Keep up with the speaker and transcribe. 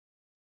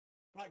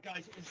Right,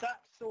 guys, is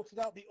that sorted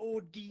out the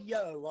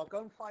audio? I'll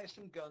go and fire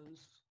some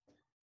guns.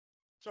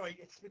 Sorry,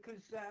 it's because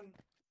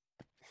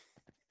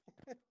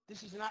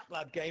this is an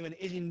applab game and it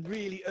is in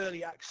really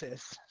early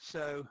access,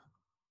 so...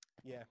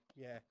 Yeah.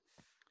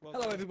 Well,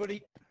 hello,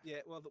 everybody. Yeah,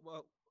 well,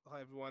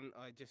 hi, everyone.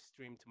 I just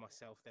streamed to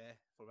myself there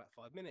for about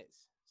 5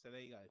 minutes, so there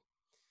you go.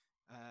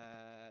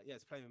 Yeah,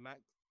 it's playing with Mac.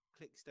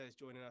 Clickster is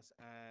joining us,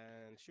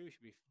 and Shu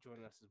should be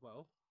joining us as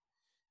well.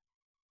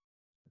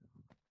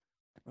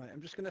 Right,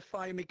 I'm just going to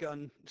fire my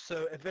gun,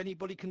 so if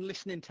anybody can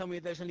listen and tell me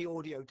if there's any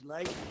audio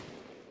delay.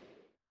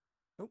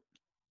 Oh.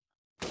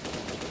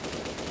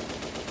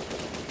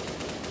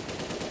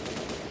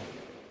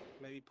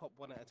 Maybe pop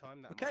one at a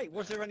time. That Okay,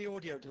 was there any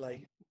audio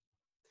delay?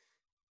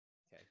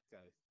 Okay, go.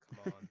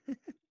 Come on.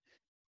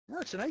 No,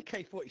 it's an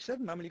AK-47,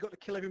 man. You've got to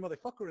kill every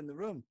motherfucker in the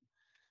room.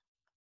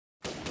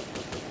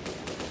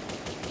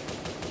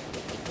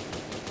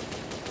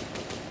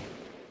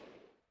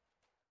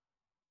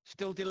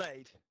 Still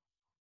delayed?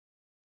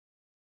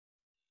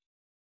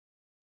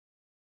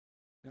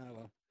 Oh,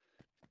 well.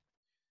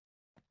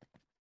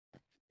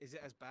 Is it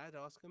as bad,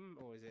 ask them,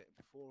 or is it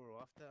before or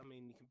after? I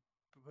mean, you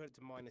can put it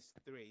to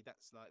 -3.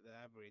 That's like the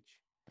average.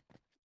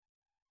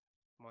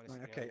 Right,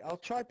 okay, I'll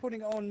try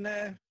putting it on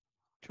I'll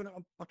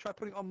try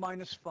putting it on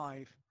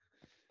 -5.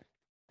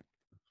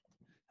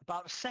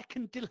 About a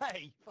second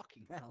delay.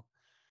 Fucking hell.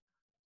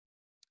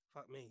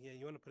 Fuck me. Yeah,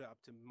 you want to put it up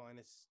to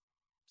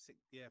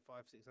 -6, yeah,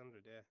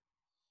 500-600, yeah.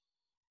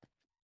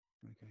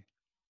 Okay.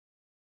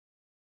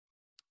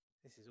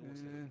 This is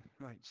awesome.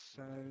 Right,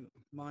 so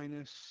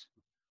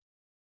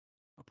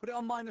I'll put it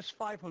on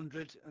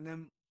 -500, and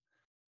then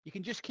you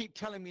can just keep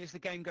telling me as the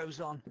game goes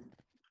on.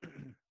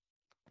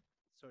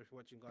 Sorry for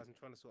watching, guys. I'm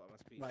trying to sort out my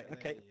speech. Right,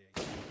 okay. There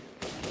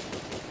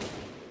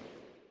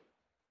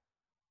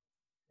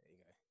you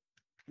go.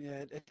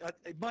 Yeah,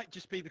 it might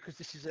just be because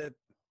this is an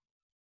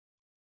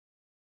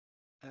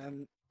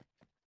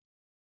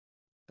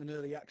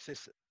early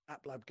access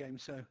applab game,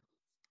 so...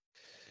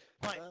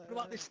 Right, what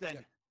about this then?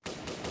 Yeah.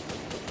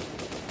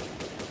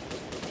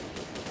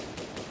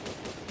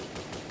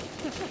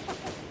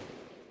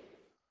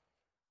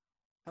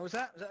 How was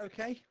that? Was that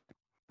okay?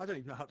 I don't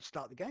even know how to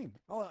start the game.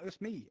 Oh, that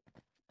was me.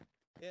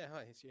 Yeah,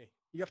 hi, it's you.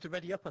 You have to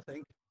ready up, I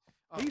think.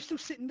 Oh. Are you still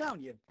sitting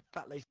down, you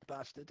fat lazy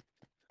bastard?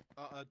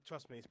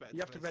 Trust me, it's better.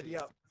 You have to ready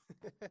up.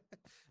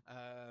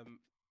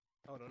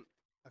 Hold on.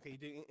 Okay, you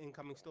doing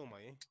incoming storm, are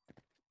you?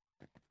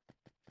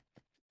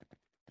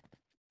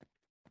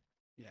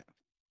 Yeah.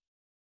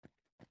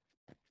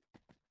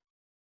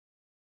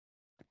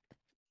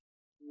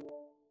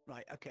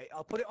 Right, okay,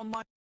 I'll put it on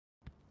my...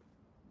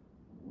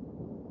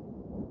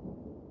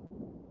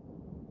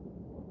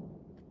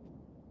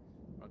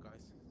 Right,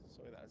 guys.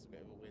 Sorry, that was a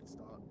bit of a weird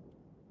start.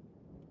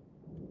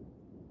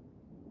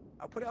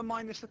 I'll put it on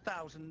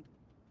 -1,000.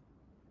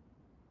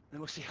 And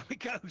we'll see how it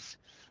goes.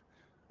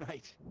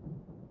 Right.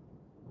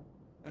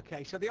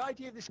 Okay, so the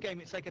idea of this game,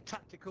 it's like a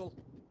tactical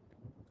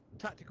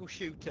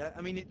shooter.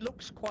 I mean, it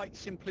looks quite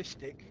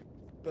simplistic,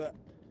 but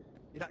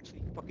it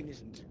actually fucking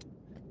isn't.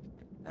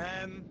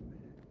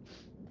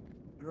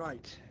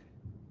 Right.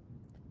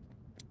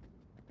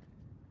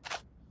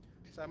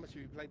 So how much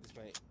have you played this,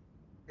 mate?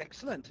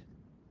 Excellent.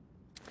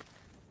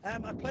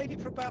 I played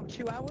it for about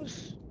 2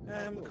 hours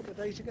a couple of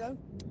days ago.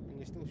 And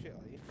you're still shit,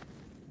 are you?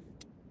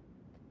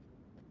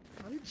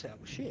 I didn't say it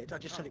was shit, I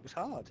just said it was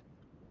hard.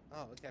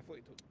 Oh, okay, I thought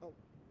you talked... Oh.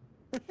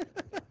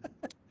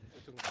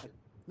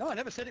 No, I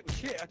never said it was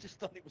shit, I just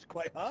thought it was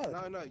quite hard.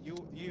 No,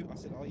 you, I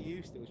said, are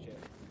you still shit?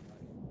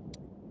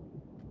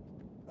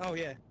 Oh,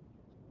 yeah.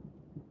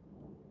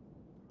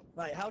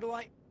 Right, how do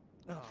I...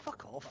 Oh,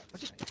 fuck off. I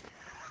just...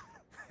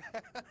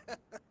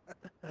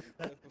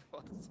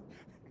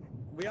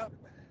 We up.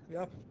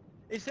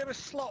 Is there a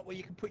slot where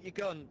you can put your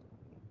gun?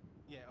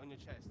 Yeah, on your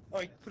chest. Oh,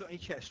 you can put it on your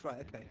chest, right,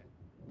 okay.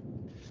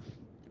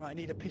 Right, I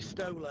need a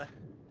pistola.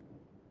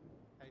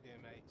 How you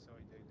doing, mate?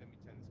 Sorry, dude, let me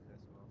turn this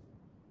cursor off.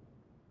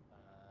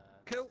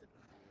 Cool.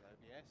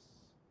 OBS.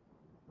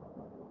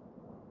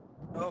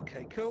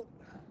 Okay, cool.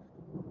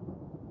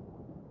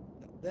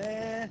 Up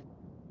there.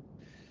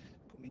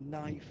 Put my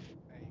knife.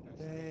 There you go.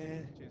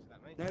 There. Cheers for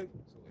that, mate. No.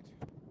 Sorted.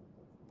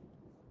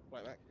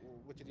 Right, Mac,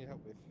 what do you need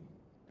help with?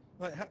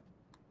 Right,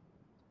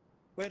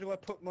 where do I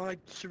put my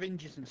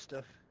syringes and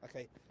stuff?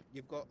 Okay,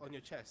 you've got on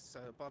your chest,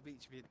 so above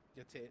each of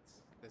your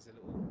tits, there's a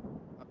little...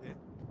 Up here.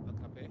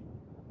 Look up here.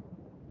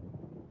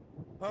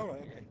 Oh,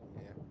 right, okay.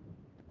 Yeah.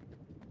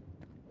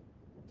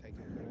 Take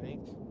a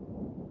grenade.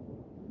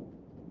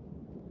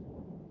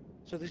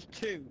 So there's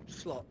 2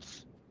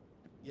 slots.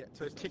 Yeah,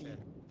 for slots, yeah.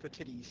 For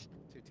titties.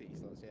 2 titty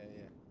slots,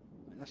 yeah.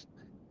 That's...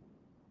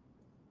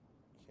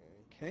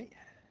 Okay. Okay.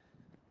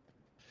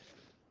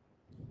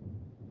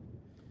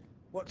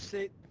 What's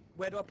it?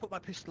 Where do I put my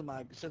pistol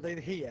mag? So they're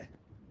here.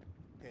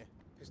 Here,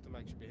 pistol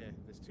mag should be here.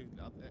 There's 2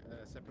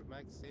 other separate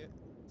mags. See it?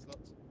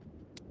 Slots.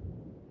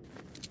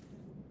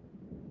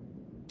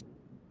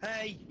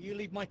 Hey, you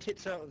leave my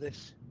tits out of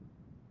this.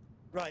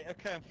 Right.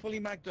 Okay, I'm fully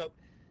magged up.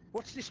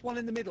 What's this one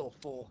in the middle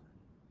for?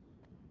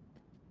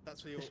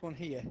 That's for your... This one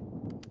here.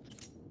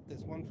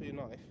 There's one for your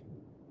knife.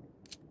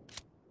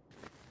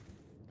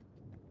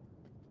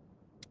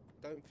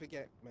 don't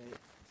forget, mate,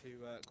 to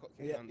cock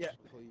your guns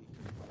before you do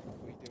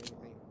anything.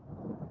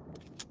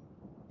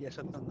 Yes,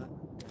 I've done that.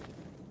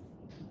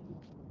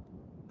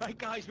 Right,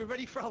 guys, we're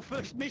ready for our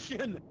first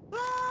mission.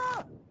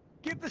 Ah!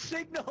 Give the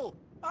signal.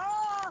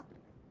 Ah!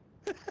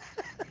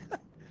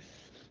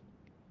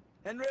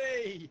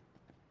 Henry.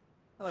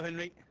 Hello,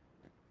 Henry.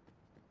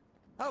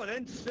 Oh,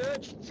 then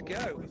search. Let's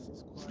go.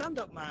 Stand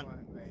up, man.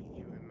 Quiet, mate.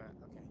 You and Matt.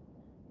 Okay.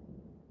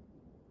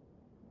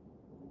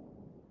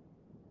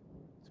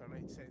 Sorry,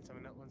 mate. Setting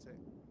something up. One sec.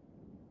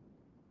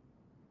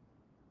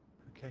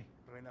 Okay.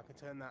 I mean, I can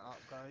turn that up,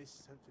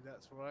 guys. Hopefully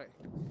that's all right.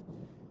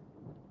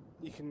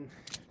 You can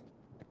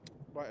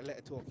write a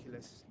letter to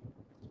Oculus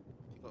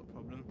if you've got a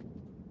problem.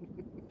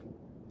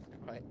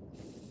 Right.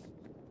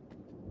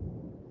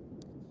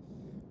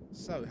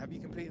 So, have you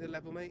completed the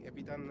level, mate? Have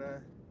you done?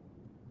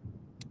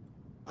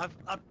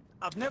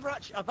 I've never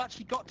actually. I've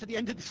actually got to the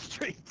end of the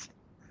street.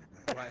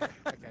 Right.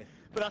 Okay.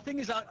 But the thing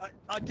is,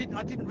 I didn't.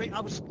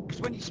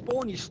 Because when you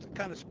spawn, you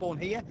kind of spawn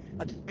here.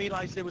 I didn't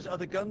realise there was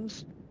other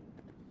guns.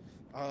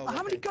 Oh.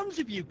 How many guns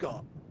have you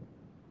got?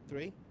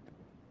 3.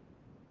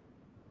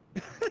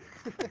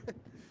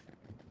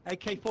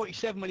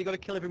 AK-47 when you got to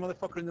kill every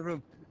motherfucker in the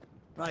room.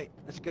 Right,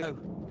 let's go.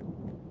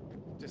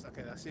 Just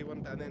okay. I see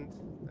one down the end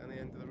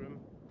of the room.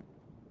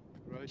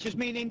 Road. It's just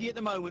me and Indy at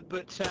the moment,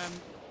 but There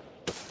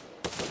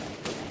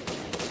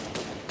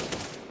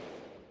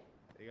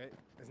you go.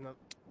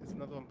 There's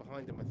another one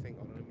behind him, I think.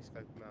 Hold on, let me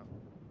scope him out.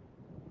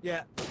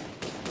 yeah.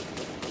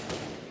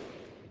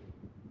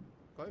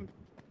 Got him?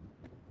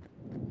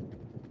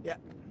 Yeah.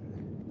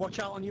 Watch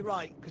out on your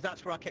right, because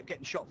that's where I kept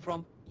getting shot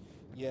from.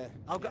 Yeah.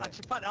 In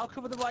fact, I'll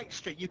cover the right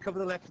street. You cover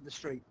the left of the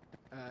street.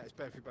 It's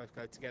better if we both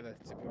go together,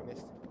 to be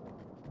honest.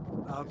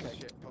 Oh, okay.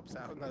 Shit pops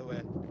out of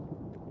nowhere.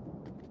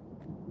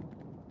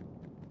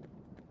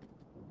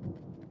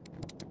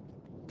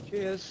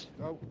 Cheers.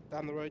 Oh,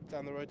 down the road,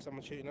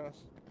 someone's shooting at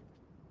us.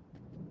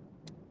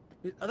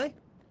 Are they?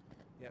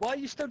 Yeah. Why are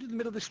you stood in the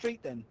middle of the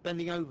street then,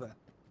 bending over?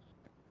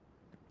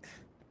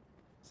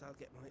 So I'll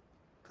get my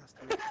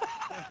customer.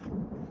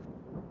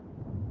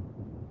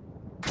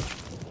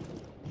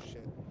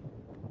 Shit.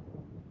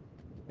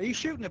 Are you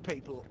shooting at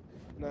people?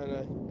 No.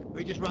 Or are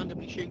you just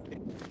randomly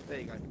shooting? There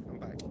you go, I'm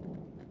back.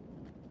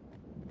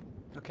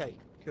 Okay,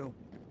 cool.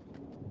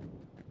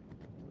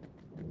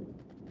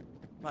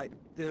 Right,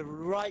 the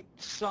right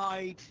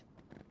side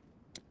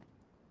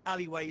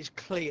alleyway is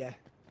clear.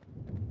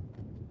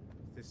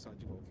 This side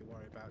you've got to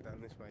worry about down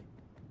this way.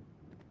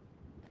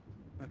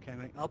 Okay,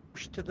 mate. I'll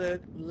push to the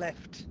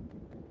left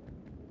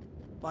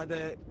by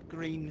the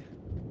green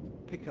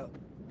pickup.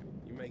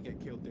 You may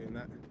get killed doing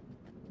that,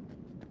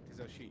 because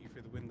they'll shoot you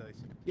through the windows.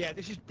 Yeah,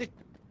 this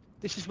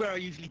is where I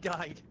usually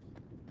died.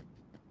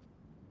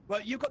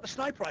 Well, you've got the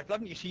sniper rifle,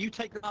 haven't you? So you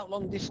take them out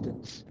long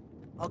distance.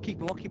 I'll keep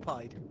them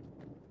occupied.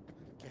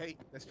 Okay,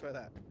 let's try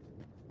that.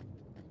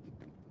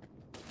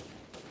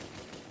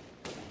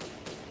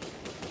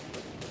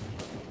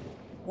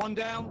 One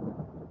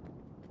down.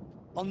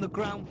 On the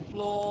ground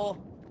floor.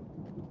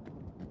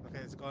 Okay,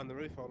 there's a guy on the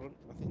roof, hold on.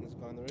 I think there's a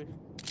guy on the roof.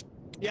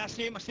 Yeah, I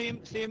see him.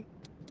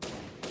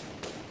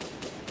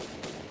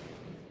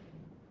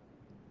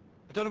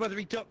 I don't know whether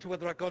he ducked or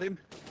whether I got him.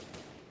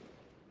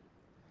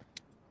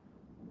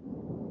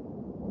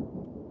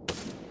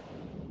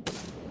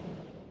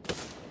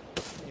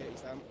 Yeah,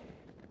 he's down.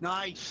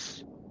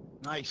 Nice.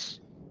 Right,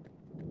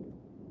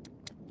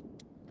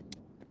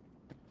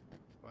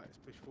 let's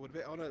push forward a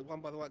bit. Oh no, one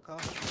by the white car.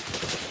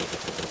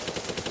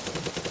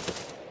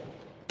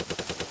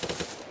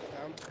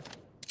 Down.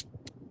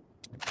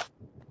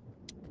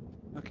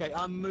 Okay,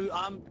 I'm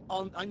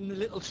in the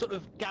little sort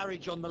of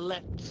garage on the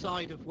left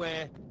side of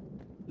where,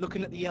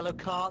 looking at the yellow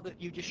car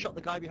that you just shot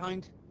the guy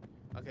behind.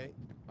 Okay.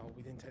 Oh,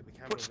 we didn't take the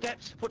camera.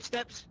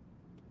 Footsteps.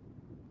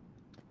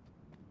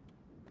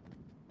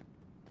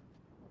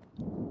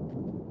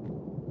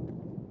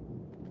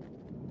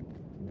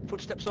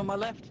 Footsteps on my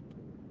left.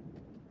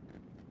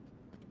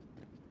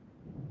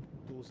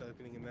 Doors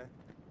opening in there.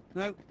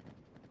 No.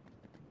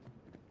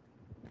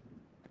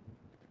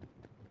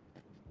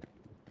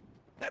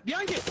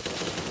 Behind you!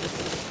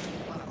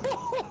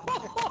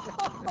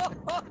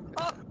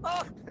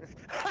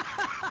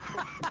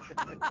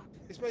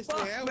 It's supposed to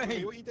be helping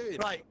me. What are you doing?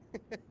 Right.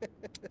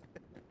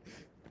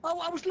 Oh,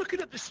 I was looking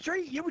at the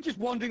street. You were just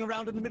wandering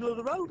around in the middle of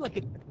the road like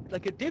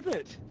a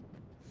divot.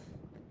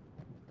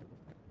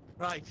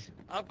 Right.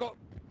 I've got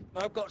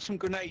some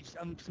grenades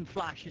and some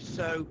flashes.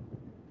 So.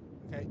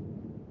 Okay.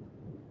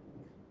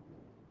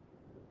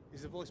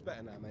 Is the voice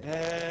better now, mate?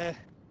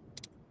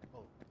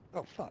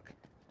 Oh fuck.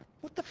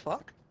 What the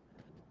fuck?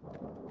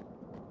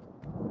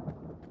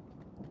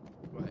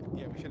 Right.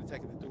 Yeah, we should have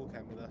taken the door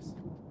cam with us.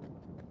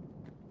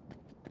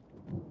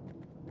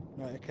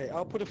 Right. Okay.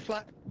 I'll put a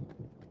flat.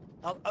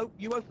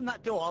 You open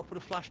that door. I'll put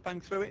a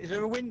flashbang through it. Is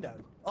there a window?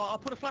 Oh, I'll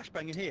put a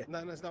flashbang in here.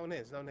 No, there's no one here.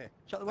 There's no one here.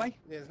 Shut the way.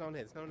 Yeah, there's no one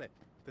here.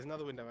 There's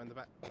another window around the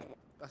back.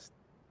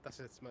 That's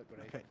a smoke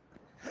grenade. Okay.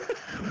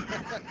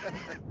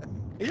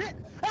 Is it?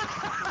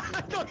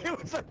 I thought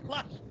it was a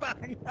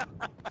flashbang.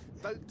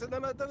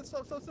 Don't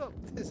stop.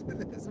 There's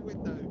a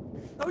window.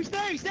 Oh, he's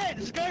there.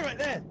 There's a guy right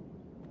there.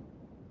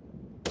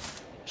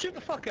 Shoot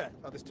the fucker.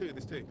 Oh, there's two.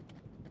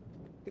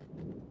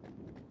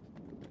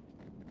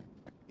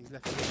 He's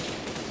left the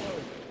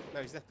room.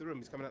 No, he's left the room.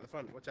 He's coming out the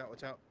front. Watch out.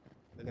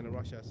 They're going to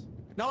rush us.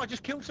 No, I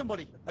just killed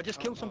somebody.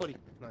 Killed somebody.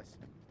 Nice.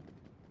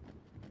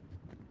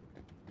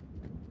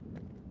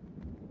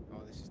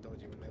 Oh, this is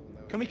dodgy when they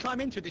all know. Can we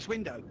climb into this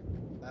window?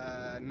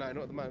 No, not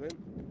at the moment.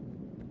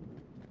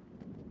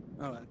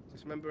 Alright.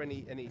 Just remember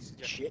any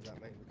suggestions Shit.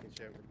 that, mate. We can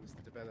share it with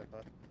Mr.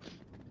 Developer.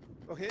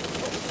 Oh, here.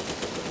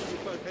 We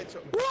both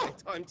headshot me at the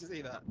same time to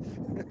see that.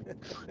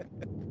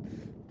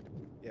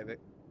 Yeah, but...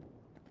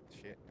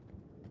 Shit.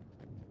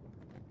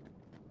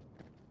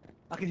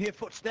 I can hear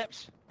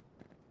footsteps.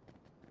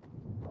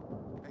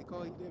 Hey,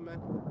 Carl, how you doing,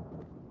 man?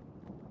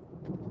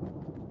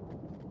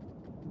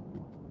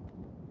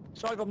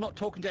 Sorry if I'm not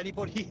talking to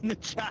anybody in the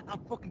chat. I'm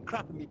fucking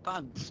crapping my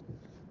pants.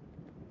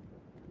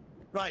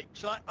 Right,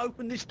 shall I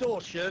open this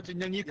door, Shirt,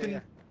 and then you can... Yeah.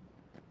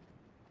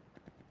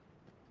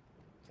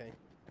 Okay.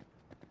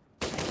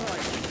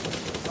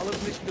 Right, I'll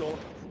open this door.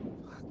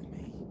 Fuck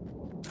me.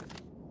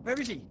 Where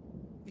is he?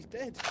 He's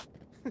dead.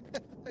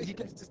 Is he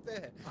dead? He's just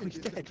there. Oh, he's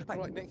dead,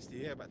 right next to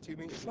you, yeah, about 2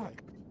 meters away.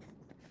 Fuck.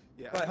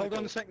 Yeah. Right, hold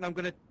on a second. I'm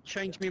going to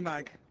change my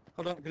mag.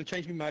 Hold on, I'm going to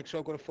change my mag so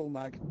I've got a full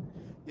mag.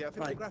 Yeah, I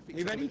think Right, the graphics... are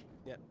you ready?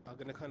 Yeah, I'm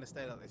going to kind of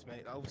stay like this,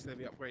 mate. Obviously,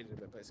 they'll be upgraded a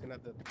bit, but it's going to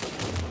have the...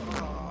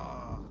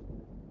 Oh,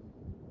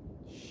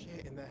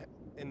 shit,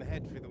 in the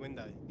head through the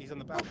window. He's on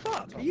the Oh balcony.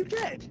 fuck, are you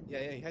dead? Yeah,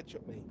 he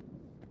headshot me.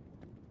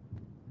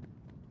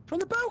 From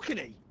the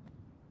balcony?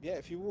 Yeah,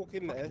 if you walk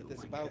in there,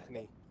 there's a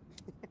balcony.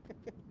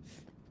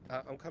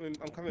 I'm coming,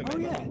 Oh,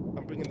 mate. yeah.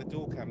 I'm bringing the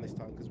door cam this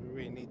time because we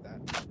really need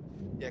that.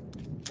 Yeah,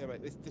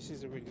 mate. This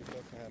is a really good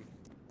door cam.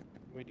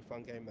 Really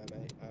fun game there,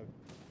 mate.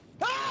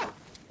 Ah!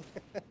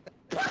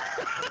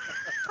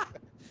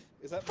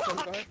 Is that the same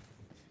guy? Did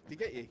he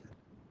get you?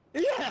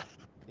 Yeah!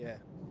 Yeah.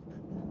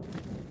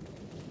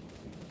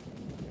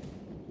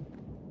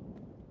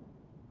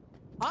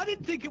 I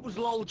didn't think it was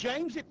LOL,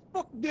 James. It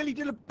nearly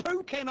did a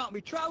poo came out of my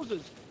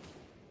trousers.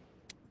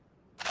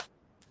 Are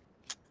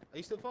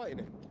you still fighting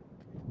him?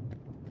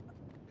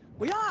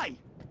 Well, aye.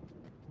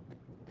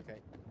 Okay.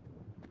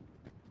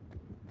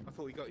 I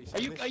thought we got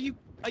you.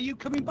 Are you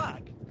coming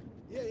back?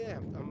 Yeah.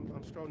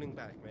 I'm strolling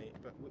back, mate.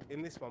 But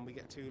in this one, we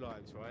get 2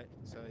 lives, right?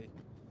 So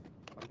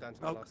I'm down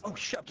to my last. Oh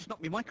shit! I've just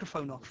knocked my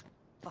microphone off.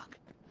 Fuck.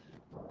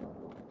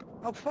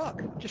 Oh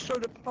fuck! Just throw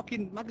the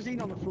fucking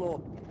magazine on the floor.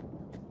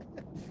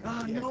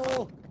 Ah Yeah.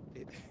 no!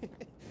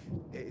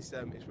 It's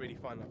really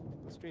fun.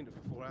 I streamed it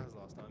for 4 hours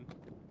last time.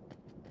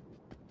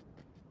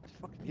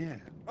 Fucking yeah.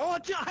 Oh,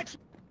 Jax!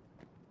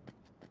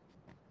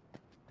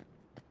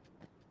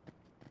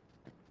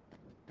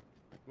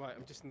 Right,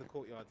 I'm just in the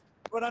courtyard.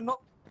 But I'm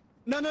not.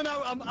 No.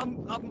 I'm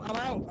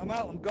out.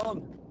 I'm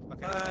gone.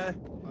 Okay.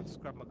 I'll just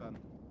grab my gun.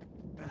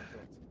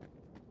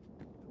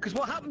 Because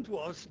what happened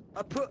was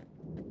I put.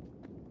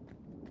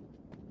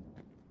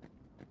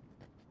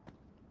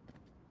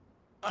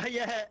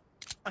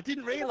 I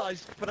didn't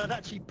realise, but I'd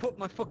actually put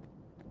my foot.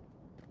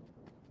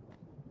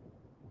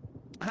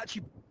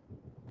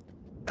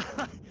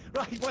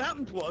 Right, what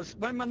happened was,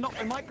 when I knocked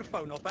the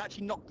microphone off, I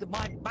actually knocked the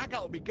mag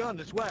out of my gun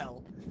as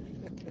well.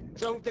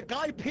 So the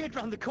guy appeared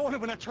around the corner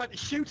when I tried to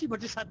shoot him, I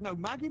just had no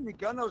mag in my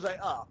gun. I was like,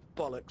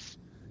 bollocks.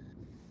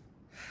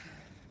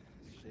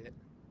 Shit.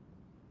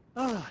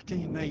 Ah,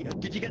 dear me.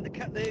 Did you get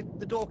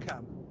the door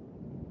cam?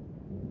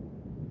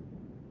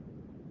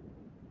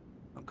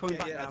 I'm coming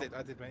back now.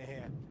 I did, mate,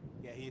 here.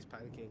 Yeah, he is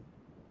panicking.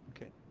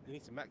 Okay. You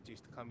need some Mac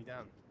juice to calm you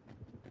down.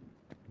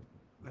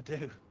 I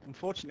do.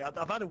 Unfortunately,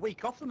 I've had a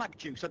week off the Mac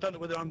juice. I don't know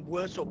whether I'm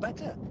worse or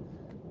better.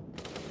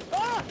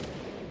 Ah!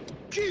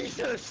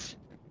 Jesus!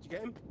 Did you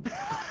get him?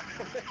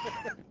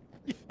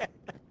 Yeah.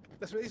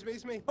 That's me,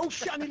 it's me. Oh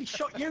shit, I nearly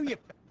shot you, you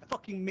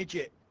fucking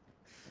midget.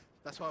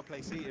 That's why I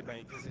play seated,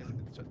 mate, because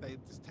they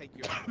just take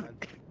you out, man.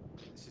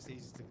 It's just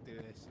easy to do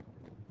this.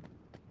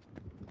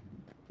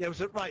 Yeah,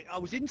 right, I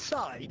was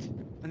inside,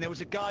 and there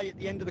was a guy at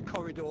the end of the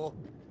corridor,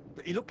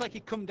 but he looked like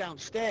he'd come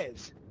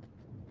downstairs.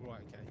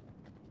 Right, okay.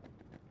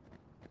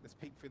 Let's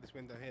peek through this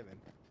window here, then.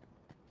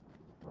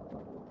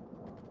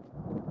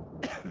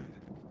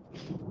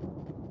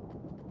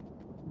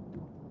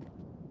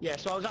 Yeah,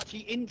 so I was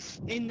actually in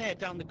there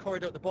down the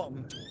corridor at the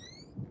bottom.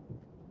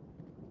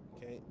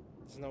 Okay,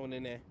 there's no one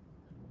in there.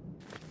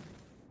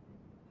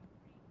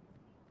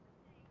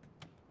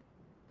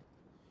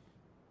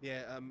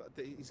 Yeah,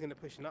 he's going to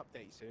push an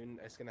update soon.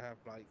 It's going to have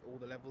like all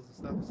the levels and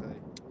stuff, so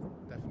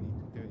definitely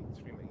do it,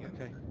 stream it again.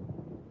 Okay.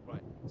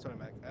 Right, sorry,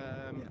 Mac.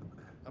 Yeah.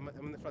 I'm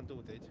in the front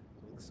door, dude.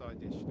 Or the side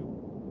dish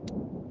door.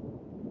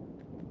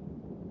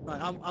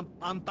 Right,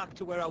 I'm back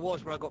to where I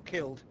was, where I got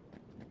killed.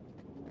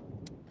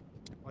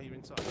 Oh, you're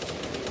inside.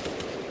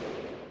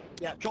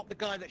 Yeah, drop the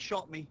guy that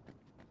shot me.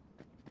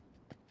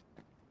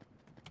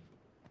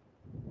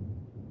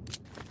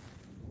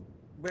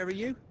 Where are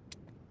you?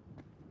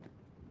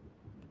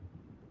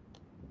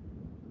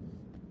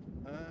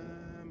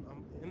 I'm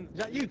in Is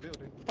that you?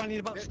 Building. Finding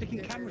about Yeah, sticking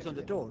yeah, cameras yeah, on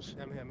the yeah. doors?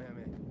 I'm here.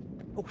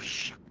 Oh,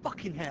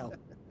 fucking hell.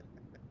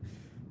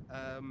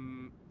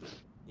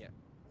 Yeah,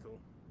 cool.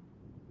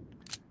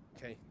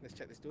 Okay, let's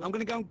check this door. I'm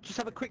going to go and just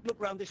have a quick look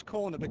round this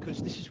corner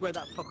because this is where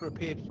that fucker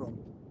appeared from.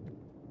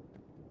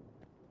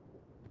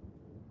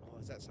 Oh,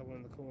 is that someone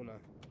in the corner?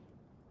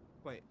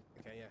 Wait,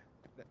 okay, yeah.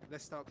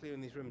 Let's start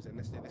clearing these rooms then.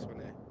 Let's do this one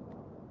here.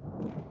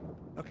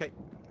 Okay.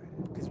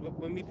 Because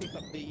when we pick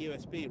up the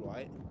USB,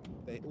 right,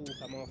 they all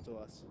come after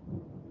us.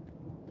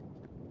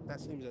 That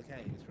seems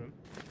okay, this room.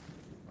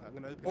 Right, I'm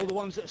going to open All it. the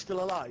ones that are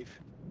still alive.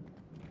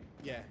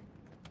 Yeah.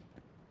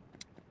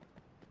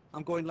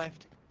 I'm going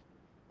left.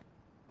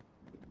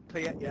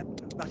 Clear, yeah.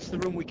 That's the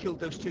room we killed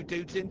those two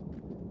dudes in.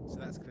 So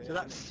that's clear. So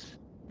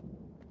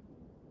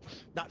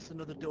that's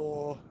another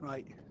door.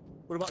 Right.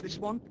 What about this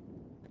one?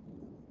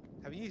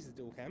 Have you used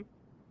the door cam?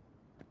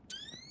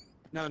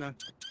 No, no.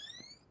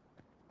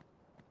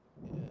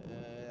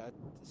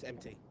 It's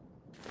empty.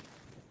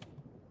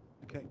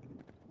 Okay.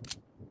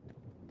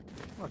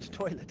 Oh, it's a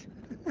toilet.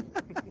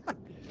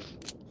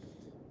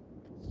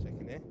 Just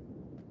checking here.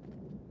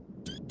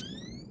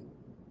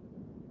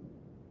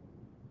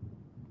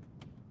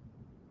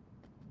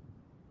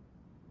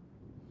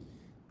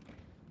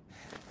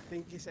 I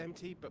think it's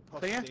empty, but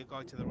possibly Clear? a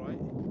guy to the right.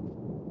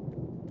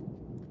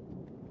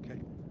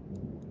 Okay.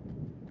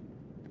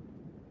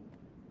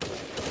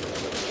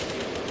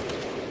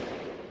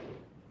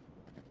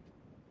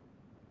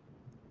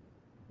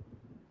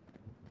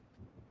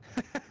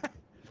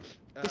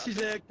 This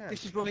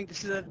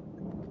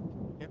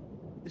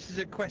is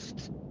a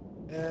quest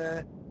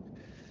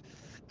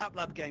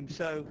applab game.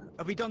 So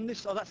have we done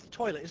this? Oh, that's the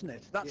toilet, isn't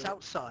it? That's Yeah.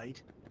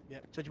 outside.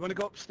 Yep. So do you want to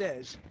go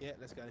upstairs? Yeah,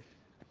 let's go.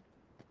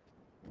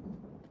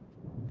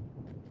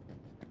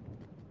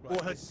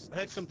 Or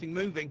heard something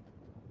moving.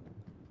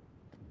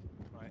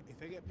 Right, if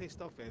they get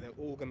pissed off here, they're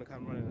all going to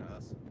come running at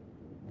us.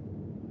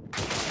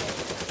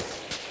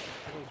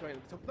 Everyone's right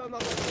at the top. No, no,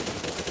 no.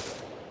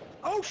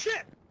 Oh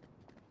shit!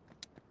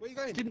 Where are you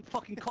going? Didn't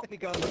fucking cock me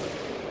gun.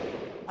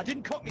 I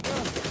didn't cock me gun.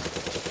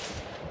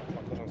 Oh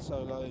my god, I'm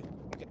so low.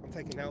 I'm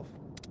taking health.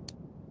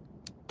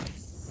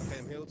 Okay,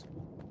 I'm healed.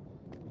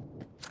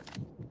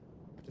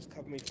 Just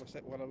cover me for a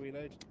sec while I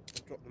reload.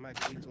 I've dropped the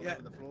magazines all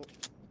over the floor.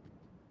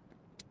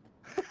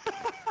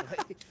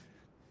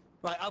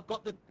 Right, I've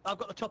got the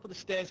top of the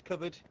stairs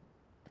covered.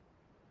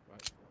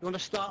 Right. You want to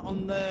start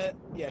on the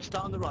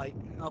start on the right.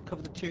 I'll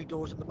cover the two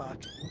doors at the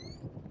back.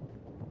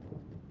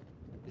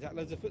 Is that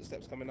loads of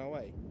footsteps coming our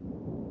way?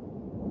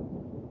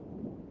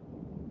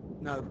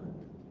 No.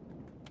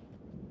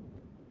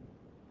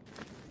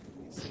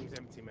 It seems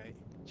empty, mate.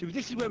 So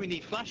this is where we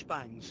need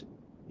flashbangs.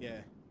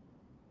 Yeah.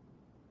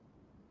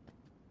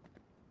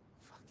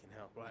 Fucking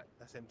hell. Right,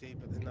 that's empty,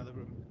 but there's another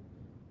room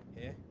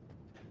here.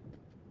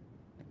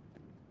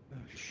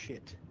 Oh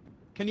shit!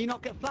 Can you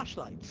not get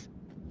flashlights?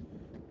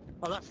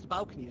 Oh, that's the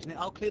balcony, isn't it?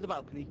 I'll clear the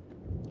balcony.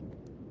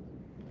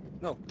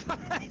 No,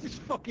 there's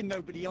fucking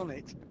nobody on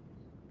it.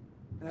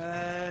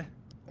 There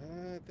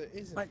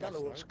is a Right, that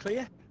looks flashlight.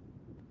 clear.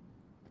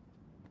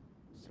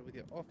 So with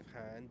your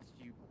offhand,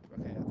 you...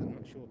 Okay, I'm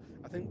not sure.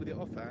 I think with your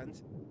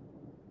offhand...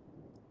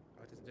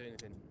 Oh, it doesn't do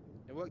anything.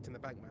 It worked in the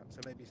back map, so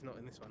maybe it's not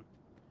in this one.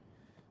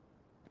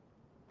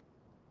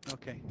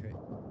 Okay. Okay.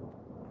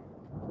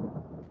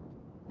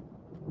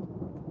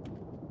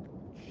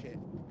 Shit.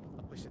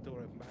 I pushed the door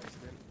open by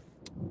accident.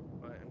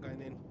 Right, I'm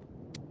going in.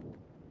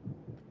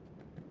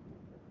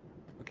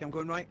 Okay, I'm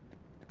going right.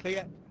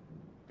 Clear.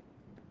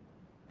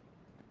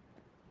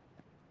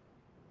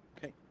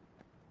 Okay.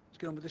 Let's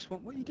get on with this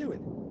one. What are you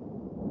doing?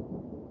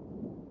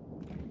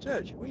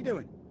 Serge, what are you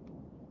doing?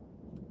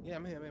 Yeah,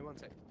 I'm here, one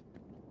sec.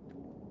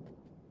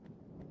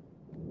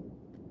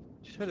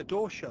 Just heard a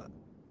door shut.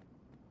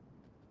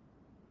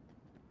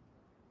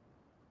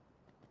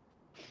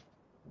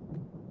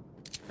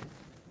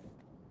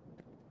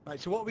 Right,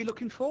 so what are we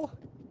looking for?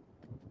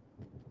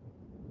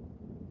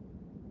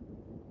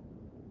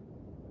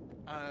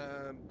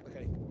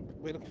 Okay.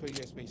 We're looking for a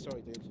USB,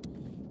 sorry dude.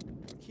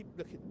 I keep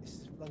looking, this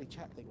is a bloody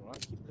chat thing, right? I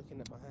keep looking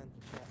at my hand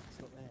for chat, it's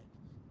not there.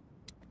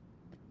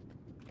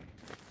 Okay.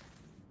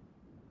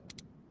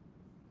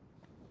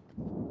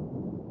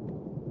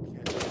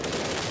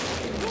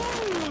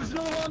 Whoa, there's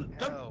another one!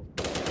 Hell.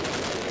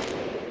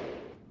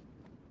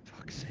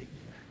 Fuck's sake.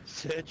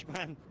 Search,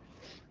 man.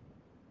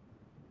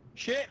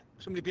 Shit!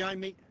 Somebody behind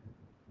me.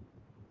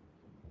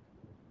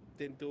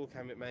 Didn't door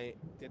cam it, mate.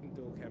 Didn't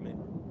door cam it.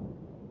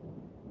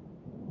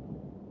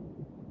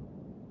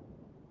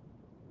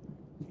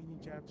 Can you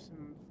jab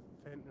some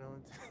fentanyl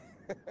into...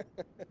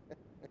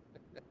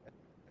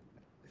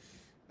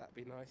 That'd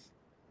be nice.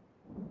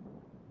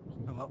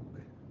 Oh well.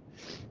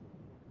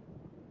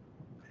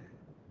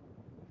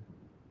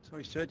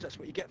 Sorry, Serge, that's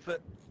what you get for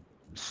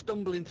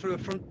stumbling through a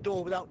front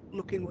door without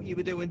looking what you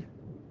were doing.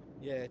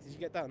 Yeah, did you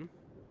get done?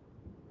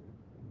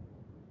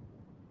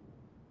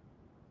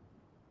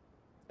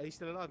 Are you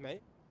still alive,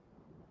 mate?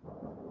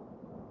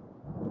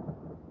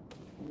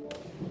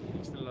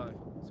 You're still alive.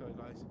 Sorry,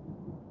 guys.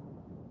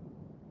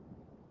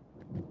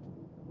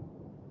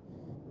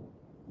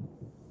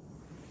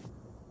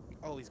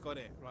 Oh, he's got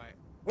it. Right.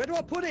 Where do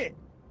I put it?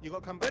 You got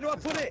to come back. Where do I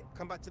put it?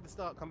 Come back to the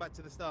start. Come back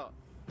to the start.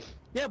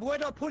 Yeah, but where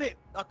do I put it?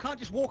 I can't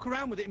just walk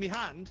around with it in my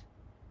hand.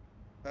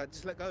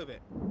 Just let go of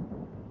it.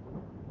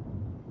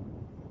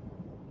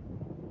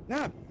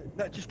 No,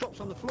 that just drops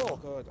on the floor.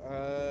 Oh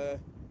God.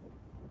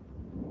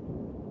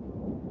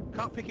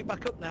 Can't pick it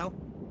back up now.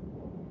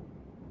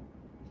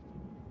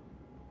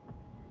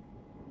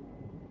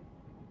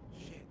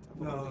 Shit.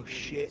 Oh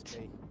shit.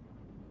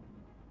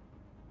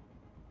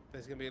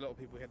 There's going to be a lot of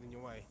people heading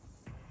your way.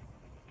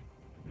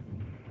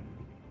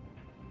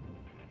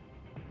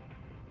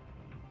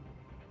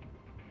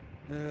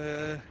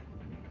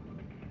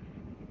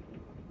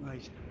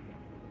 Right.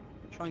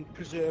 Try and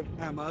preserve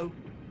ammo.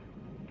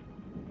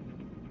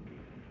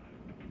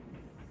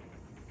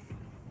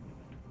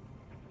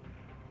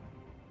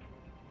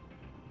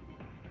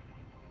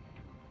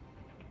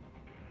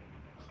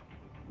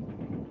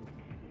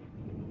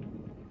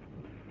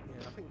 Yeah,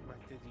 I think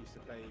Mac did used to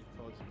play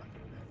CODs back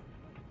in the day.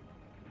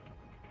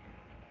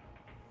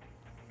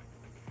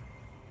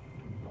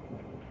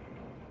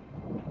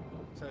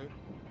 So,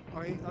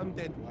 I'm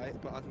dead right,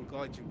 but I can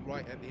guide you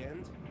right at the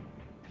end.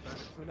 But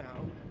for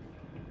now,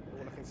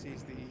 all I can see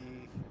is the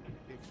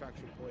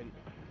extraction point.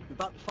 We're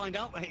about to find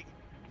out, mate.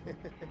 Mate,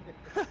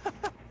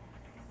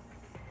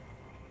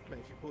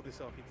 if you pull this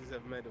off, you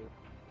deserve a medal.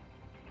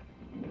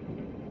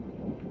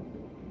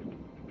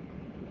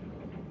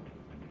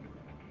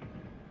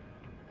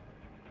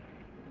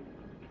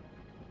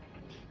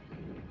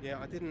 Yeah,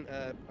 I didn't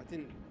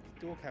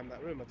door cam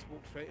that room. I just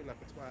walked straight in like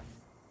a twat.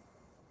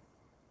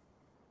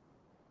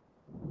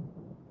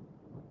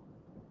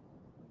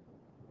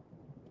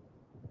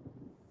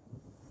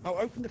 Oh,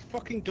 open the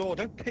fucking door.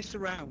 Don't piss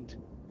around.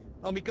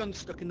 Oh, my gun's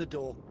stuck in the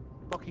door.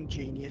 Fucking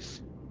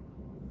genius.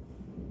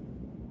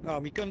 Oh,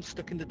 my gun's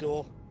stuck in the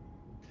door.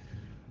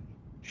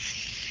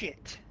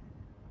 Shit.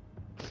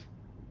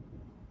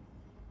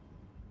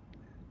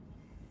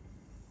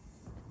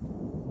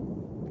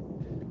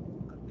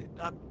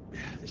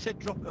 They said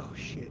drop... Oh,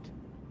 shit.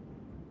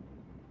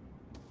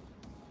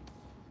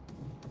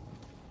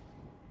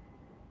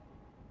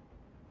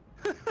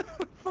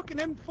 Fucking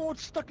M4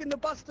 stuck in the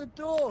bastard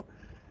door.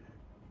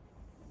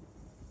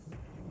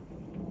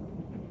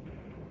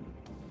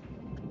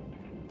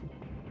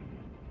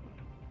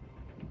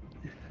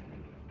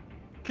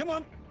 Come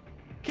on!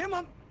 Come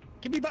on!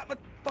 Give me back my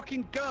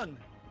fucking gun!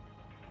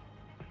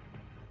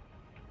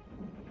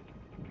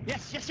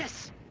 Yes, yes,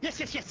 yes! Yes,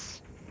 yes,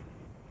 yes!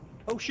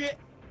 Oh shit!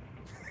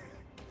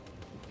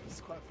 It's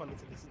quite funny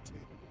to listen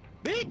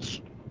to.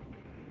 Bitch!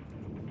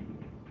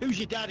 Who's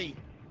your daddy?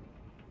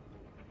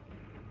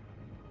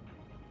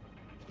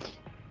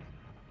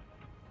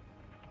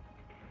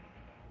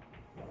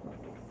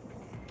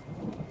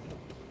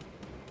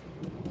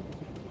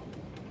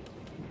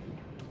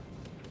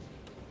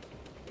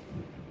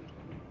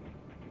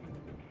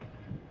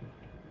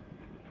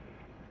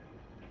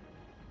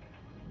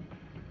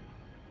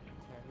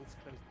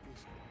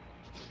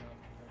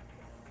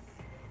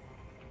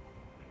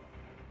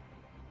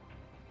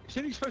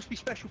 Considering you're supposed to be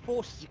special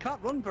forces, you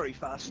can't run very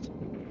fast.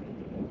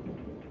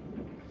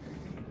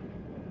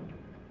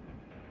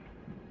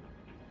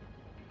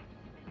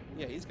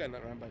 Yeah, he's going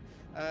like Rambo.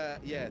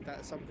 Yeah,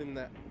 that's something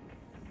that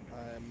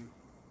I'm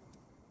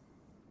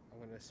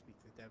going to speak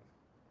to the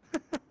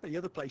dev. The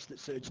other place that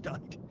Serge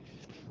died.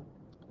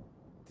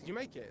 Did you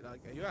make it? Like,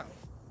 are you out?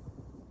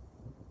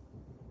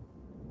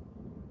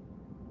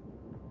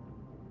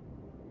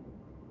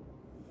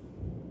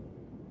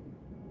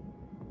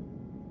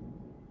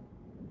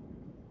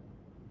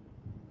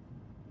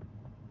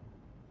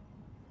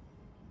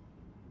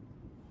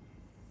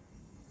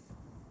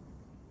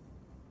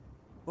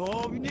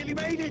 Oh, we nearly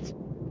made it!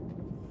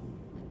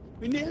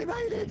 We nearly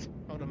made it!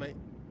 Hold on, mate.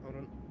 Hold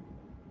on.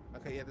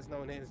 Okay, yeah, there's no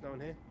one here. There's no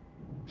one here.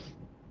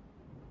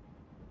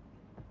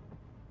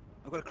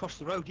 I've got to cross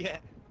the road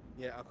yet.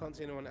 Yeah, I can't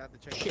see anyone at the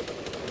check. Shit.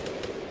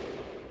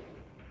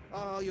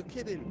 Oh, you're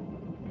kidding.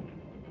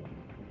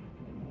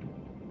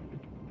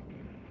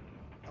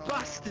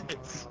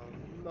 Bastards!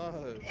 Oh,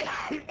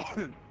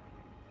 no.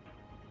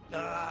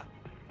 Ah.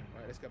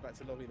 Right, let's go back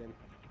to lobby then.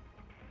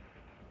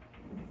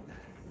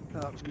 Oh,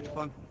 that was good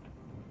fun.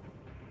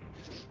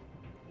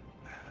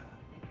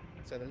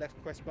 So the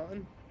left quest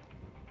button.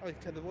 Oh, you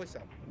can turn the voice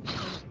up. Okay,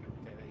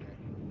 there you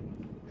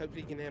go.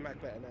 Hopefully you can hear Mac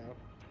better now.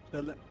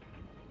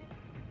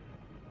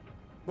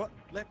 What?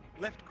 Left?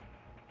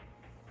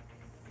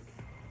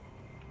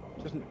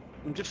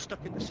 I'm just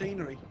stuck in the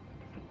scenery.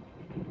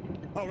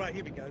 Oh, right,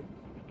 here we go.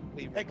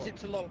 Exit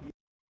to lobby.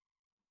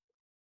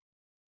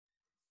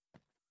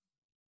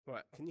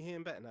 Right, can you hear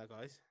him better now,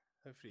 guys?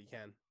 Hopefully you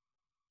can.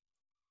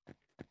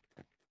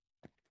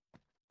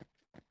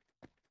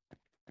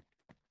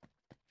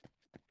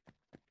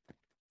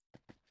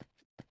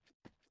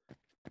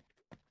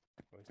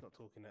 Well, he's not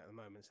talking at the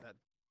moment, so that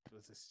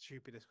was the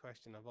stupidest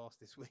question I've asked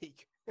this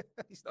week.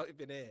 He's not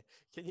even here.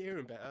 Can you hear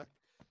him better?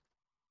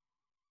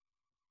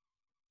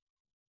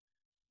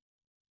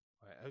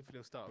 Right, hopefully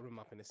he'll start a room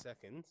up in a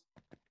second.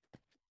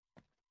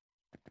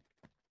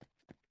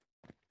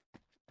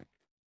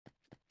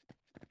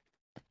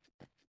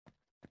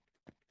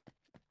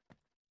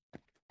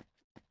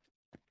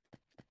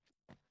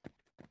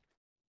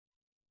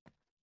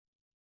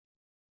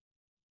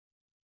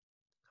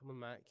 Come on,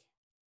 Mac.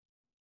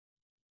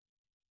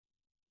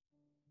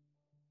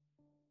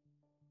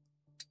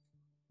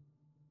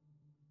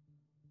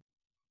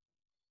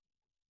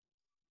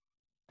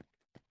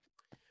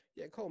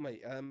 Yeah, cool,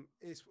 mate.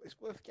 It's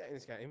worth getting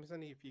this game. It's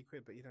only a few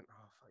quid, but you don't.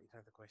 Oh, fuck, you don't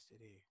have the quest, do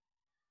you?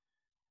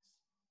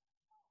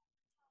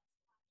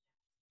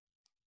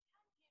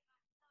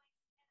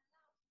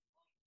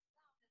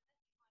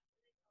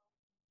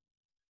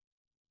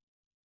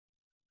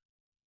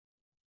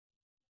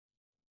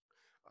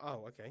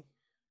 Oh, okay.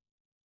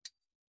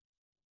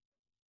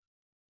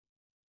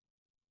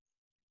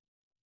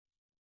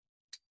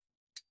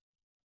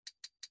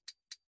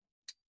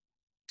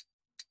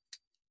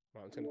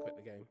 Right, I'm just gonna quit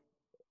the game.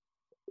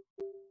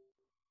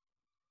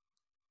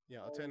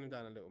 Yeah, I'll turn him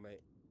down a little,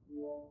 mate.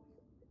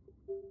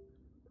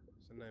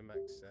 So no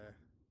Max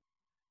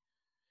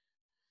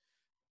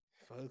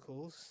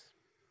vocals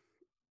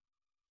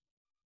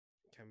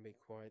can be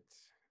quite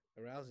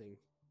arousing,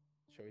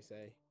 shall we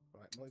say.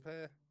 Right,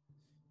 multiplayer,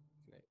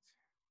 connect.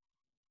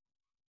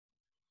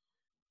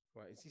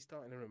 Right, is he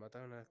starting a room? I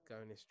don't want to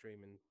go in his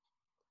stream and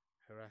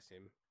harass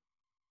him.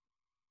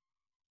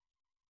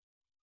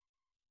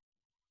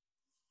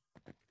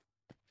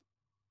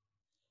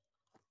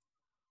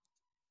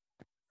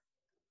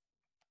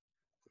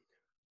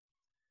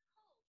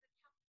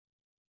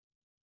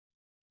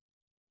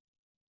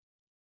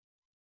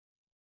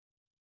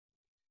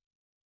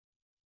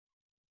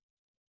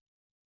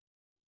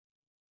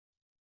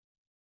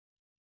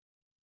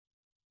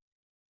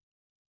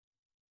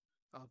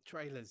 Oh,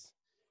 trailers.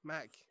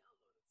 Mac,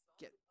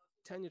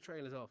 turn your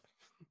trailers off.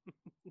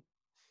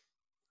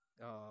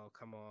 Oh,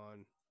 come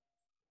on.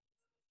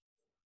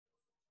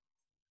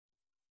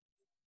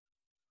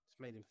 Just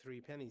made him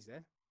 3 pennies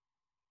there.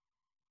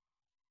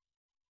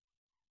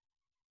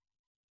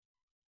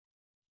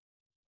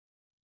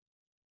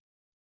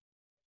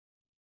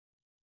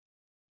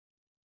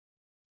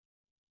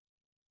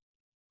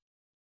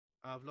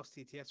 I've lost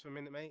TTS for a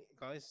minute, mate,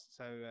 guys.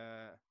 So,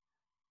 okay,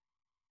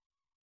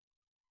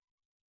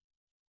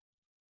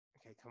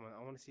 come on.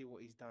 I want to see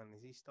what he's done.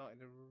 Has he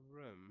started a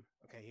room?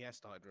 Okay, he has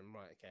started a room.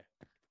 Right, okay.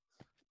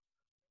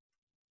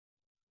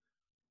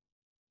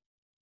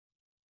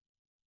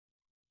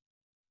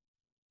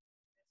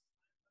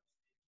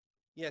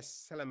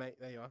 Yes, hello, mate.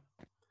 There you are.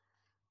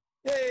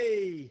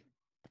 Hey!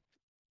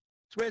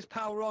 So where's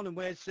power on and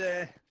where's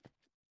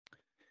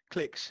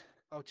clicks?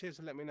 Oh, cheers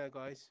for letting me know,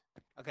 guys.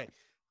 Okay,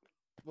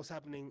 what's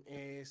happening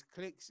is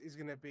Clicks is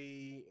going to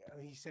be,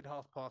 he said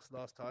 1:30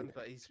 last time,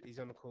 but he's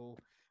on a call.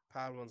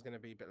 Power On's going to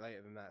be a bit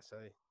later than that, so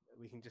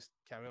we can just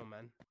carry on,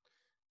 man.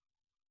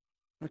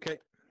 Okay.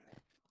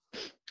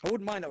 I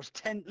wouldn't mind. I was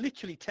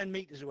literally 10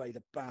 meters away,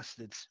 the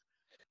bastards.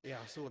 Yeah,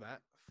 I saw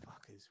that.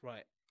 Fuckers.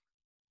 Right.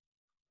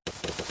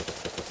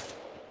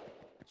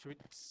 Should we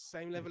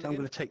same level I'm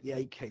going to take the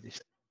 8K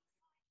this.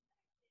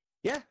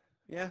 Yeah,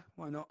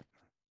 why not?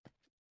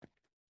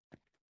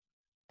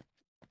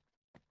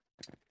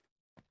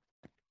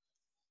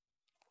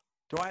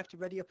 Do I have to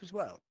ready up as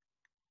well?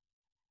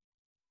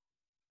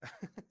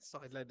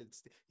 Side-loaded.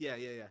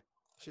 Yeah.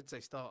 Should say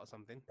start or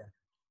something.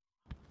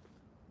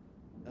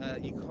 Yeah.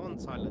 You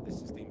can't side-load this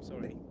system,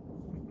 sorry.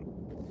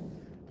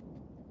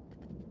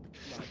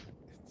 Right.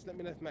 Just let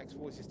me know if Mac's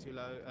voice is too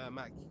low.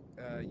 Mac,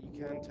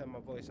 you can turn my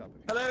voice up.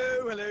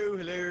 Hello.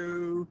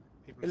 Hello.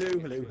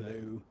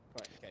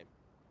 Right, okay.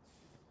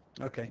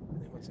 Okay.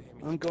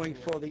 I'm going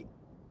for the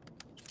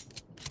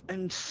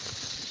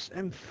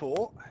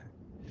M4.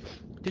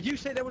 Did you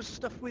say there was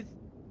stuff with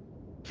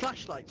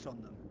flashlights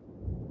on them?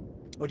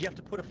 Or do you have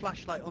to put a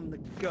flashlight on the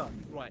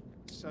gun? Right,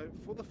 so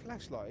for the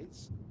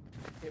flashlights,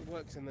 it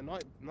works in the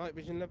night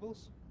vision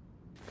levels.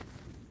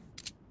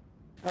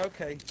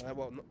 Okay.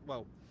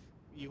 Well,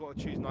 you got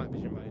to choose night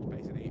vision mode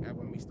basically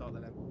when we start the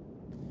level.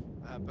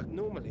 But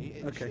normally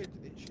it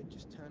should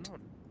just turn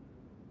on.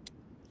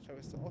 So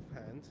it's the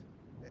offhand.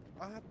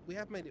 We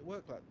have made it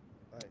work like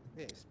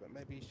this, but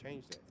maybe he's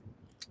changed it.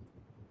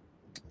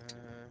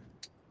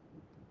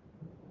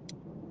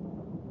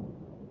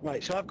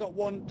 Right, so I've got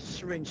one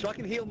syringe, so I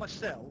can heal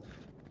myself.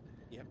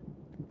 Yep.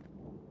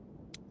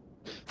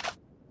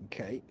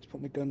 Okay, let's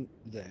put my gun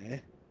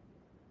there.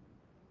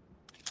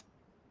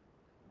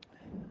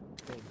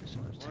 So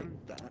let's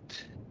take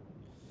that.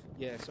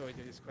 Yeah, sorry,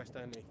 do this quest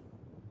only.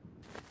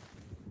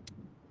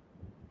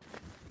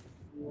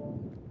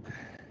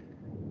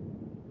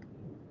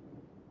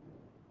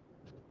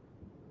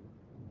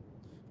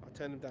 I'll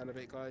turn them down a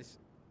bit, guys.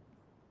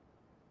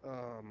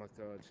 Oh my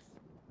god.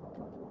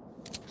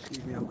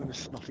 Excuse me, I'm going to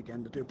snot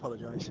again. I do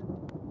apologise.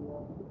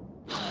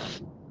 I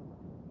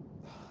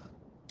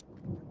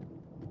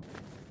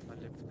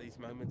live for these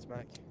moments,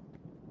 Mac.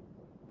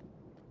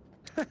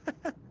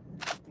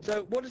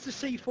 So, what does the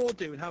C4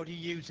 do, and how do you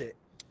use it?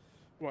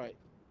 Right,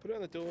 put it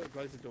on the door. It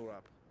blows the door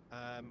up.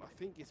 I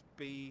think it's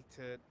B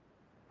to.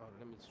 Oh,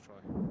 let me just try.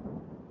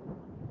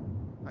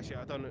 Actually,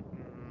 I don't know.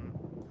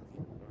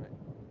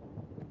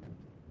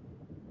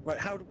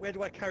 Right, where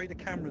do I carry the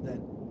camera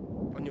then?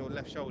 On your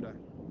left shoulder.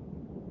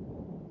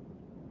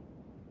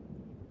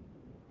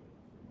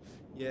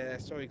 Yeah,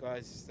 sorry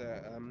guys.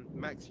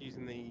 Mac's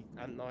using the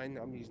Ant 9.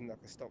 I'm using like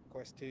a stock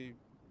Quest 2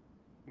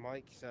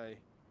 mic, so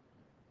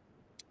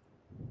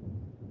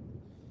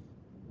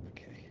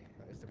Okay.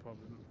 that is the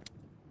problem.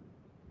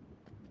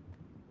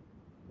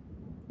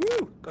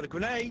 Woo! Got a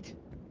grenade.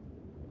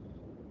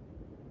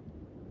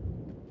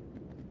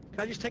 Can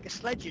I just take a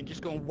sledge and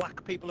just go and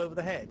whack people over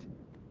the head?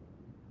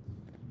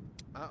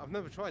 I've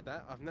never tried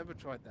that. I've never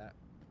tried that.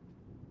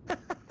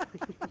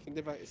 You can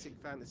live out your sick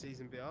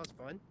fantasies in VR, it's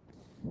fine.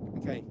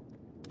 Okay.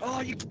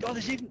 Oh,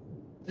 there's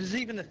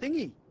even a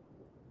thingy.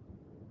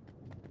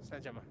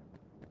 Sledgehammer.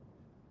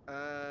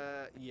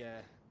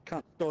 Yeah.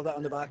 Can't store that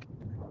on the back.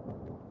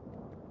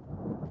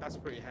 That's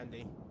pretty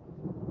handy.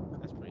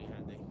 That's pretty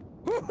handy.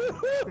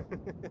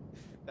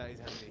 That is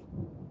handy.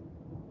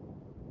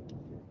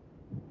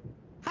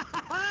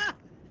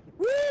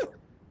 Woo!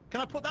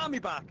 Can I put that on my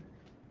back?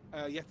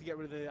 You have to get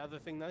rid of the other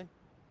thing though.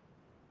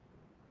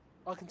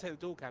 I can take the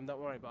door cam, don't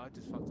worry, but I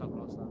just fucked up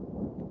last night.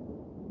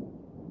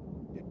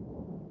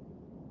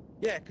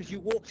 Yeah, because you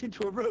walked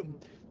into a room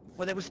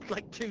where there was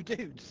like 2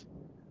 dudes.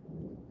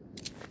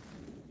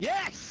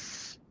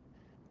 Yes!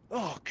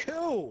 Oh,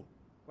 cool!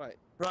 Right.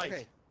 Right.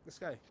 Okay, let's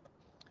go.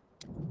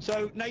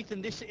 So,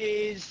 Nathan, this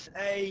is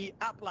a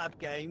applab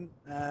game.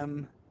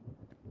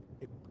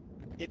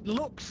 It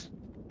looks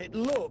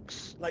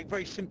like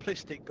very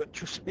simplistic, but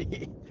trust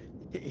me,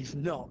 it is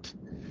not.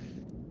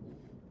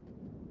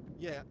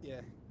 Yeah,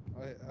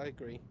 I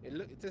agree.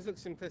 It does look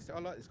simplistic. I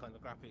like this kind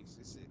of graphics.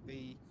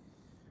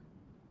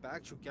 The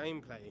actual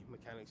gameplay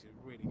mechanics is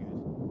really good.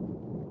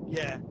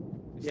 Yeah.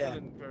 It's still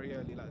in very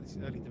early, like this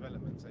early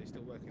development, so you're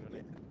still working on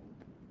it.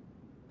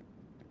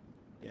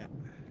 Yeah.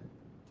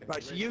 Okay,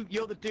 Right, so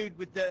you're the dude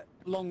with the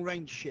long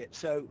range shit,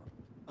 so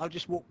I'll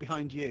just walk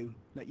behind you,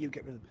 let you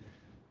get rid of them.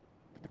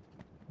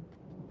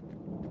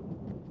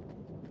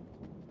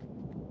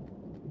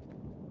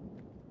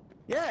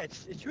 Yeah,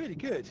 it's really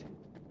good.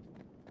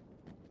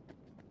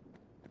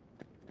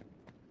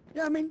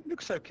 Yeah, I mean,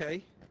 looks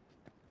okay.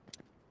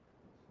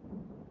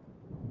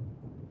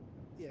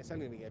 Yeah, it's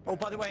only gonna get Oh,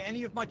 better. by the way,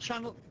 any of my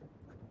channel...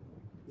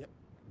 Yep.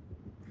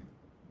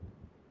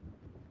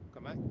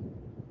 Come back.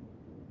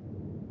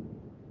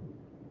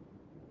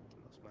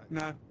 Lost Mac.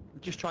 No,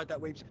 just tried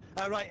that waves.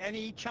 Right,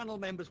 any channel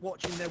members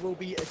watching, there will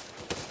be a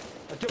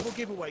double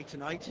giveaway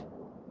tonight.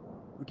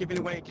 We're giving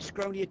away a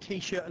Discronia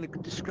t-shirt and a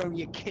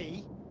Discronia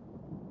key,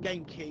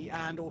 game key,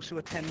 and also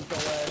a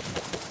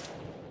 $10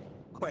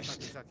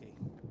 quest. Sucky.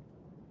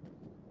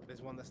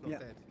 There's one that's not Yeah,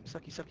 dead.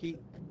 sucky.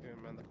 Going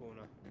around the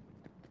corner.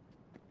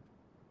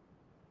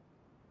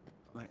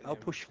 Right, I'll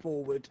push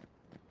forward.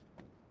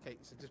 Okay,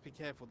 so just be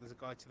careful. There's a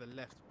guy to the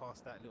left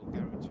past that little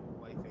garage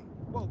way thing.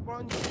 Whoa,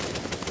 Brian!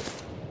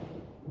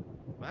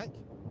 Mac?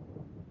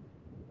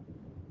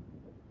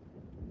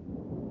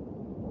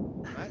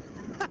 Mac?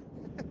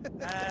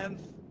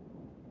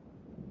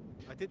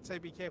 I did say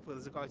be careful.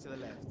 There's a guy to the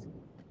left.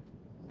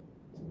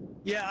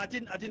 Yeah, I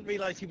didn't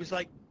realise he was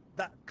like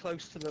that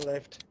close to the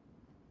left.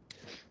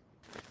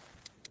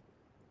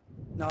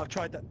 No, I've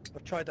tried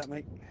that,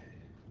 mate.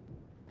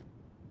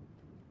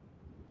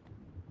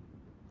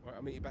 Right,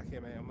 I'll meet you back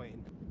here, mate. I'm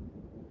waiting.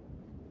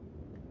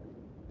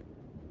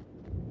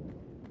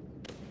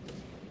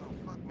 Oh,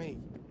 fuck me.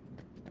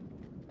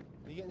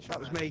 Are you getting shot? That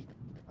was me.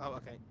 Oh,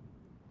 okay.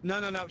 No,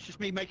 it's just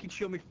me making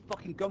sure my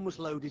fucking gun was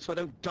loaded so I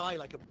don't die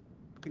like a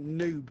fucking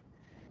noob.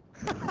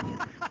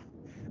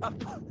 I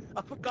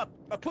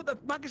put the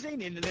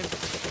magazine in and then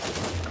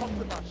cocked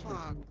the bastard.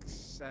 Fuck's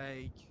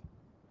sake.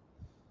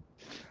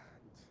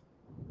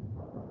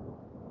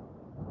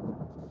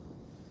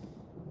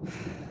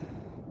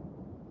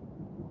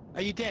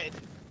 Are you dead?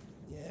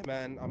 Yeah,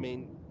 man. I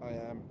mean, I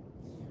am.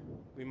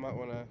 We might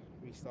want to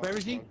restart. Where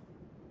is he?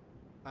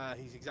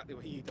 He's exactly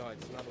where you died.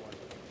 It's another one.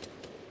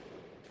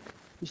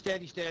 He's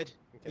dead.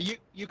 Okay.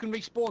 You can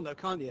respawn though,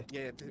 can't you?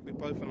 Yeah, we're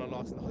both on our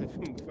last life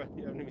and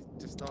we've only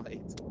just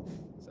died.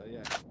 So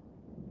yeah.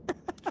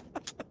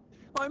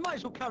 Oh, we might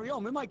as well carry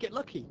on. We might get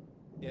lucky.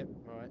 Yep.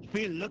 All right.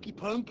 Feeling lucky,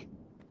 punk.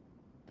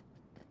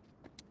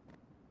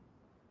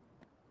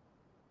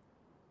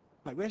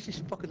 Right, where's this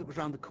fucker that was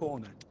round the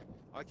corner?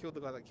 I killed the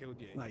guy that killed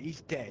you. Right,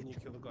 he's dead. And you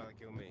killed the guy that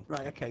killed me.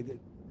 Right, okay.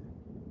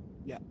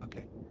 Yeah,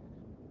 okay.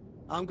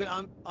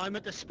 I'm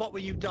at the spot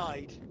where you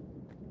died.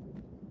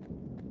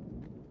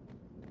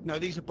 No,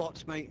 these are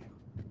bots, mate.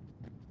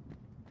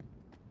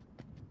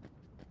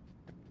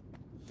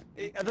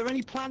 Are there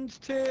any plans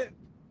to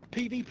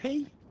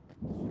PvP?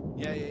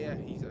 Yeah.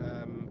 He's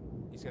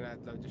gonna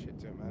add loads of shit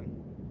to it,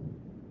 man.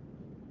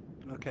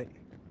 Okay.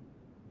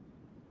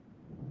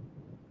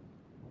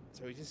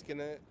 So we're just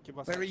gonna give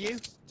us Where are you?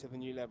 access to the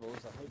new levels.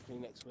 Hopefully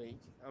next week.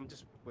 I'm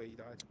just where you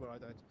died, where I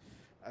died,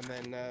 and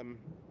then.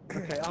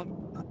 Okay,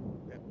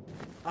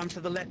 I'm to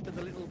the left of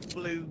the little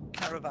blue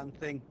caravan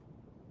thing.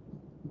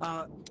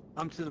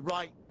 I'm to the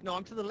right. No,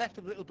 I'm to the left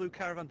of the little blue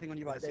caravan thing on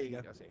your right. There you go.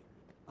 I see.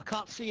 I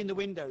can't see in the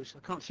windows. I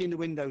can't see in the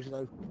windows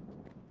though.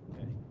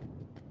 Okay.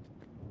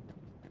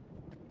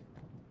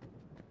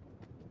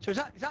 So is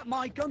that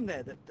my gun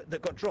there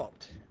that got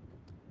dropped?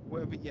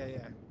 Whatever.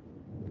 Yeah.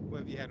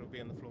 Whatever you had will be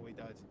on the floor we died.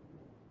 died.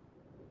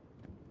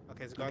 Okay,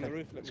 there's a guy on the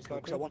roof. Let me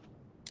snipe I him.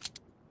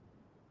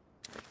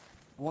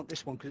 want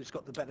this one because it's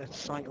got the better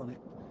sight on it.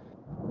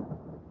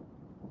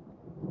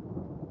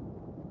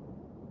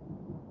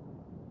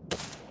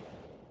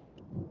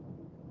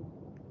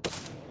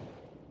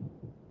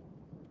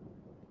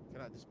 Okay,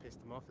 that just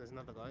pissed him off. There's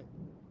another guy.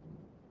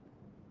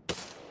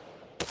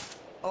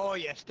 Oh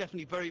yes,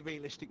 definitely very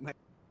realistic, mate.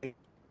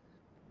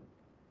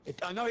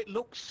 I know it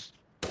looks...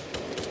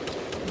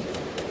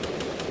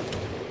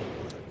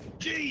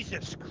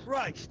 Jesus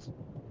Christ!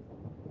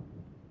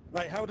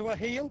 Right, how do I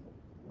heal?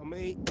 On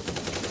me.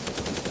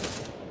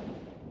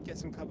 Get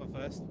some cover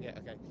first. Yeah,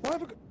 okay. Why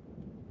have I got...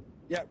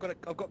 Yeah,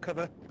 I've got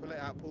cover. Pull it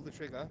out, pull the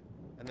trigger,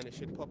 and then it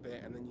should pop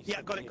it, and then you...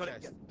 Yeah, got it.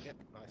 Yep,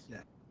 nice.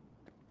 Yeah.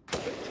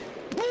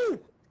 Woo!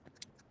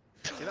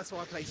 See, that's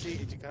why I play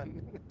seated, you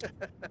can.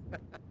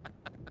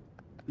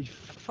 You're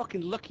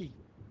fucking lucky.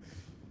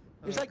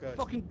 It's like God.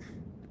 fucking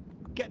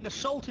getting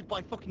assaulted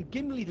by fucking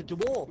Gimli the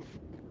dwarf.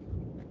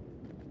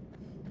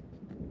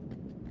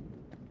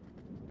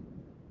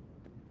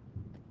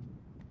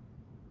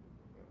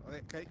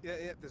 Okay,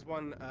 yeah, there's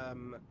one,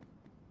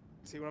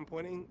 see where I'm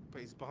pointing?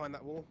 But he's behind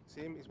that wall.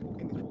 See him? He's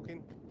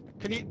walking.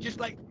 Can you just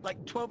like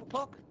 12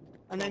 o'clock?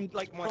 And then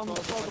like my from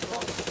 12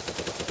 o'clock?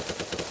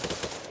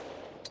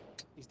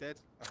 He's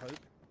dead, I hope.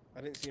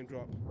 I didn't see him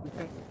drop.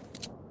 Okay.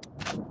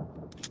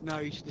 No,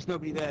 there's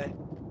nobody there.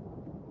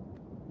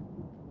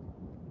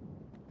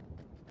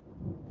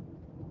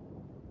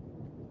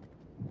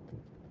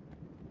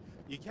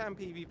 You can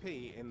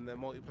PvP in the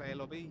multiplayer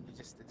lobby, it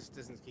just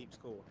doesn't keep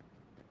score.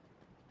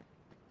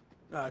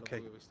 Ah, okay.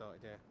 Where we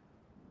started, yeah.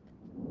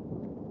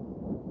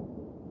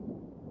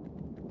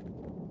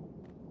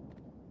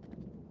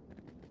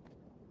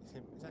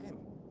 Is that him?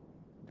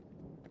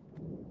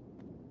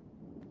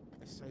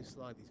 They're so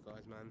sly, these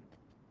guys, man.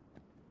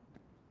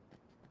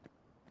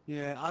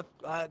 Yeah,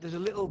 there's a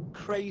little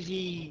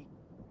crazy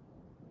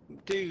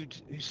dude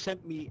who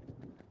sent me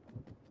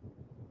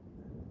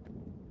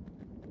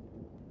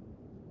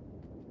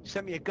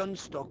a gun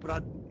stock,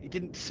 but he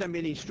didn't send me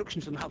any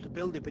instructions on how to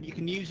build it. But you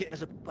can use it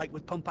as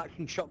with pump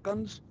action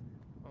shotguns.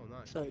 Oh,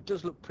 nice. So it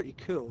does look pretty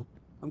cool.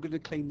 I'm going to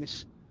clear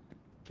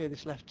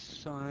this left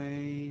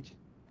side.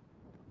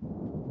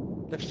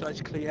 Left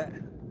side's clear.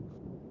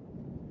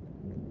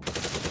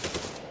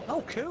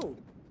 Oh, cool.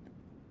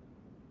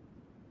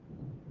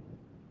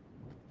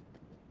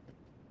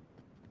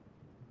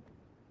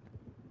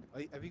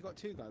 Have you got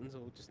two guns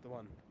or just the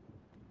one?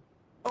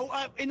 Oh,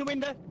 in the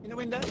window.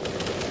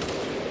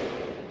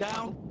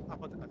 Down.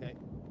 Up on, okay.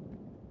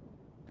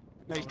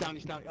 No, he's down.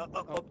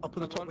 Up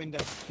on the top window.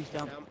 He's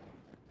down.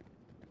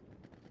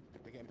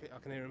 They're getting I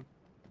can hear him.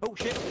 Oh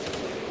shit!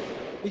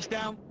 He's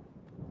down.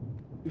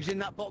 He was in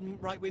that bottom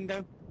right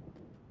window.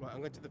 Right, I'm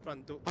going to the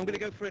front door. I'm gonna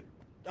go for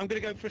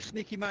a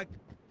sneaky mag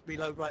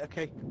reload. Right,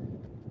 okay.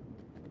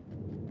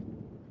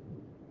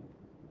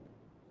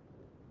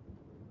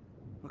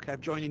 Okay,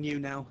 I'm joining you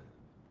now.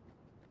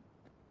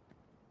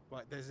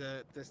 Right, there's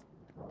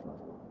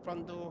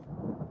front door,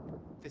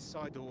 this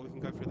side door. We can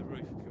go through the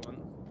roof if you want,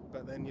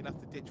 but then you'll have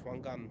to ditch one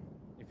gun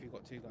if you've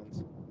got two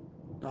guns.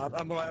 No,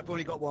 I'm alright. I've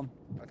only got one.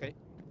 Okay.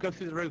 Go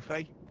through the roof,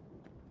 eh?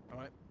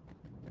 Alright.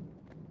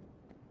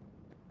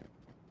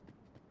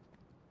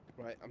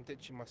 Right, I'm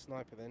ditching my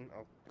sniper then.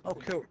 Oh,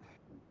 cool.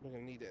 We're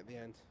gonna need it at the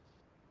end.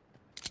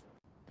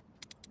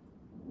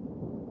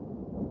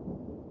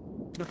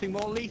 Nothing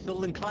more lethal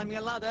than climbing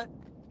a ladder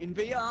in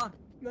VR.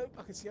 No,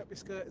 I can see up your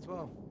skirt as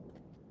well.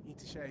 Need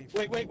to shave.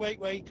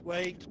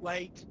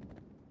 Wait.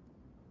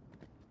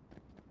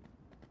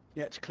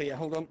 Yeah, it's clear.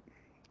 Hold on.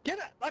 Get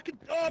it!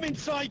 Oh, I'm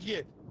inside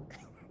you!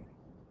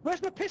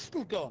 Where's my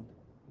pistol gone?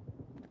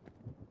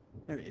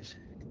 There it is.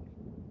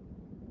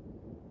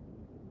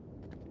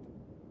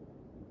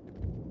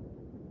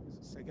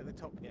 So get the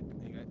top. Yeah,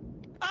 there you go.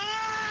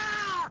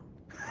 Ah!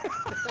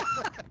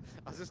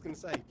 I was just going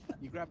to say,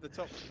 you grab the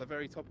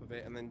very top of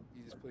it, and then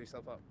you just pull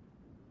yourself up.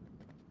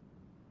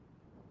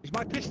 Is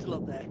my pistol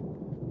up there?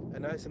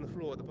 No, it's on the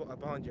floor at the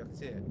behind you. I can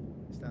see it.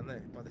 It's down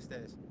there by the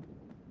stairs.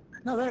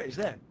 No, there it is.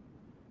 There.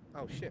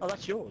 Oh shit. Oh,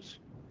 that's yours.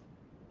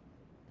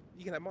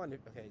 You can have mine.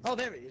 Okay. Oh,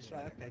 there it is.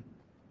 Right. Okay.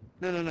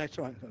 No, it's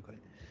all right. I've got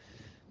it.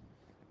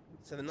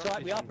 So the night It's all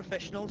right. vision, We are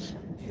professionals.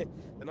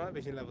 the night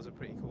vision levels are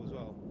pretty cool as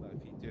well. Like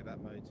if you do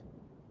that mode.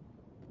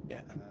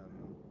 Yeah. There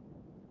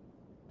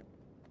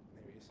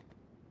he is.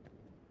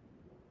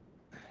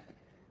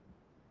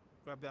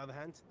 Grab the other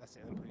hand. That's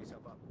it. Then pull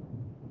yourself up.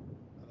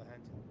 Other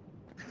hand.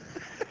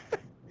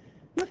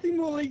 Nothing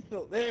more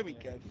lethal. There we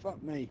go.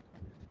 Fuck me.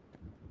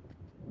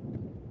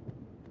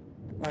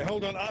 Right,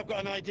 hold on. I've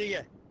got an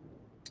idea.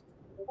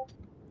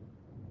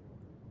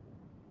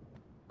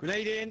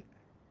 Grenade in.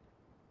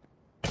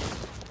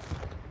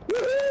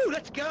 Woohoo!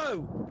 Let's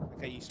go!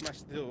 Okay, you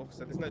smashed the door,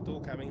 so there's no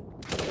door coming.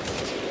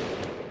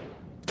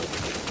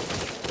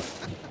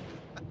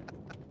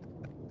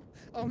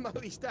 Oh no,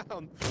 he's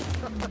down!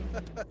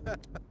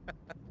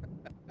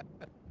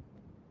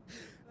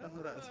 Oh,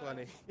 that's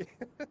funny.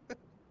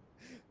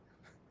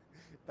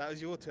 That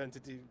was your turn to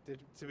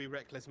be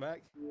reckless,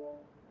 Mac.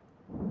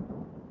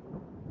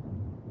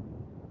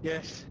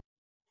 Yes.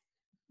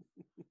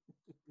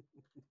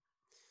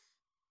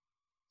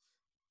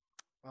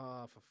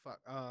 Ah, for fuck.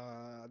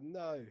 Ah,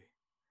 no.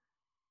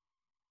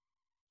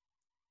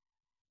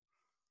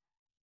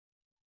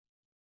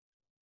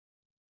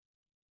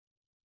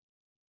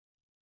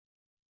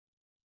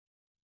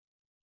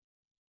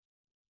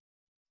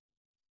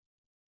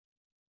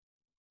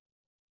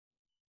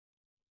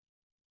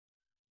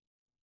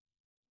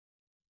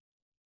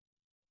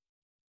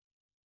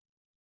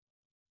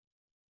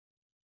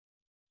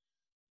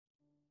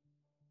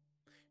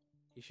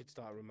 You should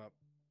start a room up.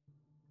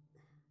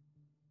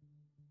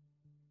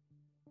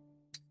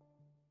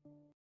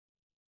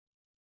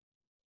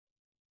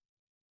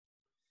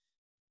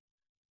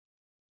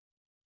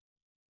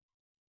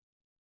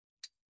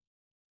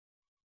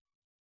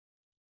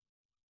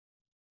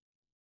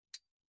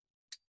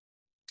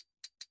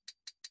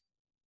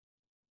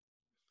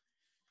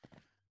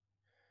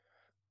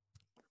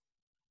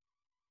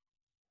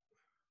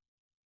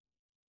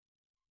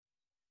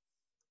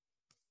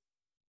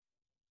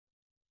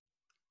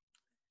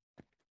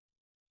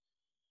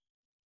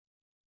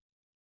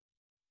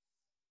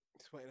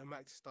 Just waiting on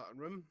Mac to start a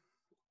room.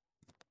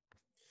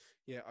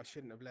 Yeah, I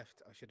shouldn't have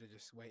left. I should have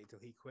just waited till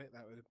he quit.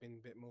 That would have been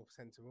a bit more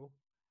sensible.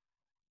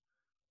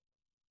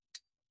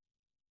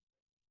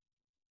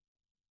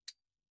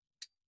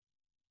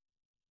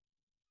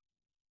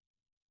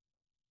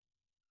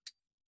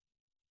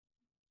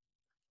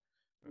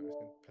 I'm just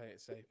going to play it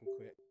safe and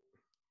quit.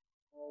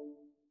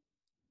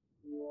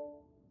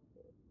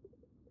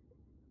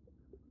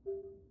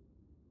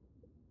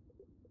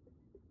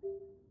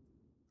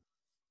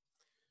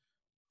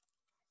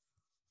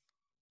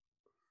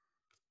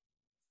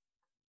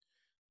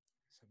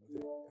 Some of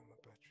it on my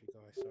battery,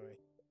 guy. Sorry.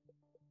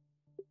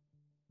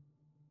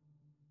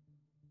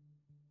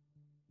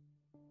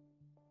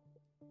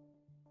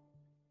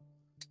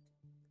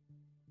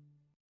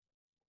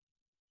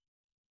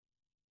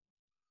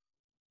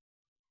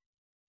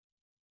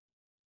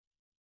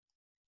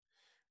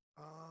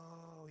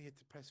 Oh, you had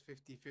to press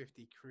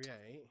 50-50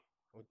 create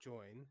or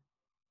join.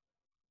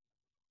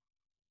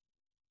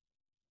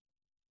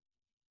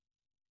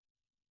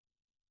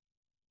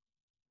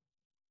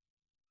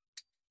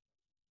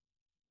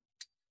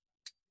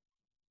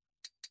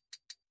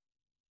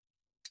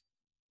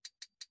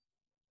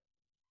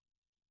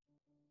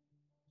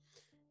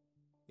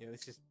 Yeah,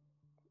 this is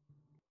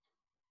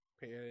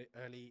pretty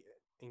early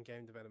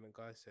in-game development,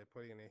 guys, so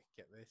probably going to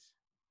get this.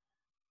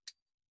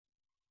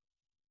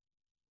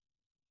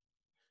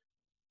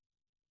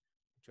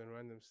 Join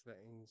random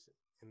settings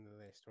in the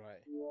list,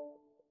 right?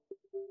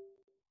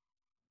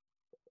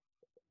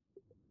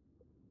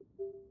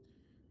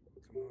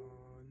 Come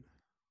on.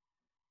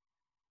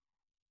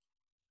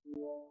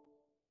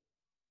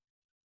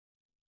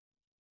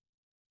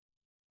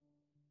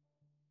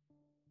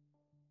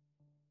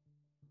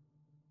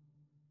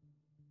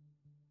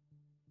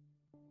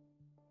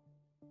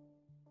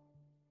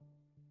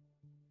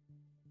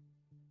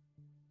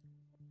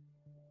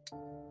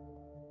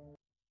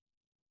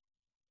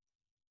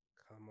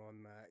 Come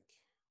on, Mac.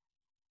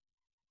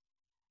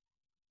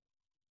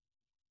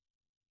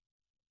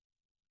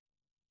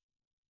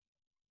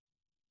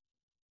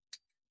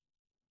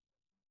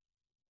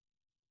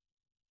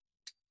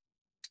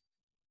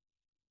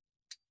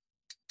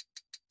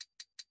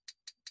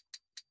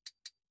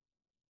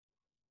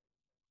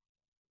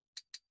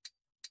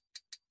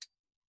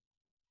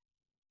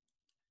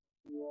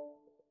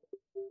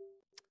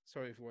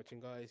 Sorry for watching,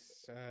 guys.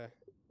 Let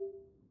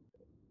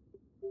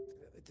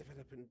the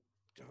developer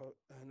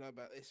know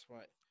about this,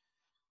 right?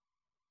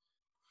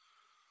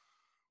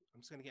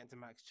 I'm just going to get into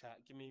Mac's chat.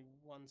 Give me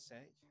 1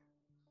 sec.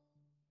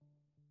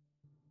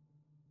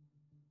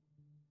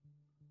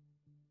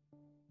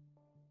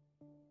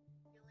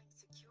 Feeling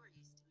secure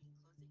used to mean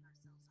closing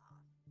ourselves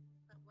off.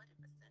 But what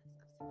if a sense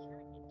of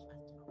security and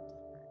trust felt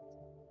different?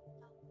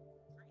 Felt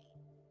free?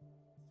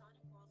 Sonic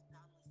World's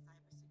boundless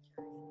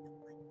cybersecurity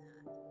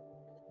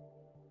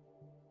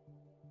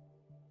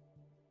felt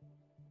like that.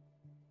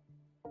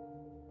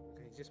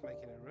 Okay, he's just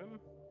making a room.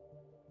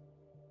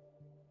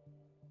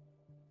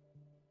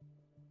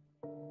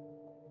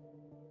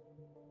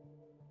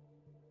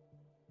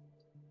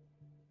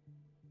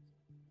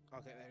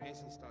 Okay, there he is.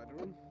 He started a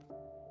room.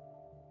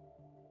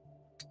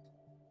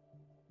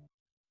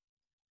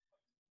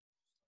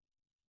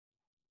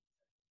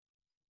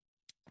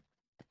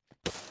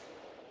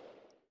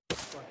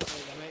 Right, there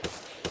you go, mate.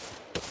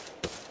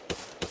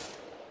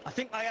 I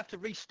think I have to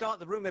restart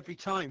the room every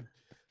time.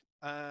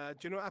 Do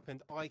you know what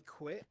happened? I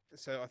quit,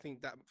 so I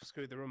think that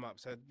screwed the room up.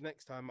 So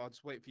next time, I'll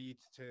just wait for you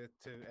to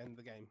end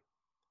the game.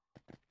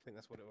 I think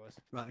that's what it was.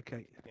 Right,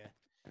 okay.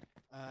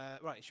 Yeah.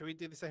 Right, shall we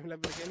do the same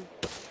level again?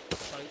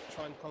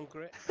 Try and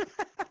conquer it.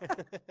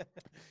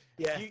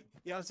 Yeah.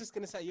 Yeah, I was just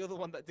going to say, you're the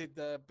one that did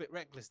the bit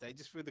reckless there.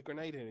 Just threw the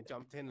grenade in and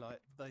jumped in like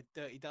the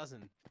dirty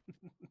dozen.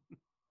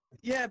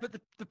 Yeah, but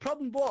the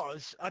problem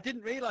was I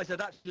didn't realise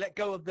I'd actually let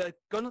go of the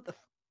gun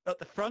at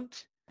the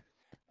front.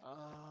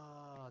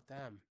 Oh,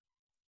 damn.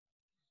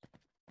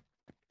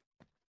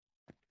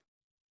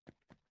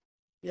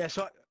 Yeah,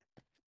 so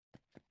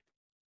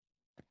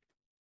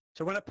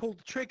So when I pulled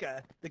the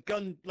trigger, the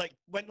gun like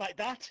went like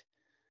that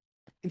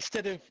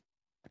instead of.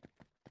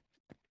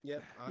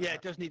 Yep. Yeah,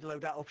 it does need a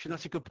loadout option.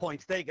 That's a good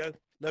point. There you go,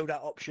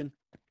 loadout option.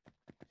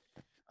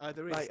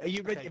 There is. Right, are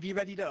you ready? Okay. Have you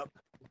readied up?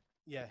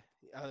 Yeah.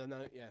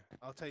 No. Yeah.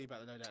 I'll tell you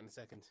about the loadout in a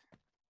second.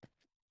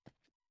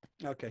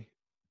 Okay.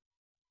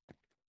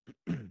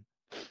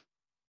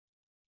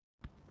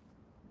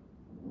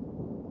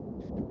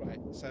 Right.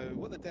 So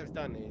what the dev's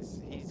done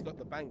is he's got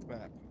the bank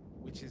map,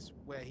 which is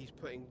where he's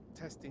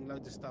testing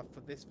loads of stuff for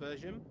this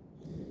version.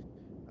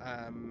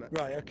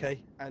 Right.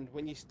 Okay. And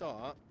when you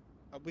start,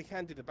 we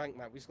can do the bank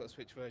map. We've just got to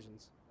switch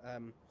versions.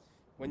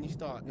 When you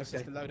start, it's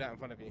just the loadout in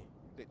front of you,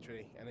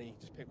 literally, and then you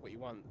just pick what you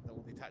want,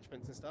 all the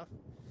attachments and stuff.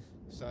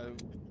 So,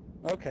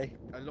 okay,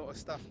 a lot of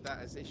stuff that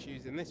has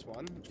issues in this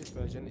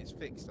version, is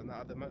fixed on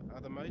that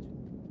other mode.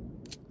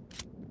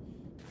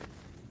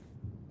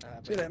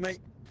 See you there, mate.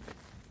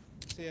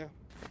 So yeah,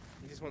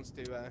 he just wants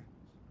to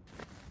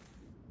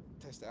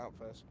test it out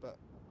first. But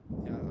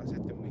yeah, I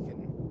said to him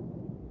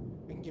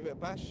we can give it a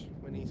bash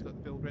when he's got the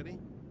build ready.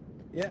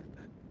 Yeah.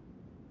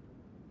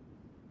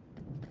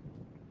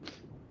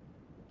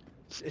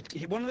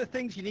 One of the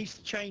things you need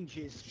to change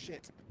is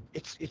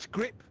it's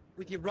grip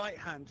with your right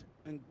hand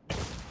and. Do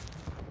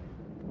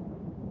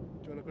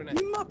you want a grenade?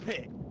 You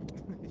muppet!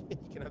 You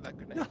can have that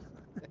grenade. No.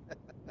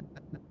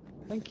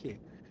 Thank you.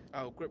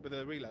 Oh, grip with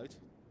a reload.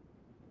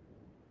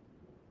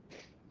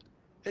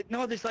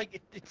 No, there's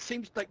like it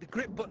seems like the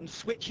grip button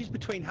switches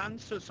between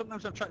hands. So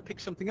sometimes I'm trying to pick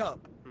something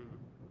up.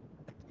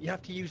 You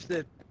have to use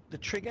the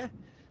trigger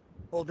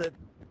or the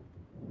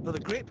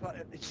grip.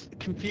 It's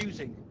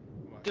confusing.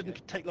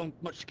 Doesn't take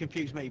much to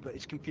confuse me, but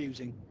it's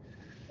confusing.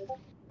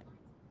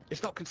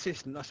 It's not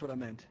consistent, that's what I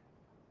meant.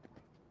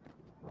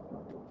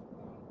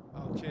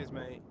 Oh, cheers,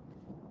 mate.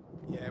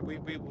 Yeah, we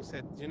all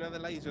said, do you know the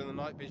laser and the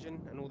night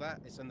vision and all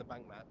that? It's on the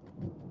bank map.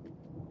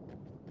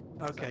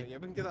 Okay. So, yeah,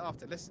 we can do that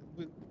after.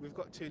 We've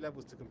got 2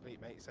 levels to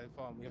complete, mate, so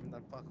far, and we haven't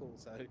done fuck all,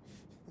 so...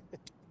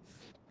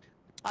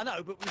 I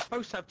know, but we're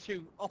supposed to have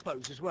 2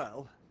 oppos as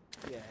well.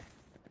 Yeah.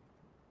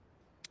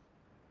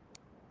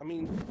 I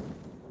mean...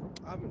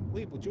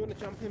 Weeble, do you want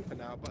to jump in for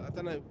now? But I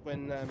don't know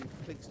when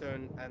Clickster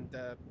and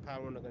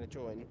Power-On are going to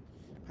join.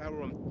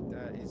 Power-On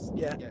is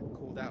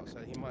called out, so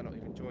he might not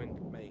even join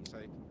me. So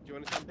do you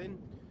want to jump in?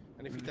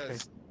 And if he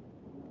does,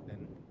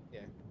 then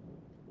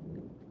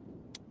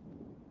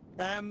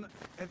yeah.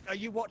 Are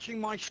you watching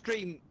my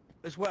stream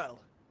as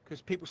well?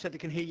 Because people said they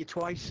can hear you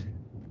twice.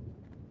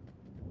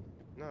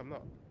 No, I'm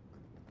not.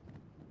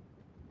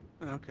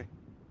 Oh, okay.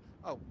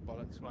 Oh,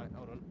 bollocks. Right,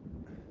 hold on.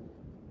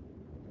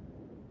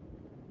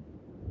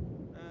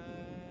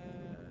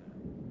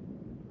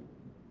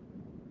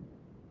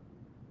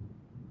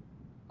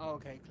 Oh,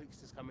 okay,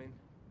 Clickster's coming.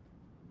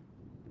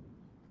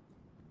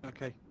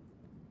 Okay.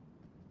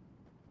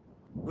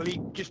 Will he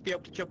just be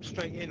able to jump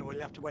straight in, or will he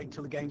have to wait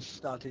until the game's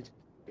started?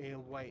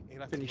 He'll wait.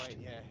 He'll have Finished. to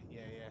wait.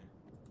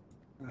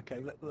 Yeah.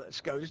 Okay,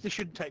 let's go. This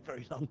shouldn't take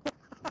very long.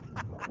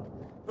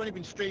 We've only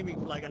been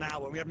streaming for like an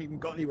hour. We haven't even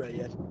got anywhere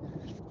yet.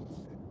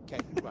 Okay,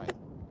 right.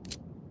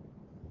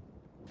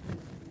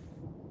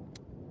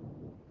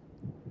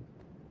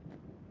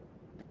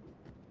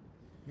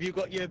 You've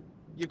got your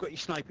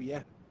sniper,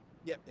 yeah?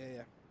 Yep,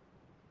 yeah.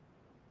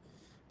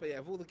 But yeah,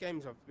 of all the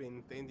games the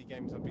indie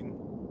games I've been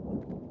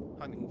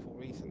hunting for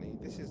recently,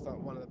 this is like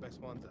one of the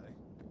best ones, eh?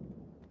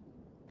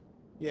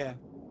 Yeah.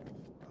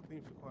 I've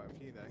been for quite a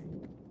few though.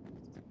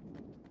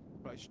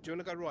 Right, do you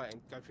want to go right and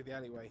go through the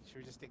alleyway? Should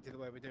we just stick to the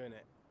way we're doing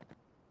it?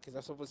 Because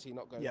that's obviously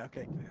not going yeah,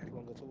 okay.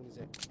 wrong at all, is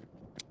it?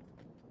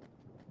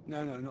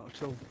 No, not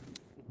at all.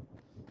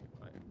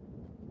 Right.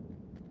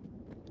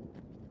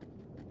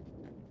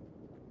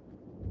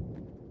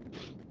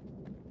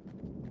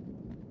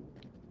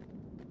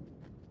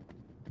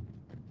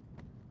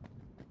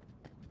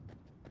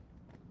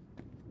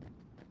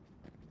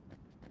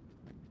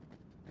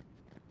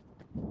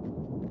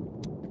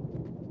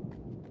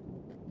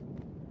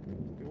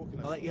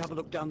 I'll let you have a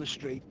look down the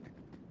street.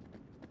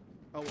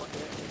 Oh, what?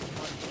 Yeah.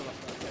 Right,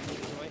 10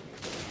 meters away.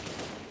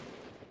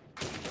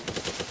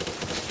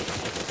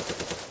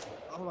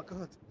 Oh my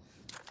god!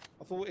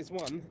 I thought it's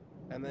one,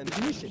 and then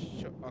I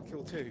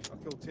killed 2.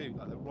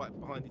 Like they're right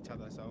behind each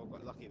other, so I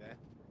got lucky there.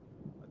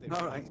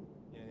 All right.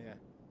 Yeah.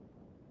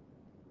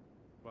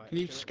 Right. Can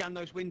you scan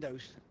those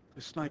windows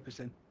for snipers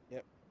then?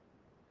 Yep.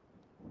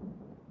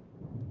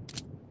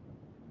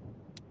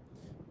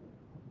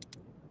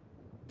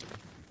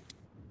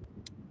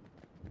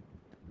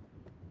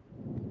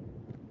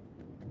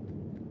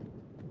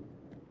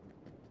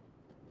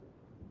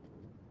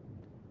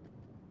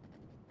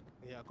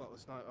 Yeah, I got the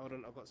sniper. Hold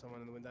on, I've got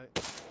someone in the window.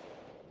 He's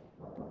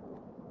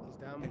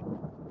down.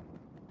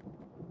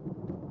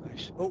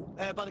 Nice. Oh,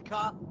 by the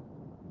car,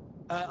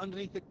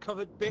 underneath the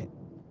covered bit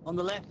on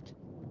the left.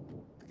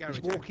 The garage.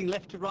 He's walking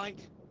left to right.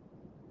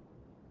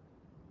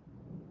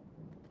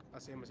 I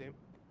see him.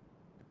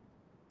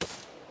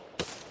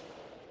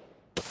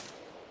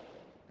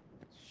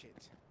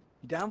 Shit.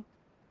 You down?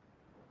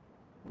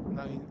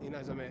 No, he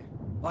knows I'm here.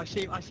 Oh, I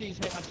see his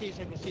head.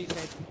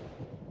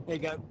 There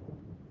you go.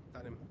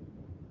 Done him.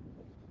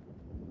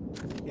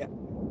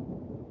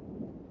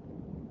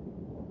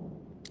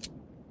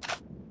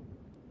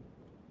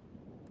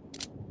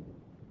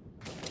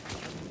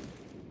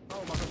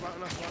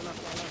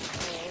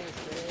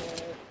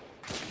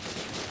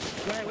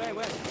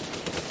 Where?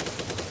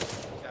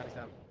 He's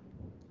down.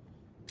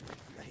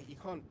 Mate, you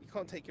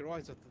can't take your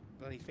eyes off the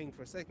bloody thing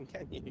for a second,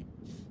 can you?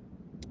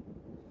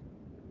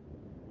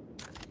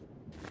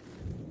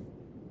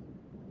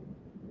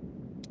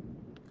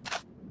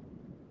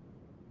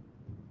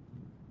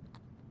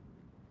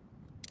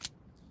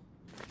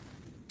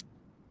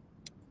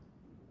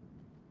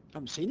 I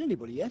haven't seen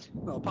anybody yet.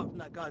 Well, apart from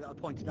that guy that I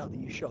pointed out that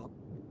you shot.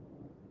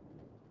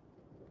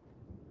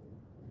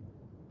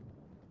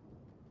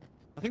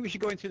 I think we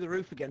should go in through the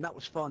roof again. That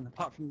was fun,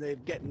 apart from the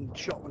getting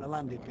shot when I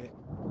landed bit.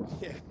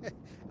 Yeah.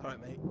 All right,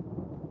 mate.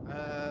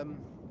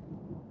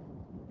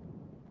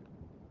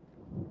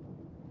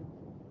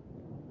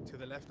 To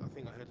the left, I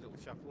think I heard a little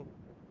shuffle.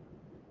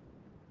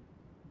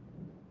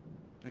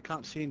 I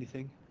can't see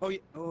anything. Oh, yeah.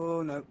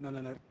 Oh, no.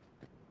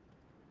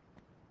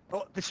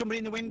 Oh, there's somebody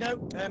in the window,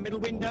 middle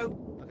window,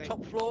 Okay.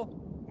 top floor.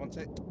 One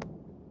sec. Can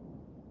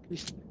you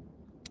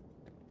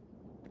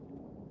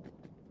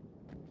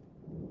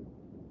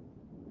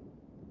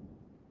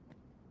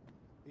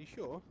Are you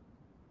sure?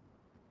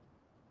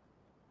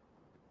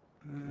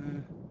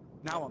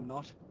 Now I'm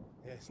not.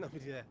 Yeah, there's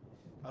nobody there.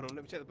 Hold on,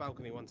 let me check the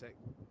balcony. One sec.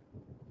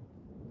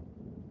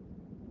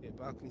 Yeah,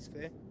 balcony's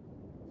clear.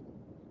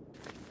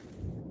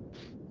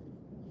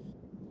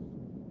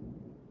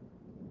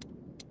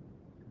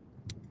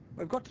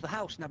 We've got to the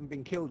house and haven't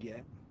been killed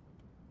yet.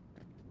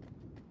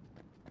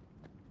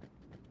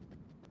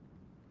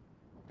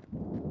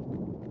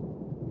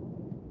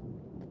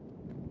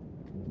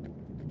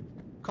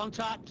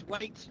 Contact,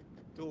 wait.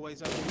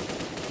 Doorway's open. Door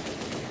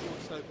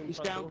just opened. He's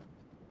front down. Door.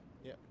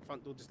 Yeah,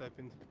 front door just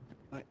opened.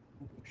 Right.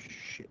 Oh,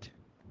 shit.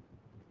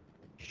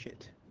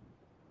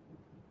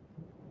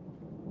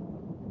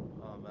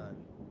 Oh man.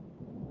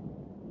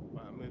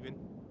 Right, I'm moving.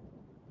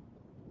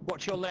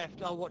 Watch your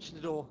left, I'll watch the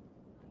door.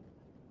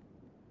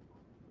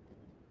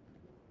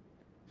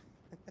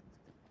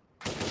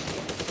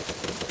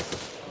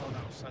 Oh,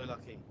 that was so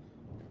lucky.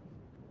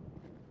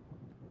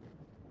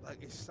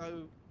 Like, it's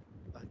so...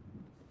 Like...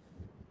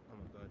 Oh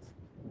my god.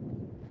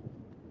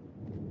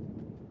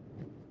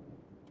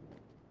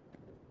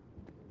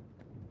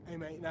 Hey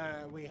mate,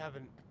 no, we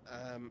haven't.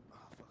 Oh,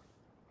 fuck.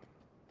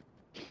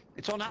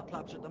 It's on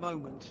applabs at the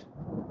moment.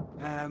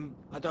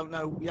 I don't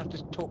know, you have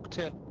to talk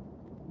to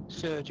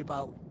Serge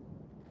about,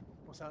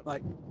 What's that?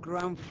 like,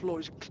 ground floor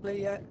is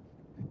clear.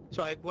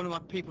 Sorry, one of my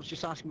people's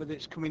just asking whether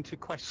it's coming to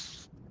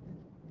Quest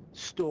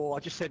store. I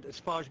just said as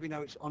far as we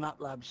know it's on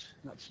applabs.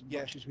 That's as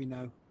Yeah. much as we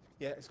know.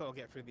 Yeah, it's got to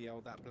get through the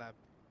old applab.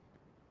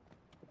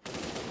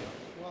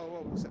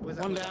 Whoa, where's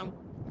that? One down.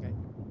 Okay.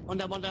 One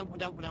down. Right.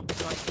 Down.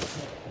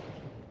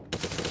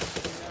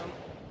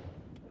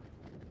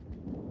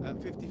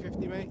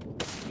 50-50, mate.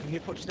 Can you hear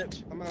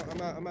footsteps? I'm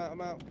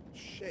out.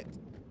 Shit.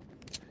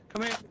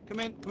 Come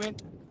in.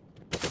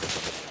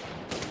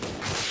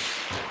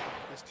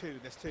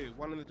 There's two.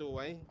 One in the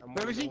doorway and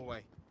Where one is in the he?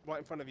 hallway. Right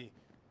in front of you.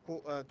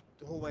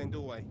 Hallway and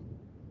doorway.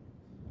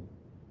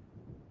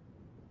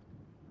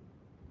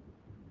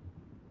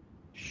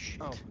 Shit.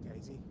 Oh, okay,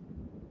 easy.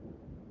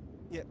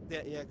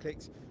 Yeah,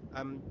 clicks.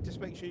 Just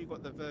make sure you've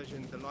got the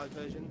live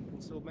version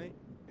installed, mate.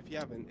 If you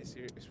haven't, it's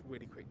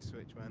really quick to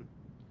switch, man.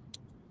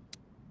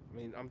 I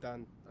mean, I'm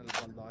down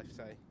one life,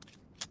 so.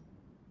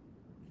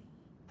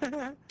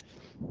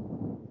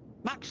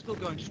 Mac's still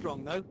going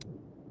strong though.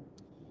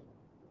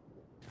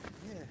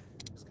 Yeah,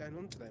 what's going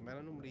on today, man?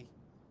 I normally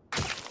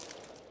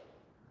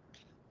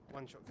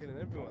one-shot killing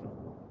everyone.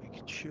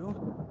 Making sure.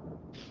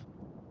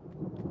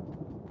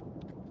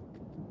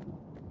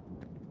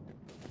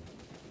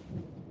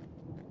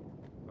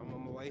 I'm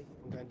on my way.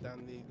 I'm going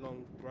down the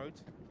long road.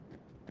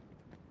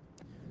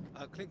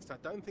 Clickster, I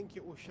don't think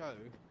it will show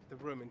the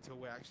room until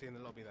we're actually in the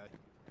lobby, though.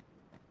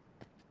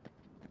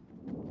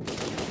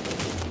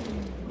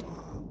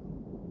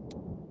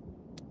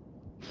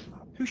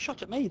 Who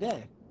shot at me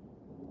there?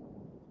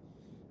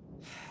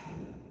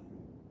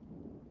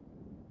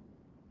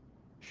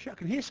 Shit, I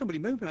can hear somebody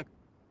moving.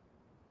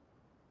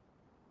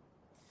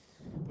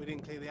 We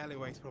didn't clear the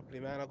alleyways properly,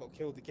 man. I got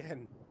killed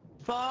again.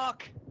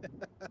 Fuck!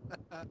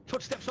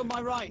 Footsteps on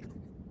my right.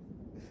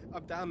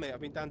 I'm down, mate.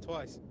 I've been down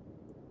twice.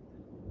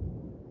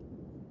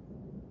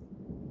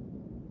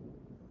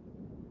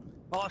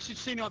 Oh, I should have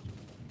seen him.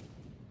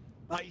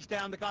 Right, he's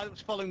down. The guy that was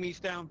following me is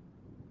down.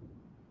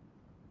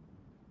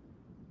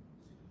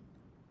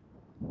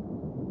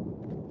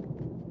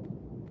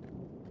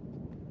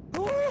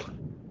 Oh!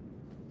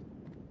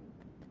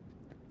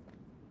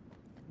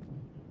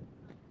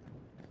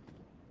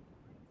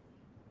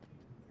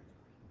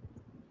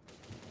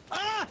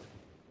 Ah!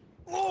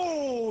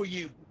 Oh,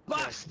 you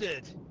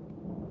bastard!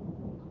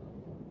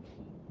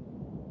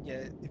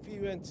 Yeah, if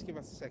you just give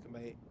us a second,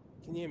 mate.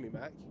 Can you hear me,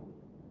 Mac?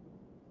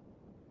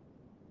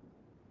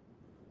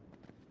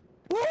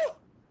 Woo!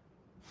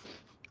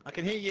 I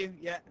can hear you,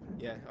 yeah.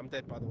 Yeah, I'm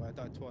dead, by the way. I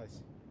died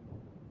twice.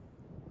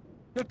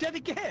 You're dead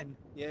again?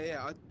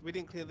 Yeah. We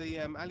didn't clear the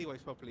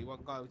alleyways properly. One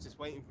guy was just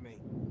waiting for me.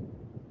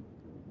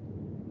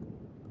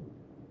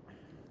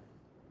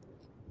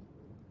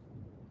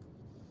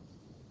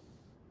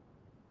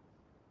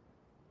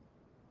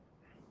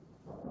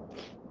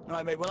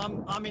 Right, mate.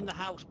 Well, I'm in the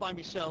house by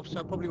myself, so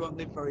I probably won't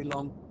live very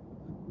long.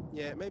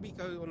 Yeah, maybe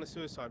go on a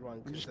suicide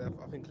run because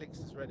I think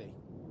Clickster's ready.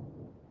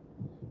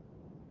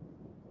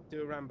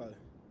 Do a Rambo.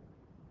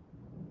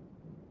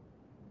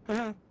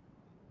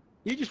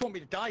 You just want me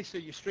to die so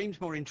your stream's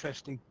more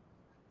interesting.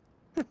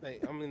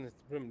 Mate, I'm in the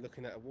room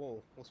looking at a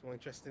wall. What's more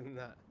interesting than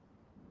that?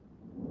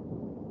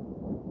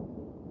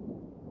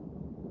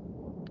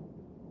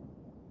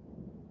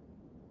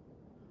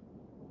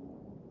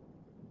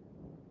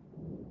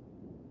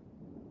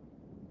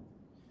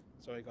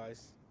 Sorry,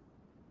 guys.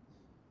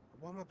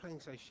 Why am I playing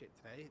so shit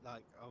today?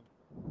 Like, I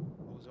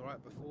was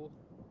alright before.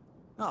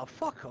 Oh,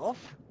 fuck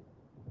off.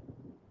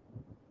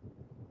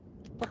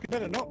 Fucking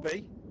better not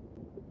be.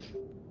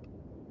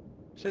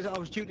 Says I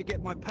was due to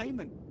get my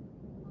payment.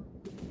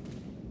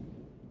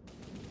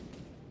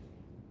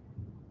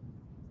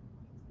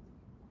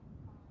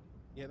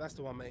 Yeah, that's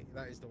the one, mate.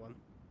 That is the one.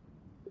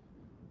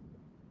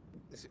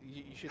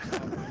 You should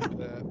start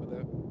with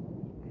a...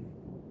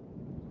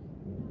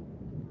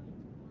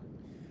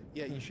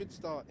 Yeah, you should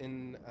start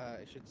in,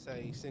 it should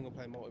say single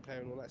player,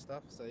 multiplayer and all that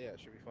stuff, so yeah, it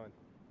should be fine.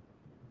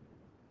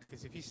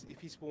 Because if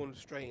you spawn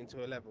straight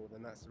into a level,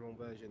 then that's the wrong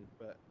version,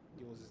 but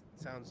yours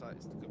sounds like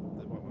it's the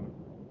right one.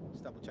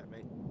 Just double check,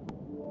 mate.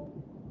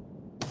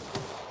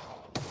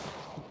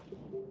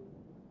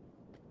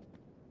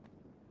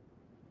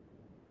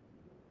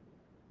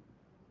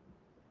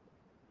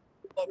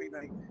 Lobby,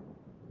 mate.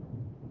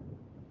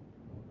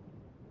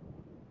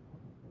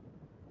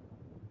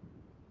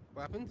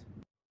 What happened?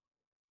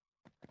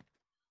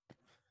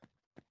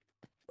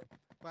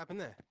 What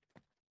happened there?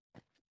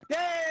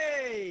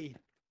 Yay!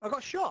 I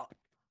got shot.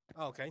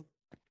 Oh, okay.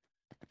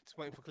 Just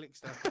waiting for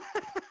Clickster.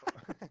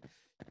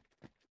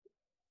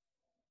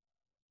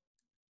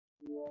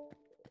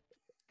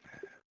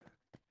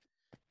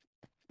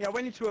 Yeah, I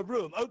went into a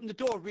room, opened the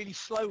door really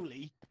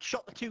slowly,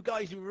 shot the two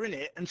guys who were in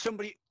it, and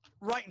somebody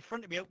right in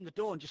front of me opened the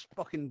door and just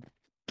fucking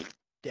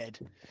dead.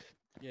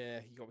 Yeah,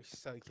 you got to be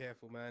so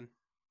careful, man.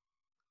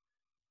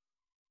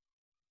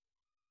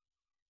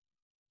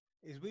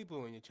 Is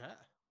Weeble in your chat?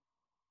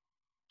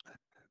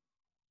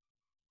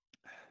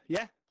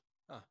 Yeah?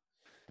 Ah.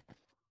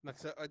 Like,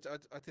 so I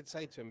did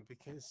say to him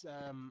because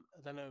I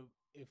don't know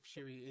if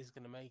Shiri is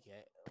going to make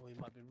it, or he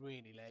might be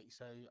really late.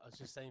 So I was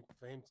just saying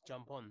for him to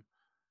jump on.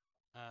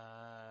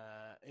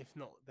 If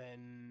not,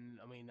 then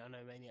I mean I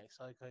know Maniac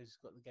Psycho's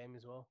got the game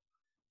as well.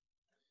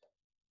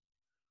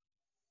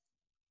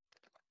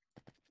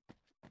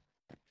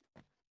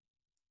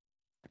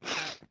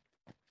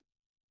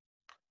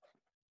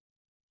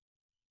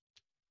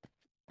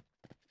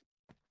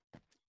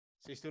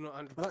 So you're still not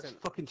 100%. Well, that's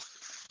fucking...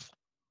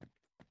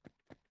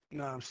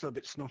 No, I'm still a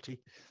bit snotty.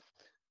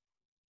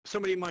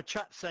 Somebody in my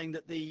chat saying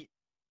that the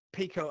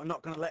Pico are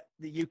not going to let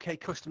the UK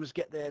customers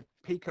get their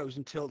Picos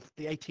until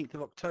the 18th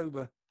of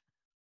October.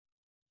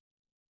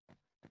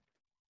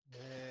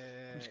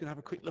 I'm just going to have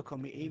a quick look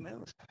on my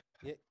emails.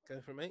 Yeah, go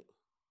for it, mate.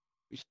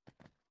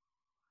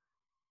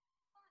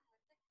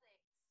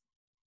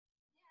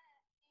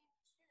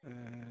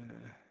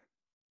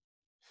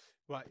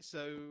 Right,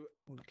 so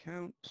all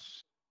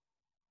accounts.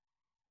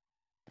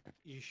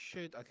 You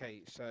should.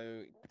 Okay,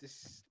 so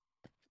this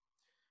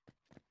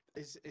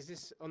is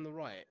this on the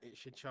right? It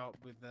should show up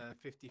with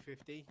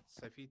 50/50.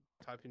 So if you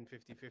type in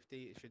 50/50,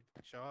 it should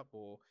show up.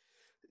 Or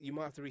you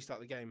might have to restart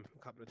the game a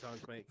couple of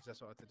times, mate, because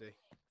that's what I had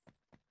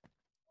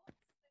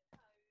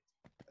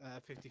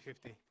to do.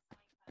 50/50.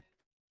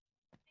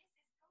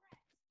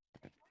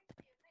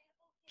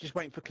 Just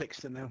waiting for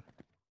Clickster now.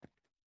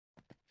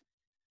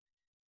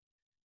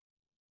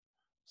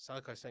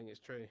 Psycho saying it's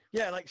true.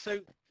 Yeah, like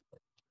so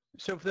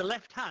for the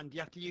left hand,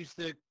 you have to use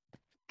the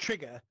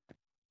trigger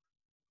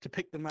to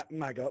pick the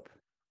mag up.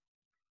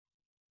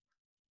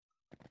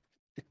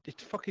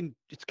 It's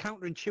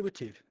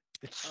counterintuitive.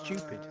 It's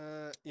stupid.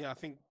 Yeah, I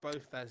think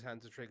both those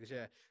hands are triggers.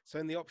 Yeah. So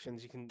in the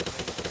options, you can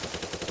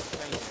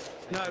change it.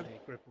 No,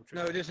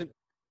 no, it isn't.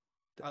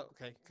 Oh,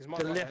 okay. Because my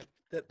the left,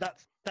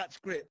 that's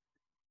grip.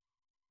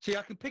 See,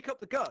 I can pick up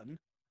the gun,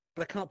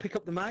 but I can't pick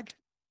up the mag.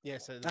 Yeah,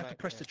 so I have to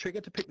press the trigger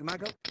to pick the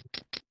mag up.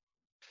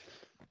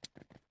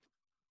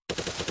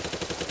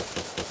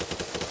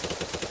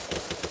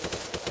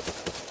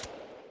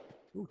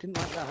 Ooh, didn't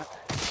like that.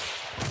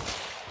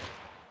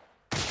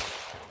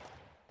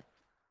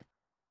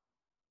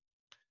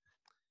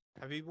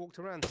 Have you walked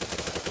around?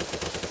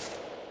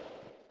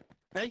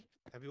 Hey?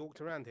 Have you walked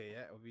around here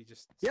yet, or have you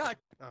just? Yeah,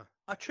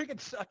 I triggered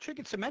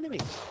some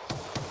enemies. So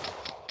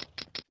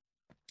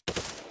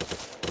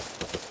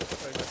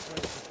let's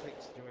wait for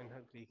Clicks to join.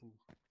 Hopefully, he can.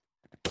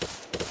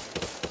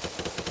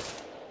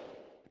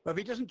 Well, if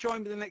he doesn't join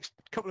within the next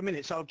couple of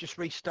minutes, I'll just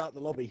restart the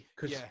lobby.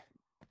 Yeah.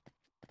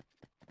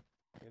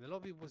 Yeah, the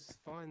lobby was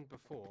fine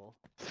before.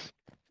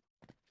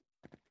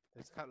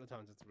 There's a couple of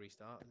times I had to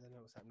restart. I don't know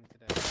what's happening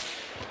today.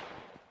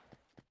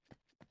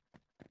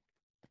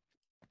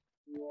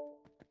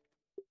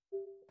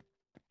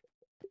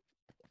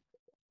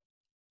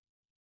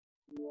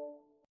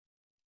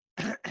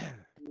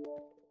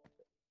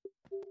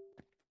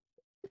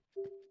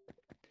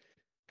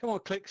 Come on,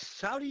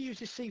 Clicks. How do you use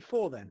this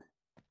C4 then?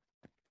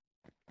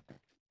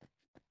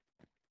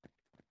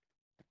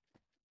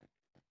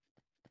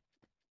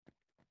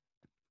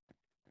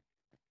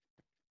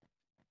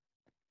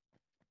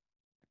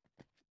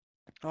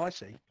 Oh, I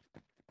see.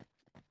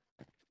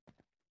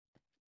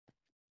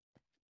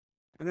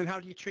 And then how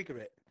do you trigger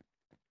it?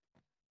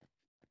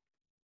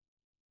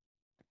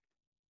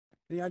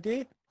 Any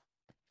idea?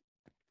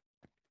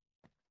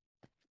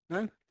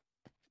 No?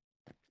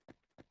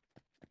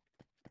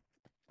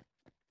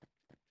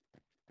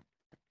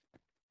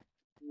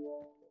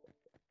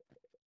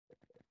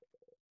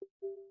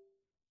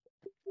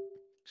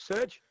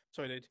 Surge?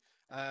 Sorry, dude.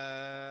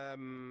 I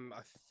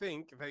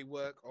think they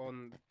work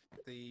on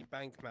the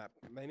bank map.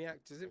 Maniac,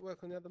 does it work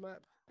on the other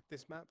map?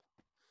 This map?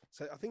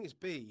 So I think it's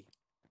B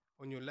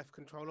on your left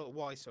controller, or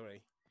Y,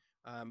 sorry.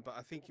 But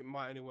I think it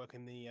might only work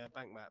in the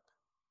bank map.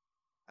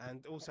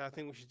 And also, I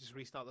think we should just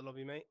restart the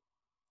lobby, mate.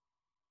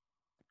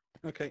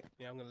 Okay.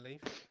 Yeah, I'm going to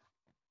leave.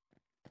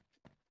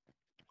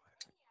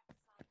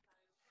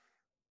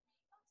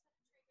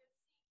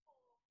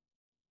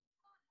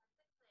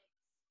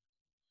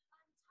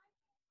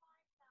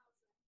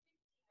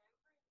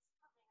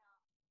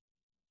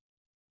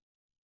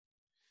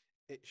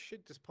 It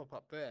should just pop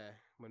up there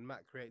when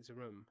Matt creates a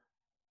room.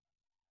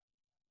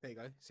 There you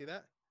go. See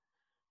that?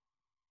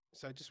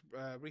 So just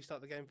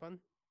restart the game fun.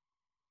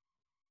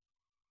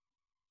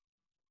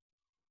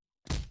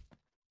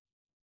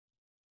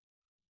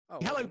 Oh,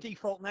 Hello, well done.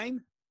 default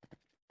name.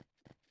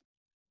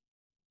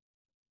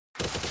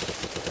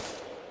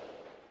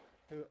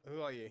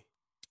 Who are you?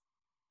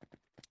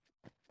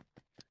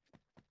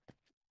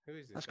 Who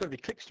is this? That's got to be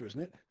Clickster,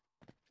 isn't it?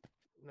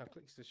 No,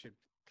 Clickster should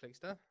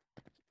Clickster.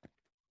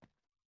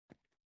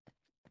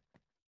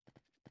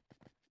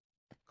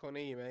 Can't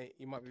hear you, mate.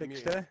 You might be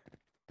muted. Clickster.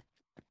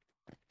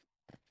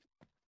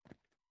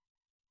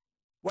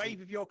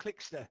 Wave of your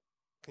Clickster.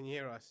 Can you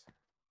hear us?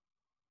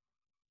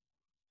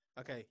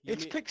 Okay.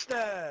 It's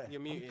Clickster.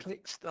 You're muted.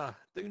 Clickster.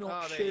 Do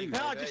not there you shoot. go.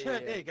 No, I just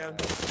heard. There you go.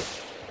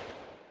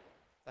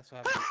 That's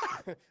what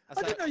happened. I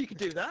didn't know you could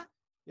do that.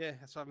 Yeah,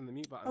 that's what happened. The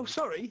mute button. Oh,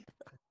 sorry.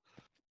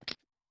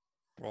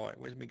 Right,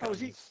 where's me Oh,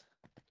 guns? is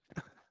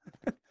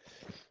he-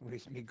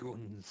 Where's me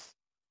guns?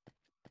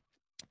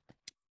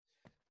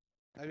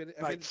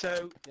 Right,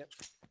 so Yep.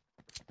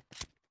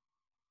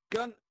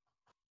 gun.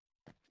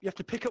 You have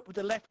to pick up with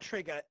the left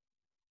trigger.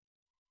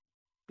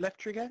 Left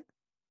trigger?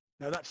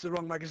 No, that's the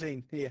wrong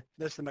magazine. Here,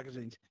 there's the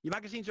magazines. Your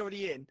magazine's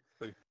already in.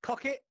 Who?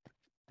 Cock it.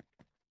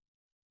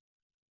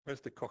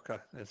 Where's the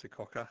cocker? There's the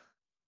cocker.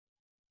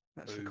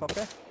 That's the Boom.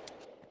 cocker.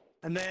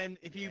 And then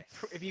if you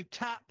Yes. if you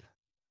tap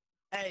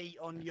A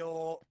on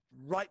your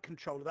right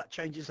controller, that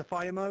changes the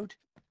fire mode.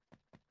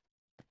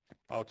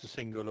 Oh, to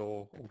single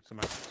or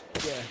automatic.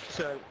 Yeah.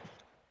 So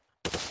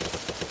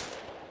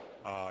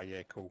Ah,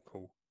 yeah, cool.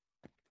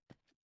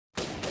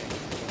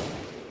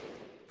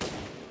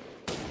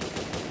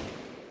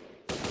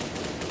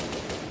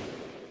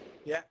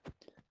 yeah,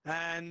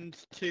 and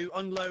to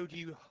unload,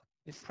 you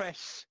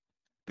press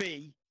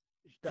B.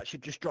 That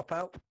should just drop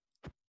out,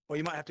 or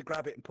you might have to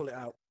grab it and pull it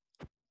out.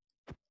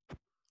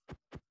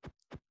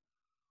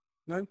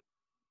 No.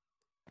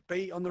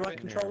 B on the right Yeah.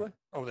 controller.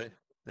 Oh, there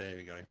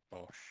we go.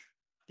 Bosh.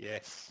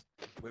 Yes,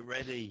 we're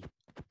ready.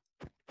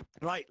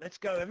 Right, let's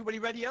go. Everybody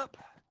ready up?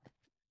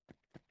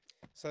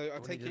 So I Do I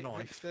take need a it,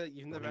 knife? Clickster,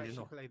 you've Do I never need a actually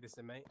knife? played this,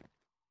 then, mate.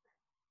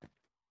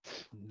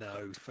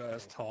 No,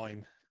 first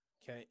time.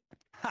 Okay.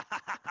 Can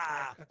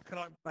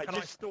I Right, can I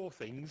just- store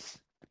things?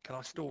 Can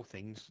I store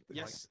things?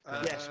 Yes.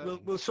 Yes,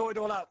 we'll sort it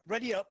all out.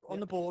 Ready up on Yep.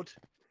 the board.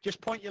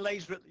 Just point your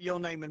laser at your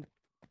name and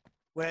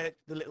where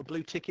the little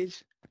blue tick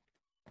is.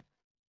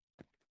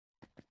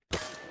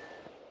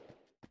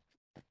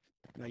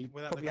 No, you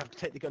Without the probably gun. have to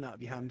take the gun out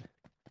of your hand.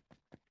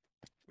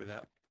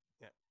 Without.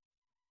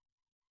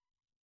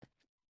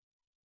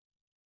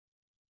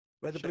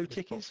 Where the Check blue this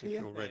tick box is if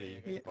here. you're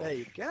ready. Here, there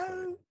you Bosh.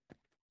 go.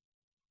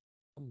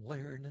 I'm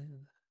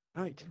learning.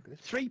 Right, Look at this.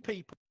 3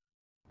 people.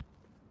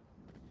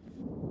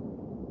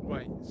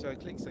 Right, so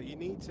Clickster, you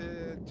need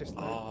to just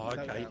Oh, load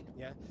okay. out,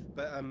 yeah.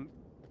 But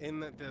in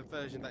the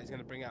version that he's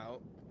going to bring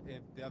out,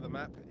 the other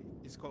map,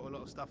 it's got a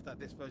lot of stuff that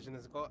this version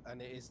has got,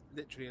 and it is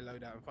literally a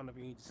loadout in front of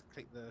you. You just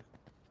click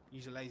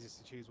use your lasers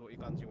to choose what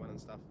your guns you want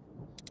and stuff.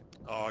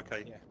 Oh,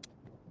 okay. Yeah.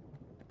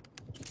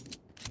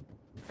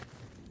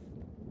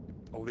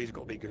 Oh, these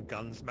got to be good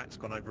guns. Matt's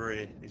gone over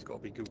here. These got to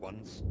be good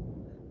ones.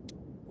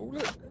 Oh,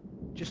 look.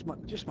 Just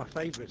my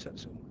favourites,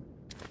 that's all.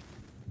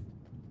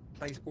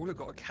 Oh, look,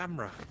 got a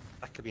camera.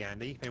 That could be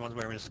handy if anyone's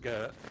wearing a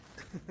skirt.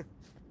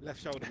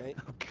 Left shoulder, mate.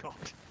 Oh God.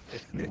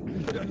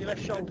 Put it on your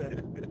left shoulder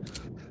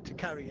to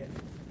carry it.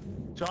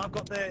 So I've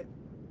got the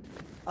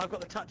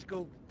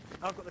tactical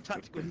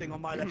thing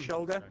on my left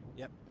shoulder.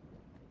 Yep.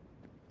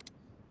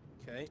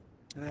 Okay.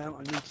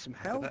 I need some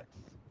help.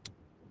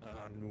 Oh,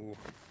 no.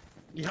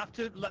 You have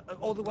to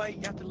all the way.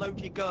 You have to load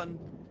your gun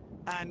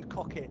and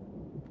cock it.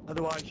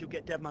 Otherwise, you'll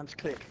get dead man's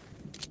click.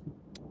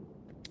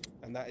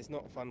 And that is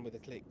not fun with the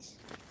clicks.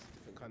 It's a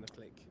different kind of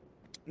click.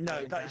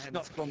 No, Dead that is man's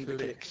not fun with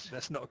the clicks.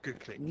 That's not a good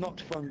click.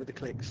 Not fun with the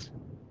clicks.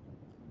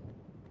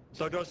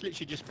 So do I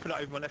literally just put it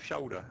over my left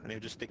shoulder and it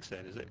just sticks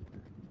there, does it?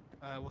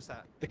 What's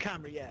that? The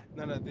camera, yeah.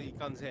 No, the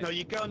gun's here. No,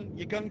 your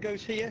gun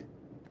goes here.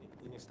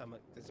 In your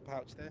stomach. There's a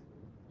pouch there.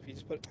 If you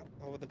just put it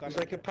over the gun. It's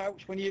like a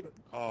pouch when you...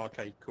 Oh,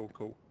 okay,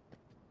 cool.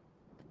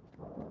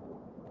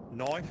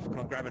 Knife? Can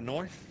I grab a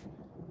knife?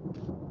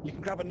 You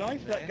can grab a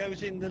knife that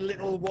goes in the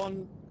little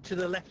one to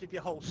the left of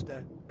your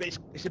holster, but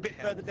it's a bit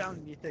further down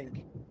than you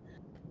think.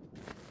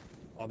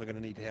 I'm going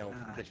to need help.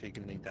 I'm definitely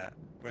going to need that.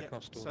 Where can I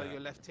store So that?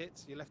 your left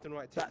tits, your left and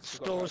right tits. That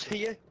stores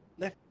here,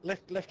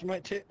 left and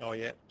right tit. Oh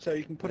yeah. So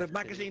you can put Left a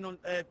magazine on,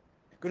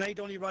 grenade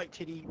on your right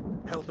titty,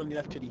 health on your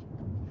left titty.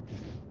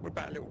 What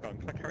about a little gun?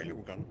 Can I carry a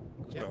little gun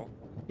as well?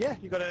 Yeah,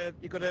 you got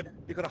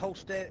a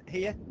holster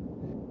here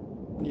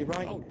on your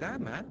right. Oh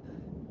damn, man!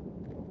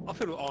 I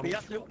feel like But I'm you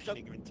have to-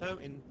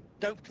 Schwarzenegger in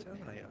Don't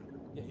Terminator.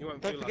 Yeah, you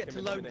won't don't feel forget like to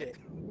him in a load minute.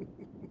 it.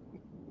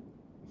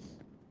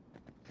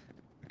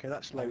 Okay,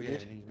 that's Oh yeah, loaded.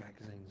 these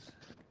magazines.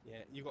 Yeah,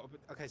 you got.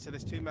 Okay, so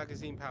there's 2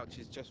 magazine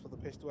pouches just for the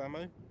pistol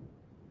ammo,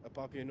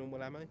 above your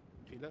normal ammo.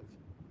 If you look.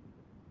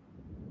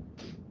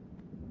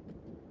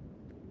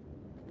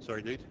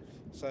 Sorry, dude.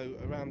 So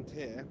around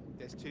here,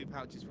 there's 2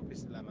 pouches for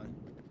pistol ammo.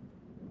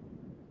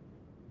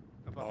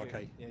 Above Oh, your-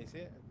 okay. Yeah, you see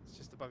it? It's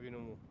just above your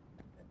normal.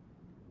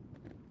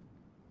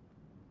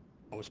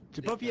 I was It's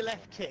above your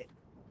left tit.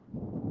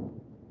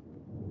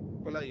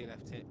 Below your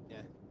left hip. Yeah.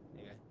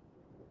 There you go.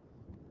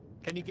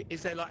 Can you get?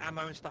 Is there like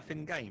ammo and stuff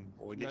in game,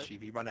 or No. literally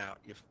if you run out,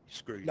 you're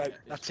screwed? No,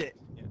 that's it.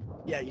 Yeah.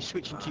 Yeah, you're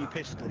switching to your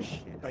pistol,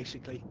 shit.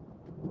 basically.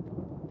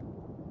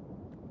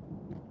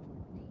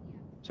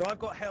 So I've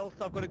got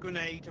health, I've got a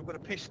grenade, I've got a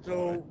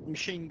pistol,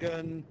 machine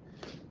gun,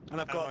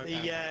 and I've got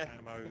the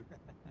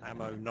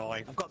ammo,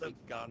 knife. I've got the-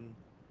 big gun.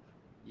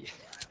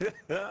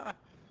 Yeah.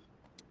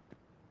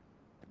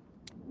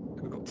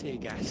 We've got tear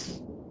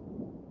gas.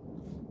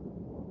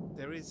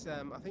 There is,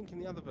 I think in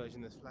the other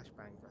version there's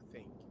flashbang. I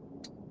think.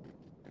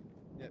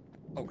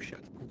 Oh shit!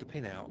 I pulled the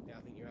pin out. Yeah,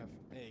 I think you have.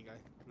 There you go.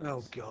 Oh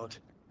Nice. god.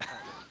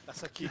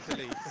 That's a cue to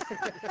leave.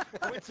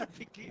 I went to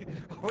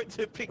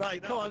pick it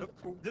Right, up come on. and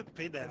pulled the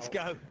pin out. Let's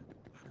go.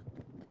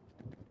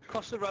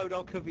 Cross the road,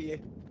 I'll cover you.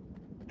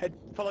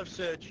 Follow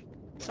Surge.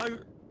 So,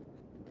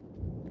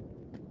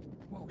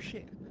 well,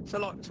 shit. So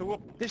like, so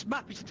what? This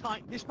map is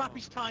tiny. This map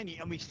is tiny,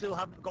 and we still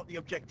haven't got the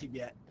objective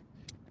yet.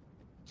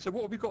 So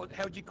what have we got?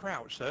 How do you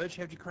crouch, Serge?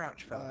 How do you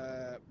crouch,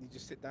 fella? You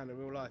just sit down in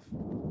real life.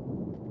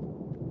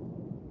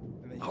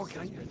 And then you Okay.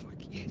 can still sprint.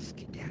 Fuck yes,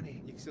 get down here.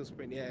 You can still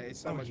sprint. Yeah, it's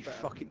so Oh, much you better.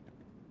 fucking.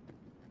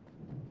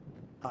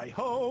 Hi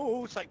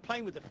ho! It's like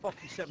playing with the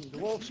fucking Seven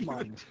Dwarfs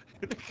mind.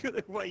 Look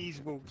at the way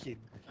he's walking.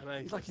 I know.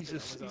 He's like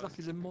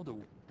he's a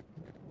model.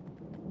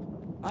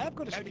 I have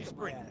got a How do you stick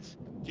up my sprint? ass.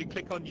 Do you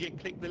click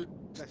the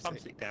Left thumb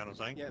stick. stick down or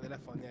something? Yeah, the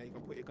left one. Yeah, you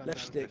can put your gun Left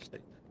down. stick. Left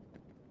stick.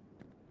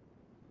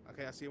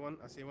 Okay, I see one.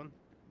 I see one.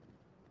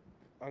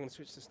 I'm gonna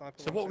switch to sniper.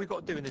 So one what have we sec.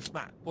 got to do in this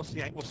map? What's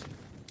the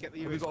Get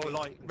the have USB. we got to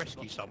like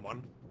rescue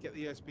someone? Get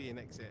the USB and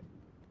exit.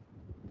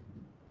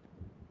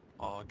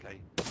 Oh, okay.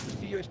 What's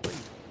the USB?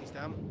 He's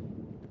down.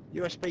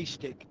 USB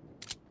stick.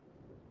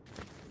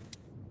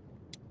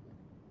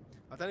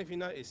 I don't know if you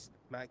noticed,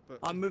 Mac, but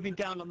I'm moving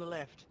down on the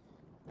left.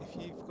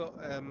 if you've got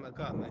a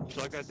gun, then you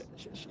Shall I go?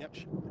 Yep.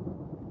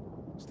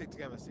 Stick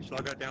together. Stick Shall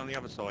I go down the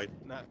other side?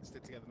 No,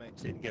 stick together, mate.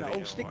 Sit together. All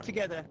yeah, stick alright.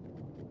 together.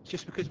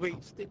 Just because we.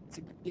 Stick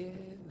together.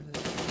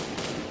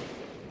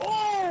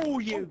 Oh,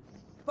 you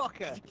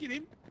fucker! Did you get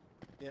him?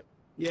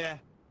 Yeah.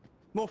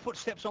 More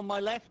footsteps on my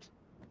left,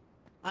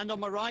 and on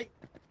my right.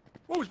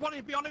 Oh, there's one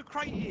behind a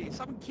crate here.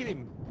 Someone kill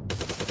him.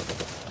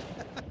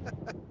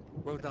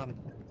 Well done.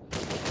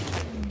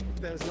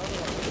 There's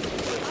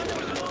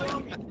another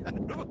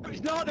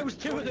one. No, there was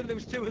two of them. There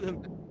was two of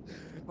them.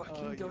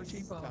 Fucking you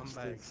dodgy scumbags.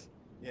 bastards.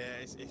 Yeah,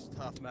 it's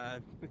tough,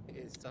 man.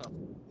 It's tough.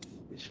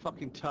 It's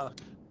fucking tough.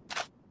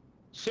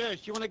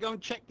 Serge, do you want to go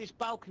and check this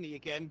balcony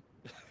again?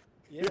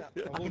 Yeah,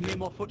 I can hear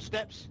more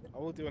footsteps. I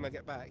will do when I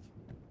get back.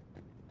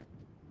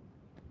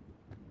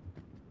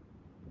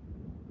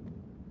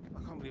 I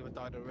can't believe I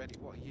died already.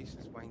 What a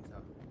useless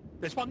wanker.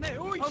 There's one there.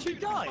 Oh, Oh, he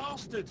died?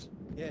 Bastard.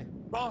 Yeah.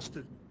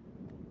 Bastard.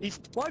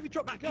 Why have you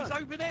dropped my gun?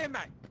 He's over there,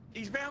 Mac.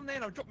 He's round there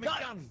and I've dropped my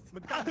gun. My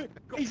gun.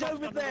 got He's fucked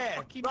over under the there.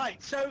 fucking-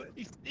 Right, so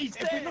He's if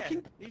there. we're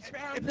looking, He's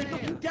round if we're there.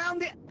 looking down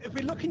the, if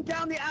we're looking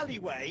down the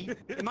alleyway,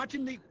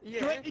 imagine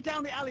directly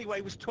down the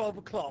alleyway was 12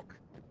 o'clock.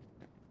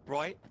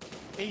 Right.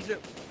 He's there.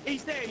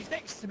 He's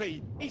next to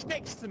me. He's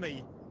next to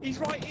me. He's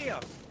right here.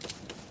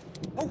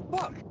 Oh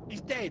fuck.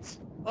 He's dead.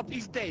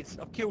 He's dead.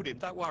 I've killed him.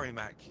 Don't worry,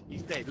 Mac.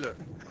 He's dead. Look.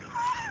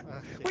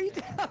 What are you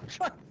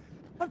doing?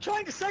 I'm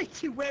trying to say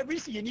to you, where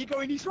is he? And you're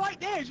going, he's right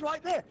there, he's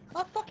right there.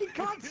 I fucking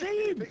can't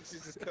see him. Fix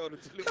is just curled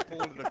into a little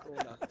ball in the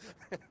corner.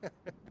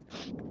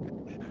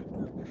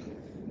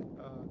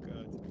 Oh,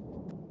 God.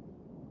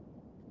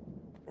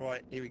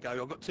 Right. Here we go.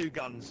 I've got 2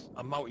 guns.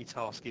 I'm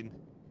multitasking.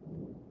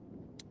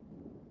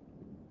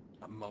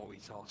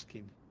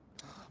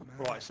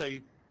 Right. So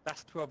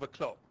that's 12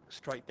 o'clock.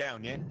 Straight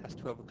down. Yeah. That's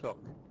 12 o'clock.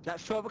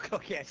 That's 12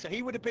 o'clock, yeah. So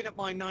he would have been at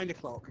my 9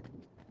 o'clock.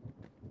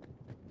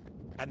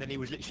 And then he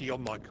was literally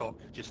on my cock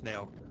just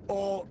now.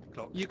 Or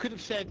Clock. you could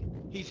have said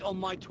he's on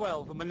my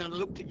 12, and when I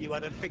looked at you,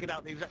 I'd have figured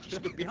out that he was actually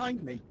stood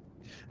behind me.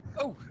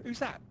 Oh, who's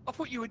that? I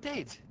thought you were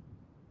dead.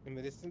 In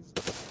the distance.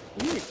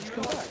 He's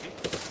come back.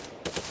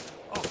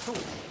 Oh, cool.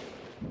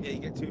 Yeah, you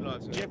get 2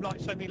 lives. Do you have like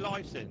so many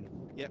lives then?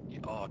 Yep.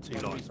 Oh, 2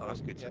 lives. Oh,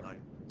 that's good to Yep. know.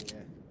 Yeah.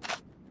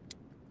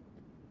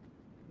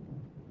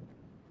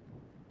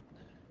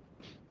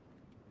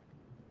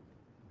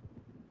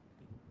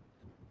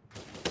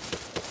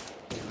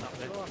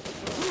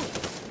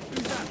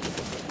 Who's that?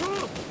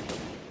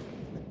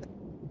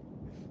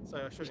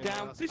 Sorry, I was He's shooting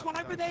down. last There's one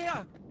couple over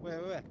times. there.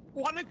 Where?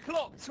 1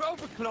 o'clock,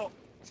 12 o'clock,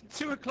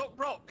 2 o'clock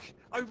rock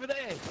over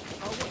there.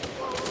 Oh,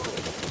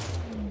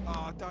 whoa.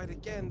 Oh, I died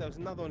again. There was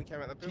another one who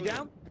came out of the You building.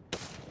 down?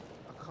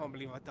 I can't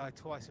believe I died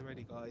twice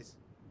already, guys.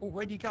 Oh,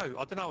 where'd he go?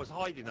 I don't know. I was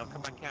hiding. I've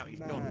come back out. He's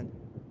gone. Man.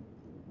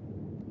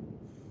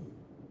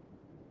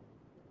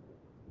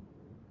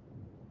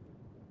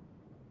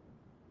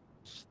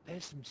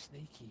 There's some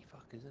sneaky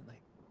fuckers, isn't they?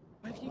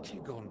 Where have you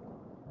two gone?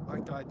 I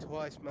died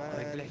twice, man. Oh,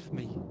 they've left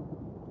me.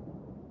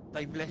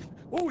 They've left.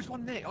 Oh, there's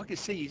one there. I can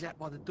see he's out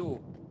by the door.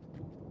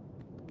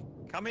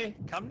 Come here.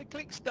 Come to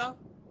Clickster.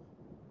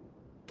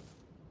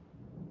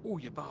 Oh,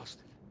 you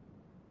bastard.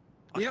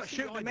 You're I not can see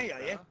shooting at me, behind are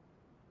you, you? fella.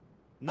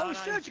 No, Oh, no,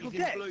 surgical he's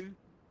deck. in blue.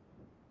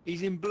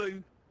 He's in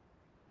blue.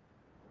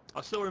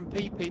 I saw him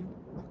peeping.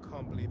 I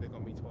can't believe they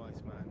got me twice,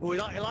 man. Oh, you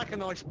like a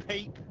nice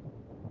peep.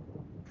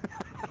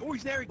 Oh,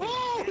 he's there again.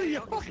 Oh, Yeah, you I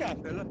can see fucker.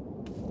 you, fella.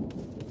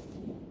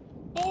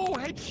 Oh,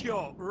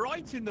 headshot.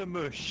 Right in the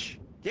mush.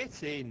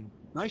 Get in.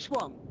 Nice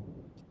one.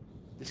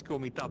 Just call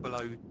me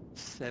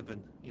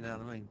 007. You know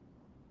what I mean?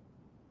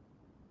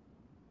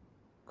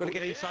 Got to Oh,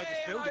 get inside yeah, this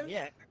building, no.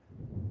 yeah.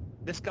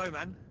 Let's go,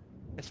 man.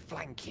 Let's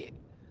flank it.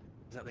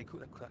 Is that what they call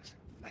that?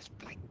 Let's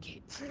flank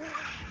it.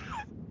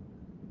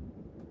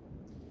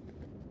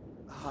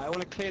 I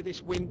want to clear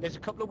this There's a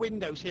couple of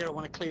windows here I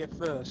want to clear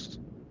first.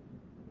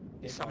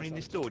 Is Yeah, someone in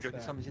guys, this I'm door? just Do you reckon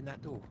there. someone's in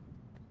that door?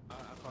 I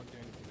can't do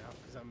anything now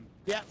because I'm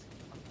Yeah.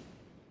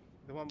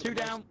 the one with 2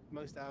 the down.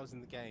 most hours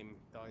in the game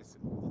dies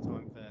all the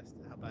time first.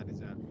 How bad is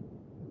that?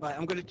 Right,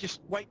 I'm going to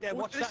just wait there. Oh,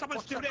 Watch there's that. someone's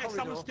Watch still that there.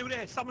 Someone's corridor. still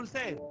there. Someone's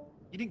there.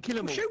 You didn't kill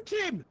him all. Shoot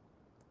him!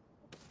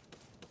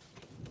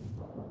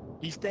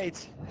 He's dead.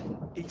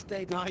 He's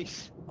dead.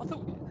 Nice. I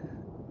thought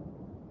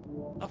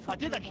I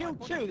did. I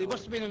killed 2. There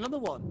must have been another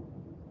one.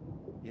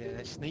 Yeah,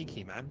 they're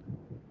sneaky, man.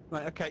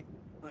 Right, okay.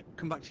 Right,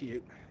 come back to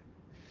you.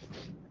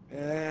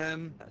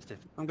 That's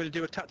different. I'm going to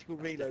do a tactical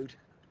reload.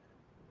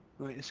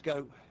 Right, let's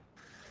go.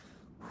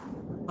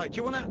 Right, do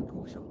you want to?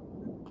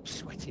 I'm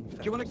sweating. Do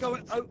you want to go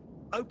and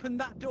open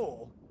that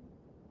door?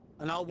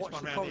 And I'll watch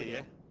one the round corridor.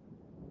 here,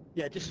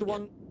 Yeah, just the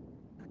one.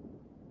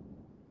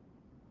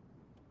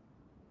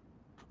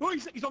 Oh,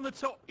 he's on the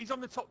top. He's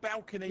on the top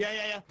balcony.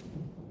 Yeah.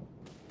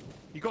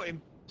 You got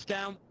him. It's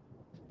down.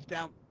 It's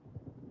down.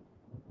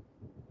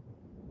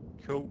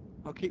 Cool.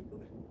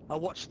 I'll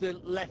watch the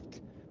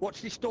left.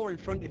 Watch this door in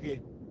front of you.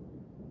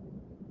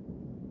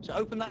 So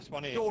open that This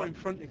one here. door in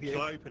front of you.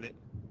 Shall I open it?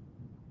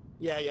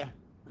 Yeah.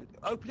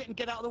 Open it and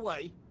get out of the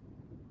way.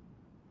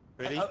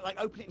 Ready? Like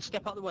open it and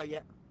step out of the way. Yeah.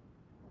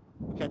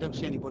 Okay, I don't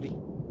see anybody.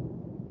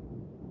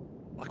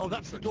 I Oh, can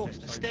that's hear the door to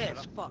footsteps the over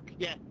stairs. there. Fuck.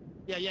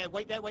 Yeah.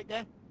 Wait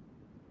there.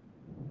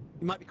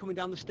 You might be coming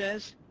down the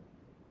stairs.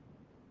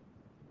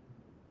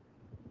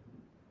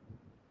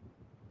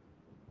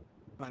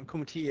 Right, I'm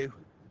coming to you.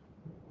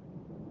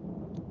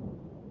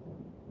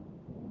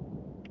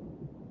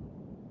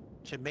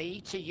 To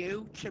me, to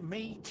you, to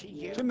me, to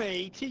you. To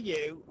me, to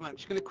you. Right, I'm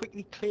just going to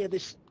quickly clear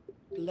this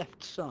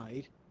left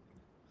side.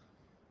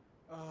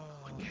 Oh,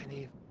 I can't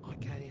hear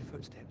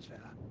footsteps, fella.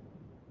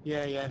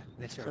 Yeah.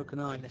 Unless So can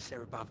I. Unless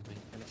they're above me.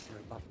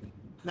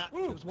 Nah,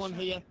 there's one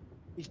here.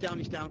 He's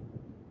down. sorry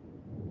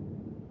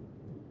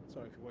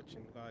if you're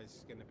watching, guys.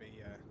 It's gonna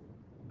be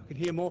I can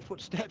hear more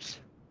footsteps.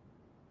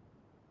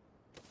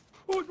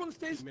 Oh, he's on the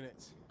stairs.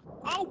 minutes.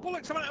 Oh,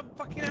 bollocks, I'm out of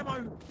fucking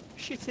ammo.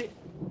 Shit it.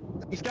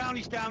 He's down.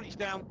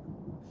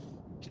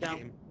 Get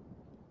him.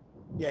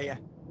 Yeah.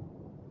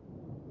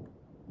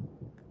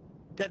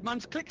 Dead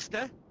man's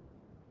Clickster.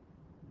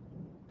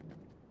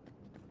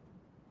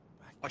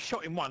 I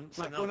shot him once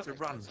Right, and go I had to on.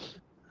 run.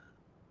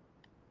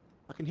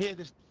 I can hear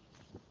this.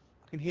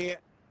 I can hear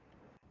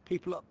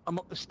people up. I'm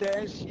up the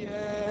stairs.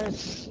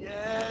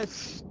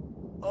 Yes.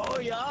 Oh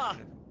yeah.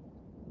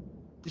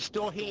 This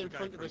door here in Go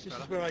front of for us. it, This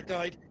fella. is where I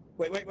died.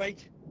 Wait.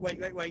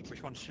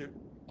 Which one shoot?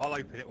 I'll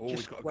open it. Oh, he's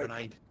Just got a wait.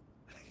 grenade.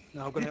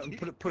 No, I'm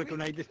gonna put a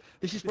grenade.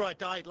 This is where I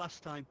died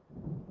last time.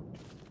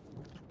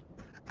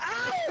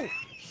 Ow!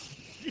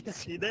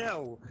 You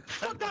know.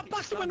 Fuck, that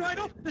bastard went right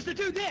off. There's a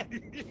dude there.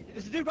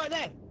 There's a dude right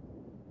there.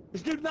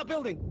 There's a dude in that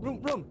building.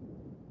 Run.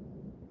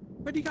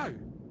 Where'd he go?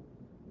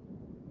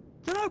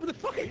 Don't know, but the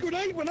fucking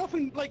grenade went off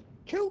and like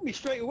killed me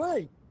straight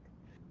away.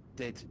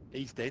 Dead.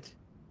 He's dead.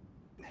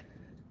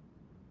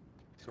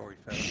 Sorry,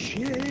 fella.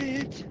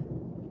 Shit.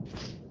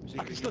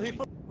 I can still hear.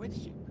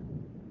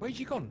 Where'd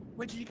you gone?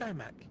 Where did you go,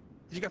 Mac?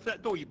 Did you go for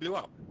that door you blew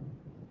up?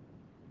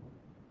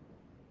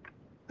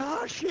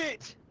 Ah,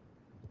 shit.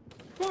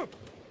 Whoa!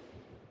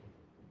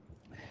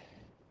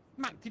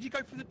 Mac, did you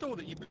go for the door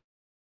that you blew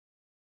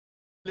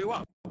blew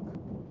up.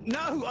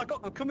 No,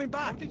 I'm coming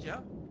back. Oh, did you?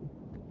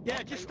 Yeah,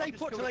 Okay, just stay I've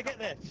just put till killed I a get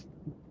there.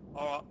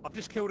 Alright, I've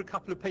just killed a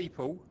couple of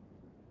people.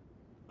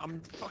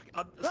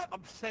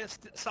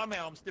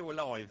 Somehow I'm still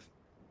alive.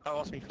 Oh,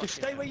 ask me Just fucking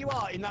stay hell. where you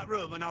are in that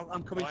room, and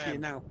I'm coming I to you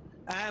am. now.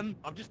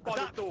 I'm just by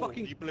that the door.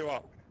 fucking- You blew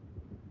up.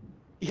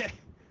 Yeah.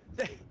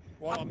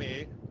 While I'm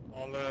here,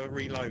 I'll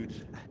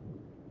reload.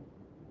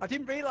 I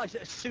didn't realise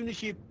that as soon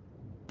as you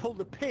pull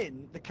the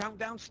pin, the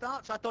countdown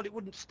starts. I thought it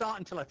wouldn't start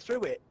until I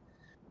threw it.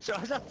 So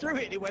as I threw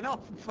it, it went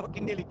off and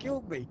fucking nearly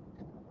killed me.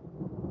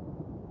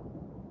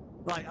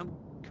 Right, I'm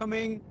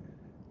coming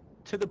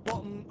to the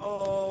bottom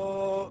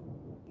of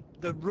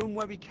the room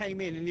where we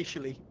came in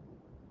initially.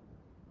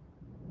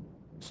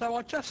 So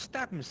I just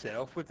stabbed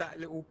myself with that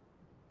little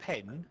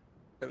pen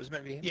that was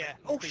meant to be Yeah.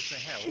 Oh, increase my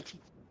shit. health.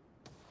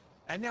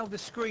 And now the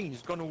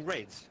screen's gone all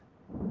red.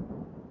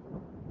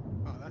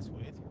 Oh, that's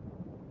weird.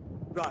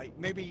 Right,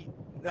 maybe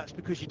that's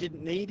because you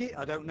didn't need it.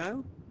 I don't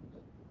know.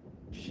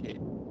 Shit.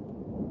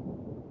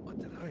 I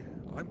don't know.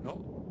 I'm not.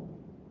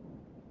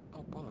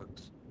 Oh,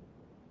 bollocks.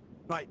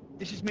 Right,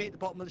 this is me at the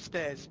bottom of the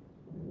stairs.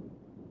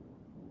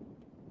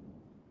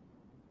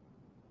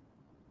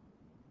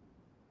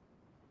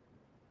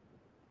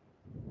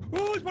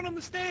 Oh, there's one on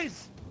the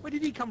stairs! Where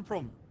did he come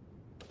from?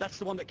 That's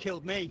the one that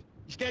killed me.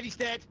 He's dead, he's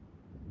dead.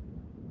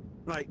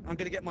 Right, I'm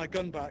going to get my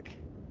gun back.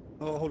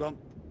 Oh, hold on.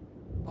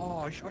 Oh,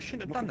 I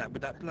shouldn't have done that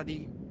with that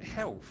bloody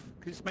health,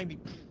 because it's made me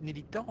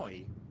nearly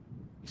die.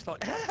 It's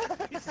like,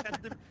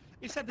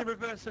 it's had the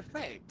reverse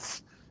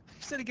effects.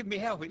 Instead of giving me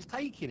health, it's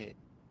taking it.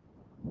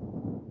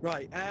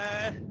 Right,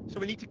 so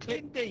we need to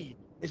click. Indeed.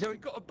 Is there...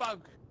 We've got a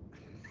bug.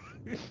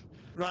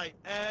 Right,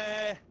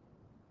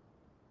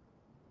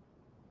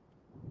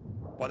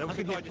 Well, there was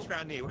I a think guy it- just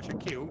round here which I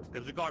killed.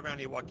 There was a guy round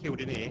here what I killed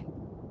in here.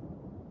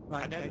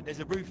 right, And okay. then there's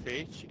a roof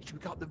here. Should we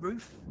go up the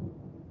roof?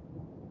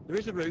 There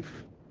is a roof.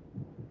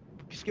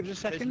 Just give us a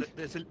second.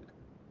 There's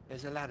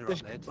a ladder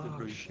There's- up there to the oh,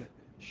 roof.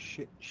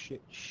 shit.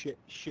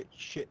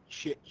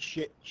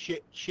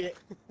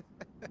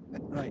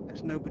 Right,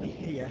 there's nobody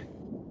here.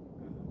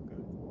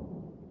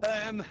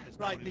 There's no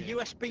Right, one the in here.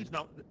 USB... There's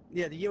no,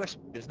 Yeah, the USB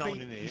There's no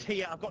one in here. is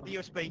here. I've got the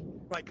USB.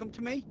 Right, come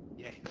to me.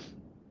 yeah.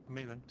 I'm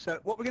moving. So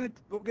what we're gonna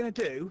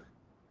do...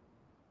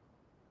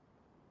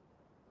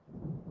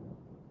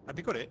 Have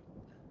you got it?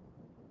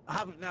 I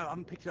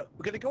haven't picked it up.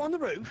 We're gonna go on the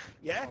roof,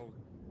 yeah? Oh.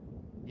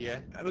 Yeah.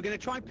 And we're gonna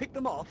try and pick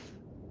them off,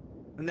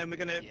 and then we're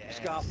gonna Yes.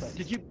 scarf them.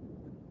 Did you...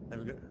 There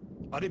we go.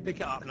 I didn't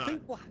pick it up, no.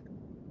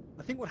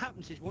 I think what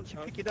happens is once you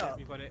Oh, pick it yeah, up,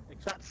 you got it.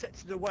 that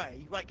sets it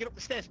away. Right, get up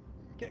the stairs.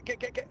 Get up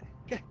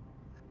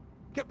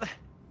there.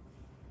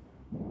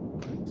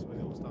 That's where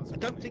it all starts. I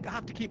don't think I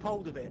have to keep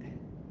hold of it.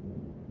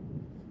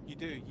 You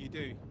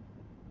do.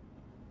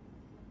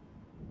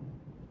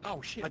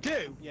 Oh, shit. I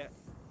do? Yeah,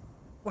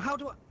 Well, how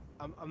do I...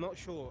 I'm not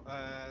sure.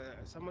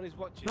 Someone is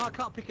watching. No, I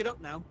can't pick it up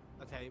now.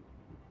 Okay.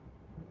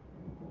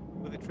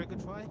 With a trigger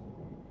try?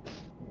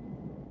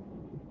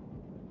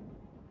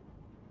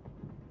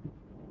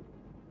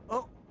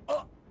 Oh!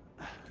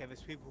 Okay,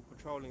 there's people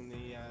patrolling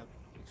the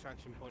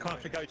extraction point. Can't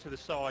right have to go to the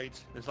side.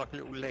 There's like a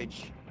little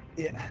ledge.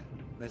 Yeah.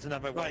 There's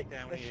another way Right,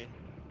 down let's- here.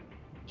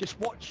 Just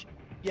watch...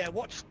 Yeah,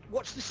 watch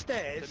the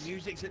stairs.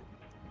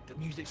 The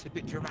music's a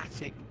bit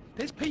dramatic.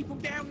 There's people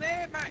down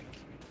there, Mac.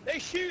 They're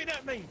shooting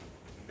at me.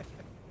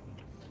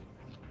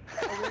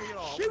 Oh, where you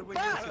are? Shoot where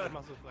back! you see the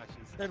muzzle flashes.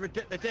 They're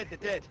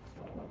dead.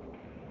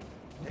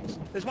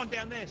 There's one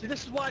down there. See,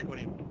 this is why I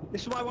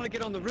want to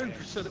get on the roof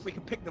Yes. so that we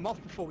can pick them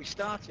off before we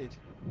started.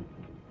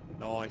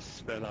 Nice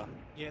fella.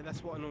 Yeah,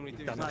 that's what I normally do.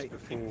 You've done is that I pick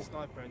before. the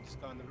sniper and just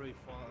go on the roof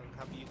while I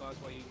cover you guys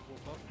while you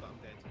walk off, but I'm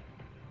dead.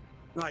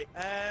 Right,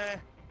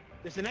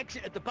 there's an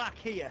exit at the back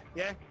here,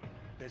 yeah?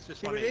 There's just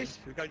See one where it here. is?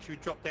 We're going to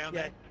drop down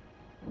Yeah. there.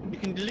 You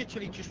can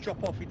literally just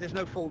drop off, there's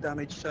no fall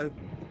damage, so...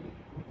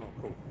 Oh,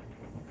 cool.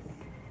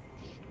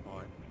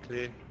 Right,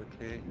 clear. We're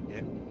clear.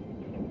 Yeah.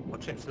 I'll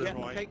check to the yeah,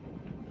 right. okay.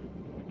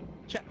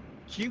 Check.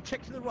 So you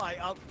check to the right,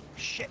 I'll...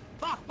 Shit!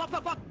 Fuck!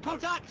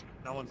 Contact!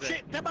 No one's there.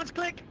 Shit! That man's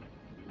click!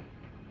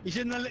 He's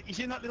in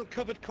that little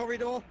covered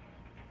corridor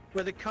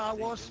where the car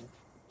was.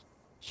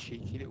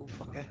 Cheeky little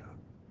fucker.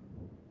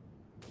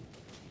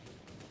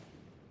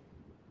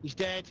 He's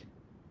dead.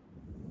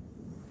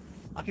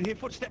 I can hear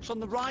footsteps on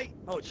the right.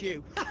 Oh, it's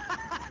you.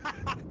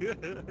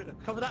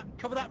 Cover that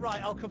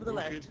right, I'll cover the All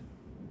left. good.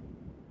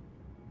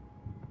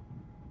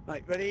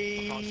 Right,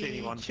 ready? I can't see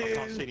anyone. I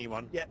can't see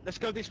anyone. Yeah, let's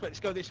go this way,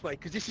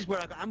 because this is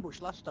where I got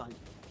ambushed last time.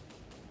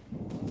 See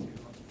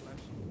the muzzle flash.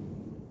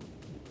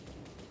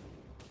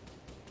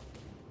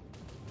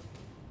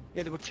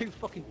 Yeah, there were two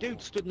fucking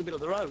dudes stood in the middle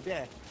of the road,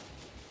 yeah.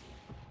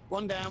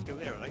 One down. Still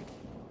there, are they?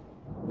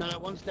 No,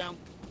 one's down.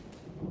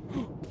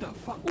 What the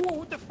fuck? Oh,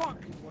 what the fuck?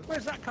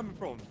 Where's that coming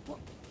from? What,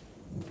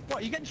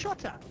 are you getting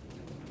shot at?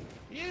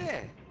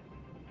 Yeah.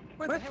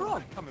 Where Where the hell is from?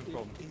 that coming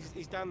from?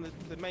 He's down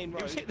the main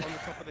road was on hit- the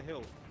top of the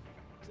hill.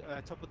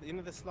 Top of the end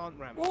of the slant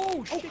ramp.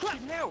 Oh, shit, crap.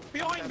 hell.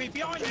 Behind me,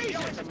 behind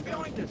us,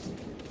 behind us.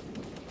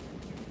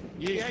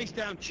 Yeah, he's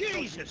down.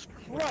 Jesus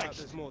Watch out, Christ!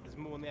 there's more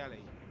in the alley.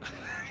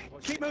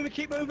 Watch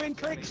Keep moving,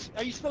 clicks.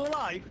 Are you still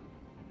alive?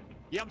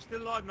 Yeah, I'm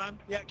still alive, man.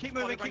 Yeah, keep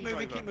moving, keep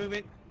moving, keep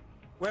moving.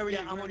 Where are you?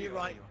 Yeah, I'm on your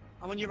right.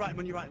 I'm on your right, I'm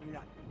on your right, I'm on your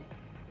right.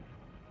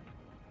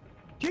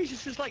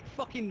 Jesus is like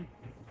fucking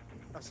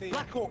I see you.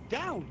 Black Hawk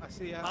down. I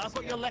see you. I've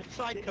got your left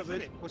side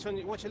covered. Watch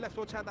your left,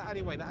 watch out that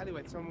alleyway,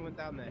 someone went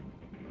down there.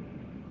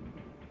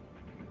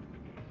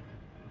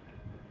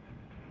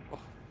 Oh.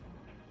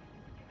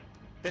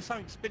 There's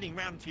something spinning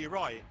round to your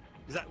right.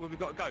 Is that where we've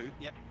got to go?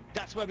 Yep,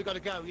 that's where we've got to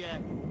go, yeah.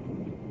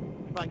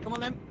 Right, come on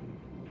then.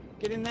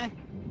 Get in there.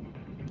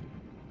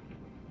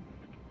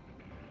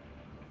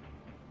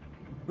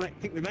 Right, I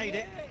think we made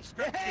it.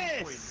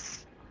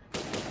 Yes!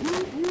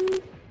 Woo, woo.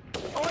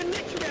 Oh, I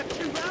literally have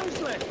 2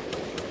 rounds left.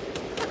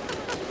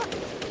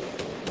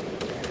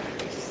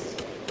 Yes.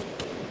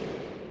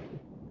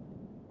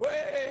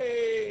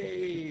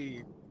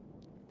 Way!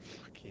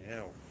 Fucking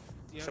hell.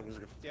 Do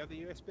you have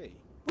the USB?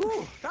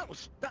 Ooh,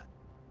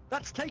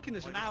 that's taken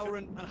us an hour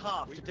and a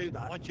half to do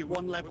that. Mind you,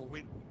 one level.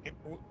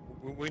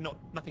 We're not.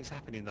 Nothing's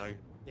happening though.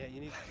 Yeah, you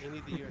need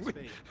the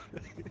USB.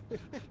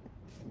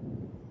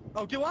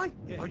 Oh, do I?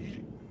 Yeah. Oh,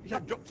 you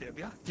haven't dropped it, have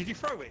you? Did you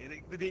throw it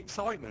with the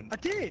excitement? I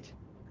did.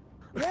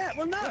 Yeah,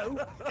 well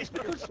no, it's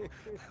because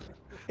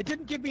it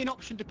didn't give me an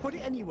option to put it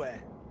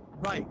anywhere.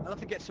 Right, I'll have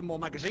to get some more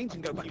magazines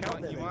and go back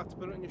out there. You then. might have to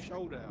put it on your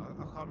shoulder.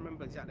 I can't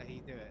remember exactly how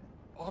you do it.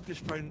 I've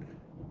just thrown.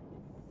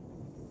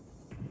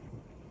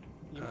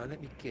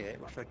 Let me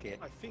get. What should I get?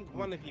 I think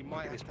one of you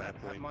might have, this bad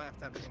boy. might have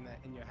to have it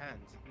in your hand.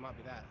 It might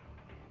be that.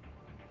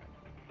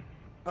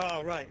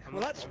 Oh right,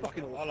 well that's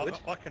fucking awkward.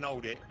 I can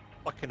hold it.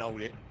 I can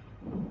hold it.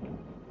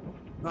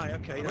 Right,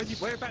 okay.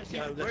 Whereabouts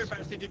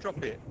did you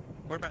drop it?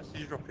 Whereabouts did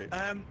you drop it?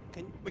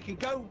 We can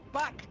go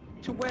back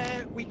to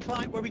where we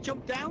climbed, where we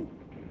jumped down.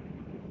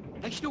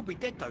 They should all be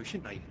dead though,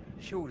 shouldn't they?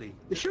 Surely.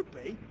 They should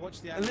be.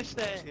 Watch the Unless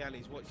alleys. they're...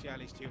 Watch the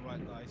alleys to your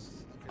right,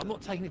 guys. I'm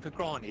not taking it for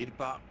granted,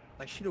 but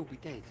they should all be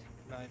dead.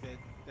 No,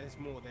 there's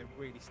more. They're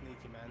really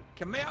sneaky, man.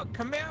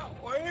 Come out,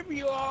 wherever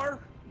you are.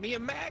 Me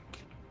and Mac.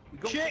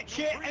 Shit,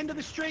 end of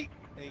the street.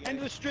 End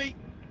of the street.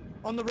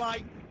 On the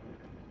right.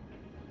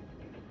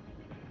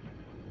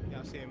 Yeah,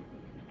 I see him.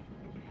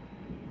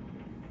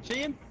 See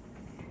him?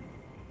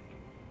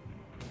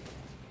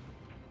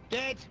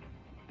 Dead.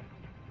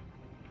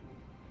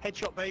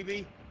 Headshot,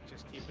 baby.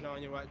 Just keep an eye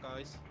on your right,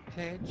 guys.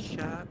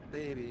 Headshot,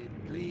 baby,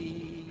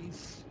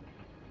 please.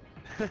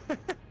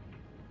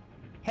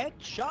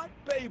 Headshot,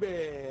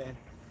 baby.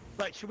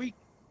 Right, should we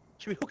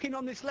hook in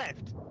on this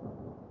left?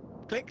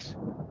 Clicks.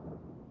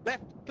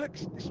 Left,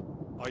 clicks.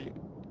 Are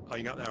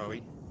you up there, are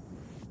we?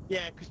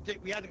 Yeah, because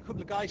we had a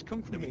couple of guys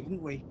come from me,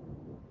 didn't we?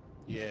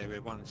 Yeah,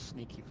 we're one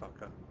sneaky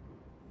fucker.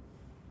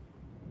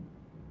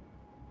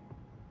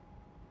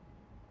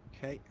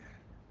 Okay.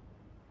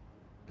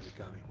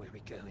 Where we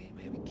going?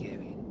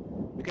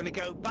 We're going to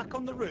go back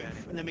on the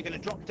roof, and then we're going to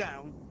drop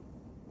down,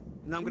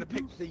 and I'm going to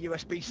pick the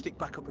USB stick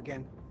back up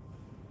again.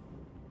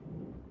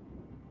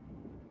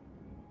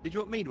 Did you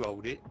want me to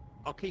hold it?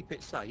 I'll keep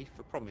it safe,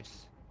 I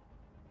promise.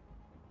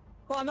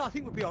 Well, no, I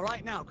think we'll be all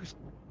right now, because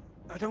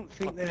I don't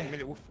think they're...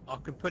 I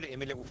can put it in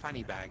my little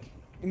fanny bag.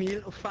 In my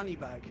little fanny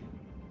bag.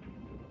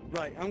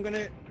 Right, I'm going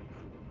to...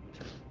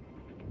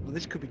 Well,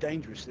 this could be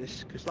dangerous,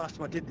 this, because last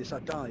time I did this, I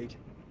died.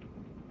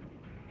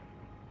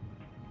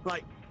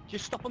 Right,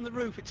 just stop on the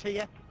roof, it's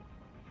here.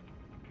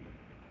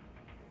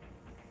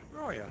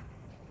 Where are you?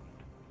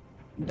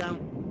 I'm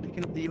down,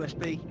 picking up the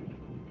USB.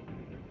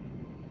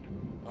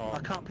 Oh. I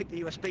can't pick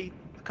the USB,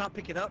 I can't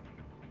pick it up.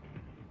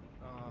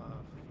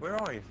 Where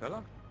are you,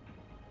 fella?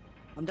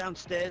 I'm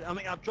downstairs, I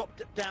mean, I've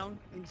dropped it down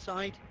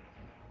inside.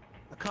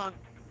 I can't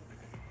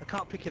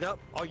pick it up.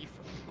 You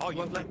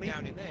won't let me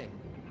down in there?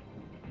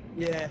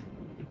 Yeah.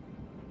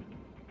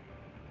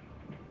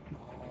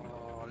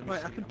 Oh,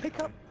 Right, I can pick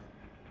up...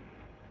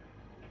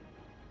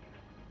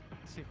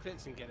 See if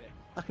Clinton can get it.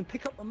 I can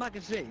pick up a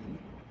magazine,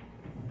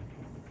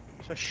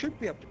 so I should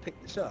be able to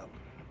pick this up.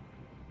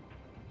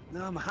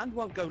 No, my hand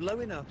won't go low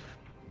enough.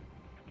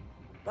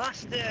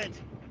 Bastard!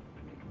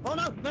 Oh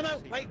no,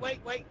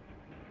 wait.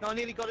 No, I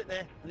nearly got it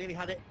there. I nearly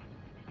had it.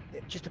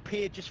 It just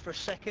appeared just for a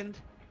second.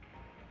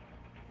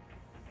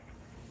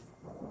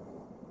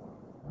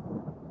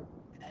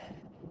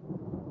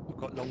 I've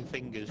got long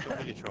fingers, don't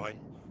want me to try.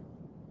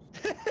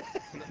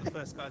 I'm not the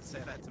first guy to say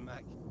that to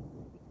Mac.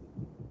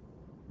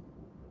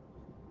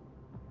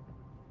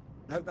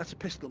 No, that's a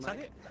pistol, Is mate.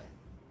 that it?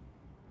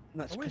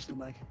 That's a pistol,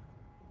 mate.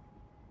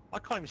 I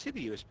can't even see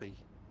the USB.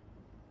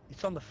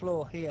 It's on the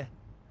floor here.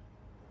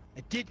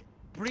 It did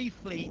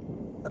briefly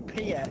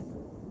appear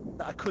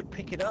that I could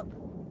pick it up,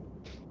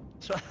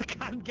 so I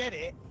can get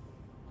it.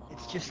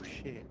 It's just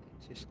shit.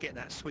 Just get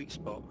that sweet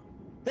spot.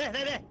 There.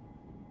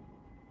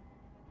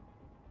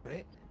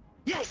 Right?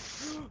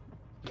 Yes!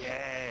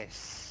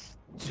 Yes!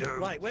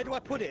 Right, where do I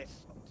put it?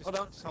 Hold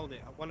on. Just hold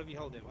it. One of you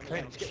hold it.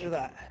 Let's get rid of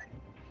that.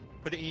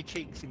 Put it in your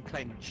cheeks and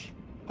clench.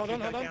 Hold on.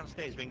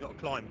 Downstairs, we ain't got to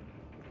climb.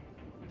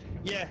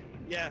 Yeah.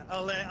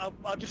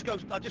 I'll just go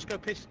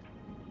pissed.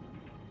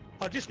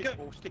 I'll just go.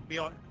 Or stick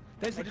behind.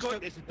 There's a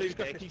dude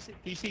there.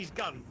 He sees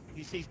gun.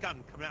 He sees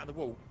gun coming out of the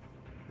wall.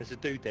 There's a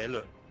dude there.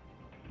 Look,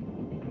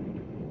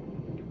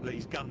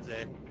 his gun's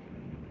there.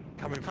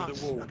 Coming through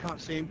the wall. I can't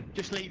see him.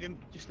 Just leave him.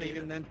 Just leave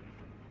him then.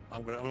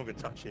 I'm not gonna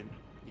touch him.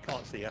 You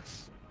can't see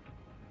us.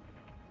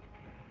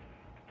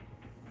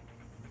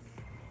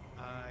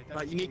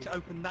 Right, you need to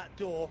open that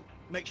door.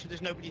 Make sure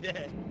there's nobody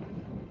there.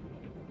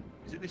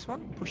 Is it this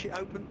one? Push it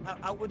open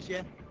outwards.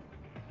 Yeah.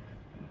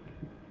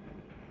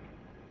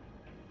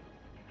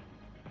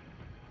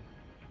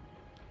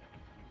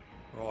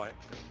 Right.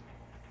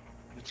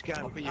 Let's go.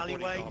 I'll be your Alleyway.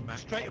 bodyguard, Mac.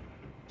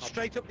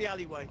 Straight up the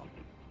alleyway.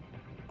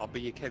 I'll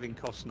be your Kevin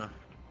Costner.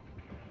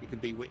 You can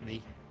be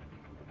Whitney.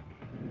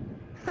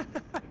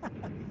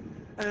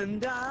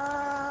 And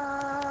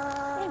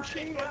I. Oh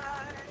shit!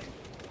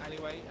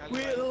 Alleyway.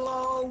 We'll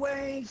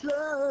always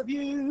love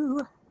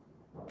you.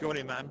 Go on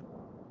in, man.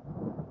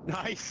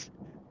 Nice.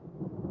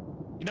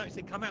 You notice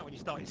they come out when you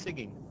started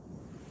singing.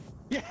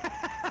 Yeah.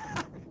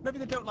 Maybe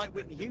they don't like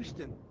Whitney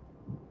Houston.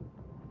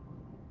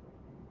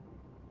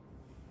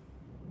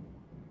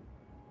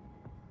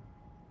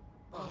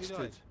 Oh, who Bastard.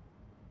 died?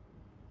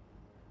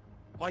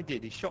 I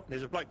did. He shot.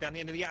 There's a bloke down the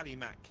end of the alley,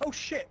 Mac. Oh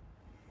shit.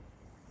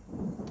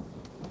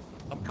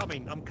 I'm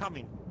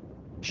coming.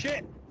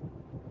 Shit.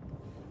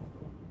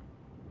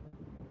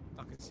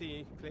 I can see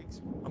you,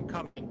 Clicks. I'm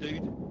coming,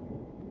 dude.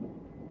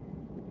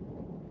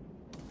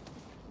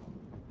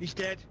 He's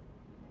dead.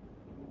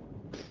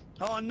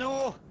 Oh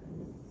no.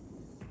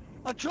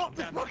 I dropped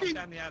the fucking...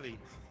 down the alley.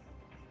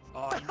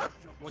 Oh,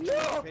 Watch your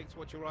right, No! Clicks.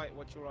 Watch your right.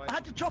 Watch your right. I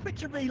had to drop it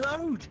to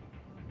reload.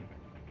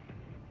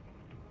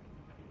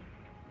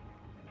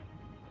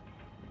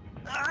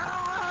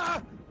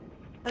 Ah!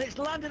 And it's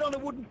landed on a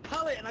wooden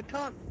pallet and I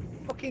can't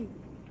fucking...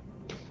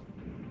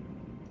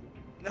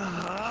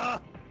 Ah!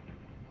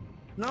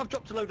 Now I've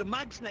dropped a load of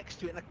mags next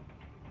to it and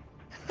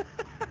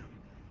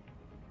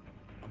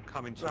I'm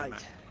coming to Right. you,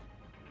 Mac.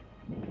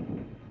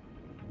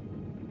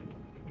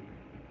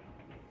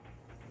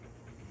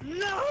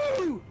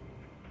 No!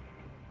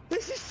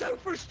 This is so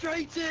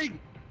frustrating!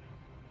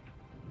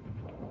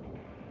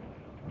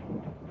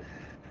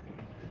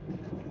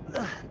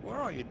 Where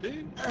are you,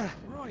 dude? Where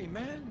are you,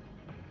 man?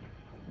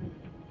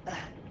 I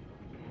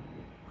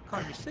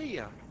can't even see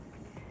you.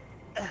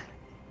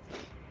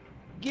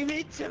 Give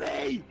it to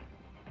me!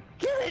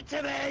 Give it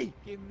to me!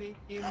 Give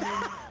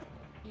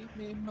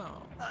me more.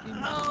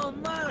 Oh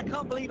man, I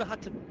can't believe I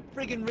had to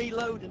friggin'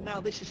 reload and now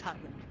this has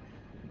happened.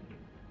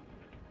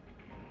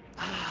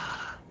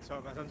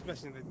 Sorry guys, I'm just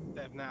messaging the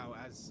dev now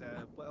as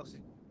what else, if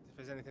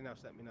there's anything else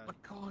let me know. I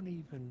can't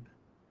even.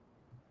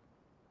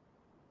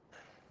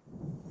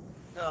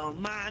 Oh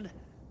man,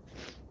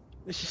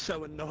 this is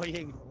so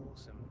annoying.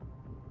 Awesome.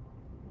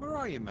 Where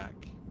are you, Mac?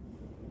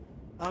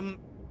 I'm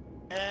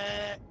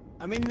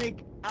in the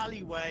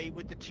alleyway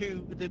with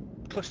the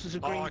clusters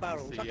of Oh, green I can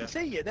barrels. see I ya. can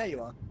see you, there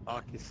you are.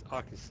 I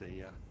can see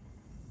you.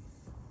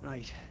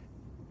 Right.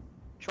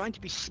 Trying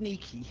to be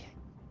sneaky.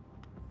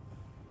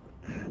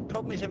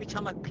 Problem is every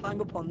time I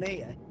climb up on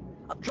there,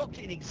 I've dropped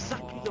it in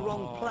exactly the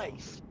wrong Oh.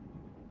 place.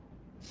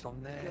 It's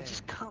on there. I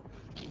just can't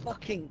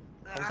fucking...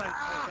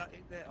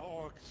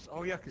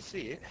 Oh, yeah, I can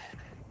see it.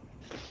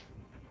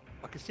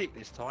 I can see it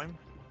this time.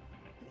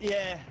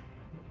 Yeah.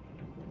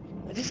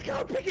 I just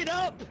can't pick it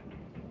up!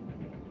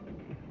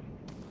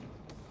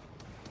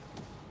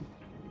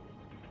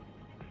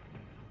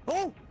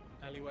 Oh!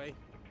 Alleyway.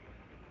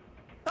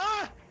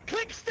 Ah!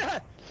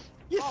 Clickster!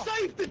 You Oh.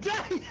 saved the day!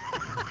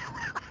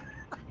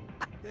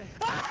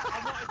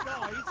 I might have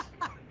died.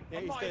 Yeah, I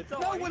he's might have dead.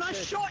 died. No, when I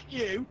shot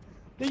you,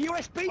 the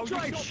USB Oh, you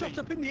drive shot shot me.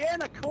 up in the air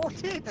and I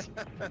caught it!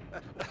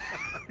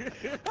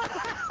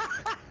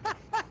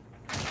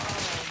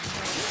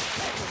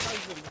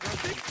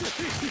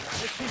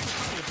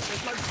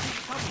 There's loads of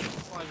people coming.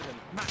 Five of them.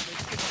 Matt, there's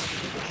six of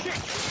them. Shit!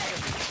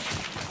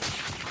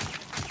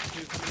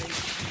 Two coming in.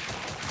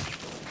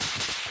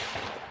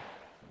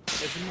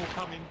 There's more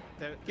coming.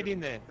 They're- Get in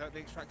there. they're at the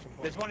extraction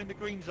point. There's one in the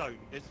green zone.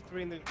 There's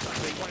three in the...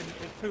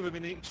 there's two of them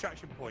in the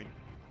extraction point.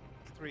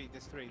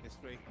 There's three.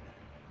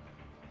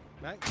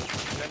 Max?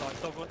 They're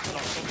like dogs on me.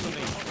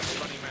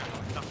 They're running around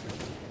like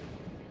nothing.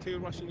 Two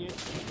rushing you.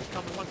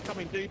 One's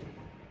coming, dude.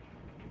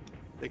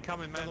 They're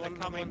coming, man. They're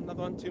coming.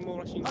 Another one. Two more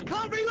rushing I you.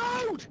 can't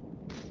reload!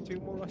 Two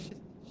more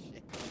rushing.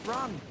 Shit.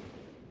 Run!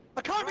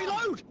 I can't Run.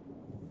 reload!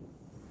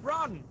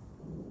 Run!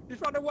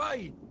 Just run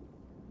away!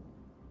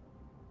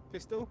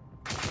 Pistol.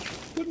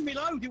 Couldn't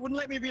reload, it wouldn't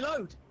let me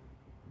reload.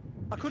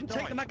 I couldn't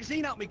take died. the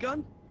magazine out of my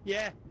gun.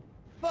 Yeah.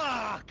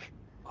 Fuck!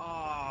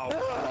 Oh!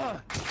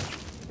 Ah.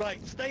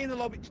 Right, stay in the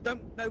lobby,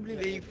 nobody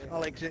leave, yeah.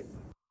 I'll exit.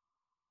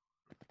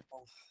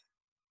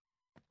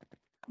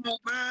 Come on,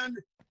 man!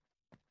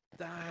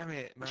 Damn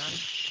it, man.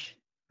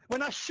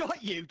 When I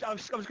shot you, I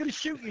was going to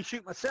shoot you and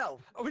shoot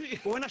myself. Oh, really?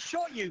 But when I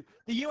shot you,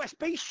 the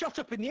USB shot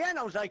up in the air and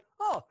I was like,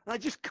 oh, and I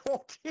just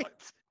caught it.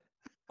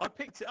 I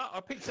picked it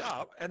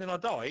up, and then I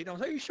died. I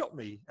was like, "You shot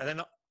me," and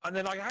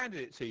then I handed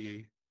it to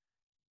you.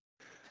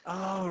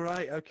 Oh,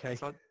 right, okay.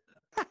 So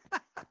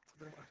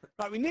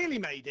Right, we nearly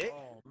made it.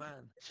 oh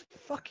man, It's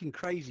fucking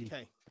crazy.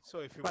 Okay.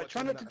 Sorry if you're Right,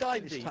 try watching not to that. die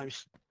this time,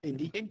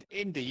 Indy.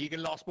 Indy, you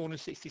can last more than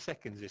 60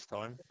 seconds this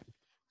time.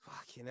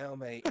 Fucking hell,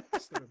 mate.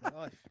 Story of my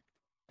life.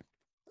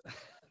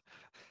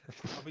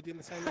 I'll be doing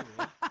the same level.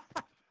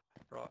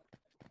 Right.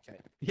 Okay.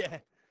 Yeah.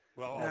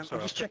 Well, I'm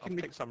sorry, just checking.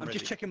 I'm ready.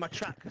 just checking my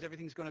chat because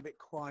everything's gone a bit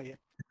quiet.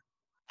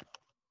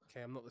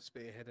 Okay, I'm not the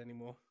spearhead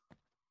anymore.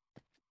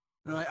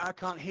 Right, I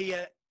can't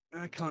hear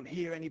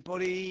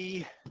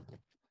anybody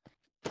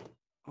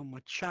on my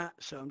chat,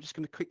 so I'm just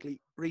going to quickly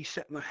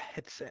reset my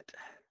headset.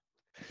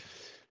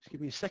 Just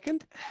give me a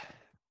second.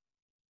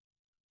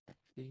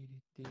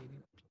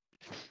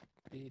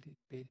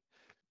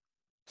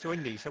 So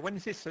Indy, so when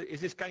is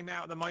this game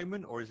out at the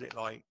moment, or is it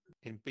like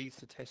in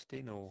beta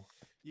testing, or?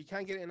 You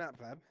can get it in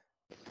applab.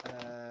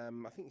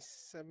 I think it's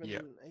 7,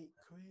 Yep. 8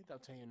 quid. I'll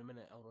tell you in a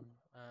minute. Hold on.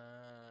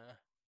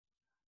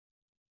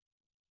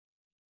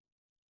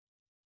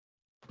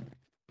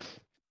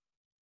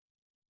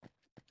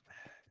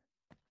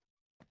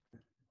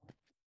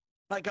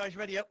 Right, guys,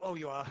 ready up? Oh,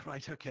 you are.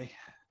 Right, okay.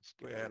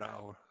 Well,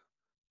 no.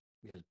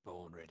 He's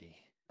born ready.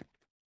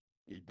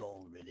 He's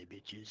born ready,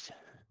 bitches.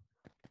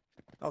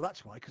 Oh,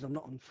 that's why, because I'm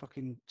not on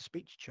fucking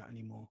speech chat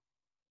anymore.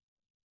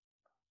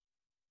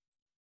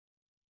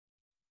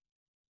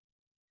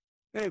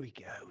 There we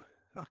go.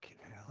 Fucking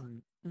hell.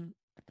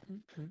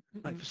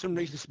 Like, for some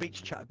reason,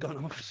 speech chat had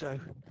gone off, so...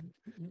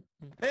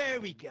 There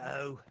we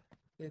go.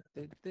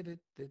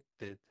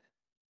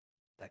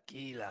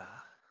 Tequila.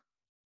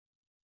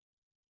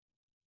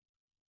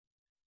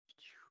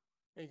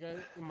 There you go.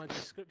 In my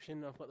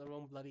description, I've got the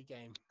wrong bloody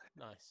game.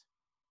 Nice.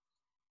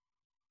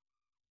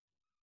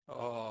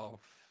 Oh.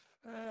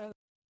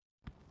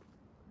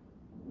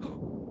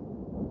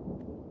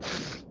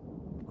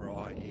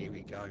 Right, here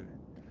we go.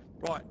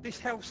 Right, this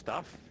health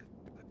stuff,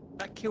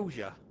 that kills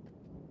you.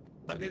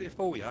 Don't let it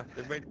fool you.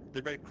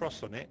 The red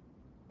cross on it.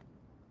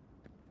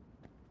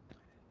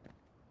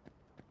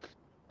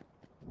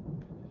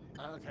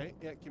 Okay,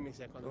 yeah, give me a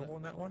second. Do I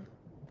want that one?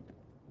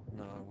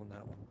 No, I want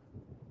that one.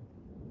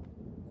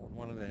 I want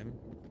one of them.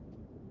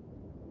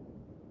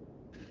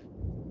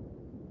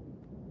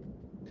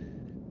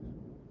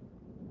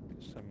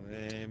 Get some of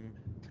them.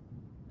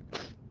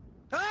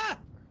 Ah!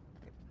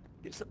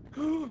 It's a...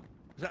 Is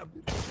that a...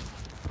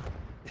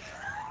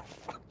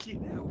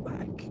 Fucking hell,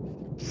 Mac.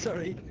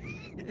 Sorry.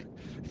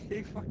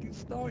 You fucking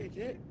started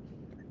it.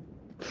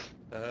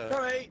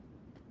 Sorry.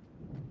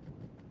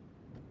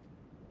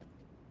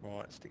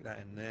 Right, stick that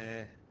in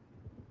there.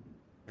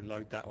 And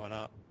load that one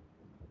up.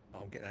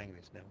 I'll get the hang of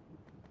this now.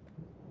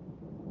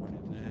 One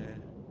in there.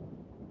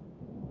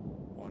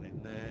 One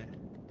in there.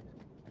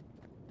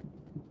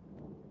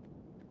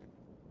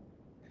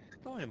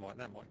 Dynamite,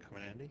 that might come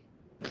in handy.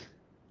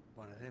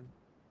 One of them.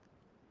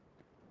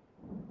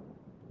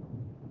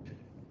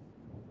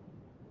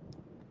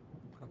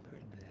 What can I put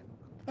in there?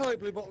 All right,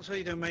 Blue Bottles, how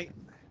you doing, mate?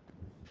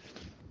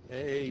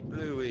 Hey,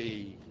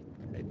 Bluey.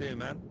 How you doing,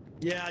 man?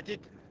 Yeah, I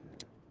did.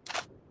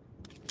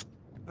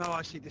 Oh,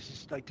 I see. This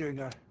is like doing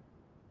a...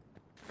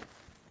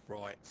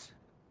 Right.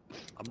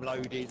 I'm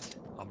loaded.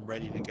 I'm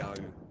ready to go.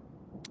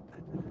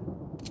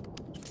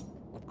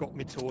 I've got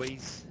my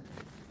toys.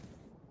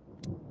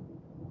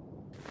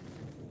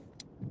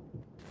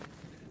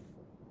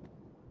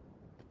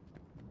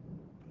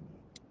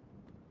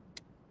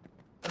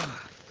 Oh,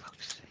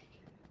 fuck's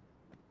sake.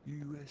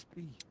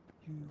 USB.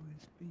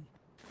 USB.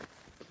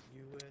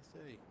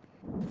 USA.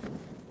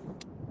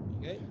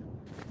 Okay.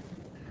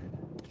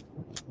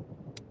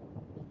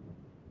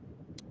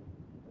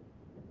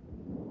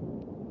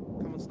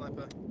 Come on,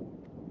 sniper.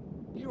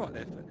 You right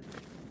there, Finn?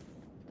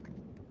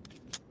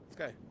 Let's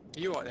go.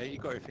 You right there? You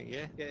got everything,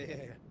 yeah?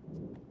 Yeah.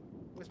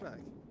 Where's Mac?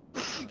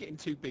 You're getting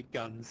two big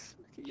guns.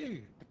 Look at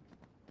you.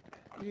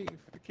 You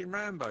freaking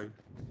Rambo.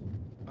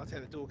 I'll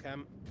take the door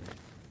cam.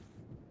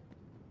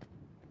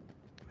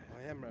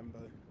 I am Rambo.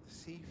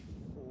 C4,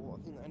 I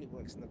think that only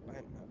works in the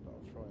bank map, but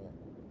I'll try it.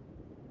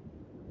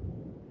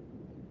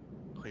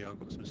 Oh yeah, I've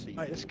got some seeds.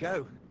 Right, let's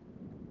go.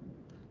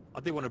 I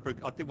did want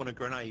a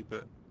grenade,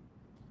 but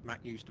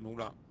Mac used them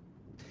all up.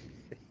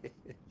 There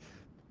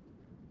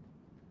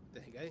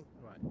you go.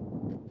 Right.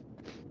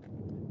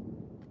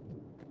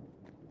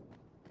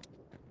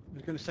 I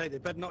was going to say, they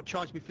better not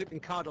charge me flipping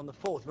card on the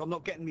 4th, but I'm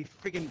not getting me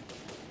friggin'...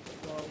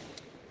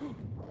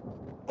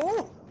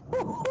 Oh!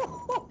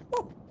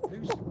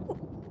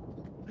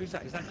 Who's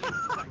that? Is that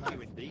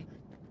you, Indy?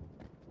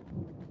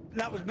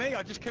 That was me.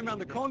 I just came around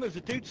the corner. There's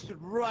a dude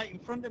stood right in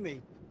front of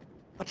me.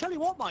 I'll tell you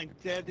what, mind,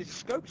 the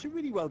scopes are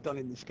really well done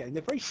in this game.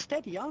 They're very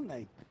steady, aren't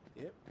they?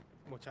 Yep.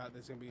 Watch out,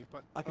 there's going to be...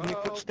 I can hear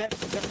footsteps.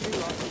 Definitely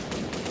right.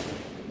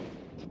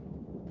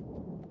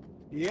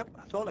 Yep,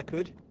 I thought I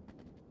could.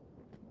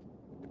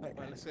 Right,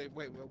 let's say,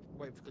 wait for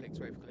clicks,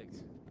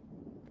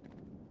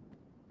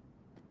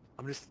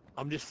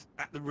 I'm just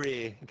at the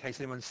rear in case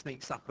anyone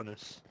sneaks up on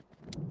us.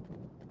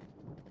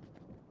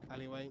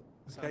 Alleyway.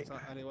 Okay.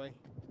 South alleyway.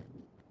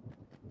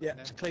 Yeah,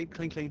 it's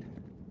clean.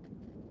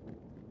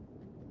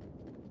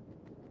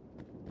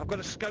 I've got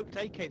a scoped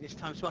AK this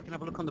time so I can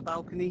have a look on the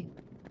balcony.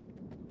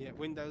 Yeah,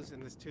 windows,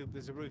 and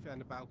there's a roof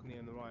and a balcony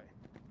on the right.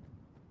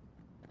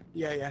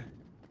 Yeah.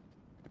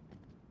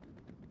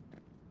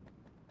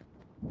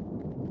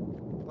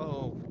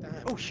 Oh,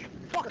 damn. Oh, shit,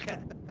 fucker!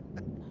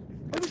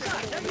 was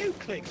that? That you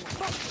clicked?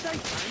 Fuck's sake,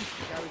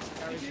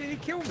 man. Garage. Did you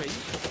kill me?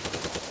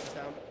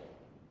 Down.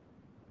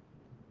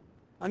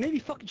 I nearly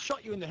fucking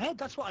shot you in the head.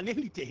 That's what I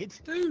nearly did.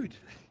 Dude.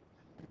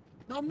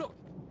 No, I'm not.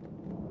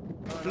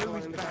 Blue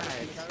is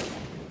bad.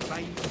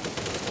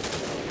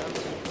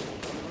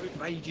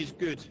 Rage is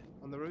good.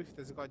 On the roof,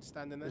 there's a guy just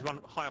standing there. There's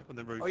one high up on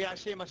the roof. Oh yeah, I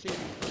see him, I see him.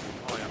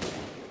 High up.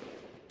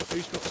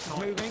 Who's got He's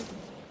snipe? moving.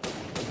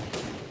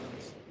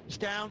 He's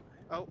down.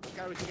 Oh,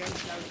 garage again.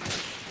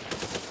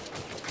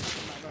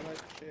 No,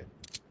 shit.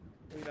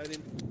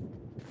 Reloading.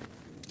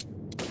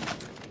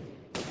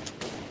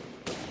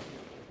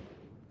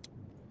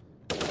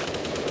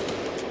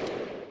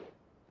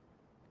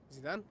 Is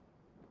he done?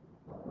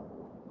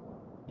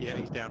 Yeah,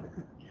 he's down.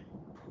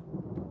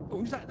 Oh,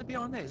 who's that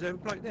behind there? Is there a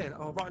bloke there?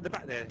 Oh, right at the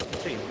back there.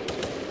 Team.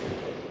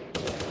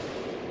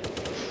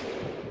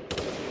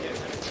 Yeah,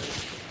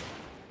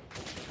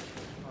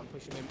 I'm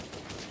pushing him.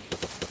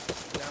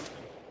 Down.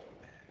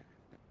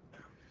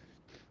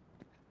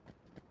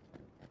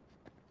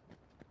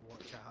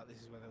 Watch out, this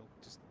is where they'll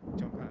just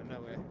jump out of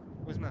nowhere.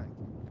 Where's Mac?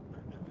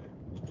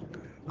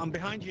 I'm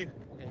behind you.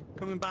 Okay.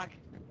 Coming back.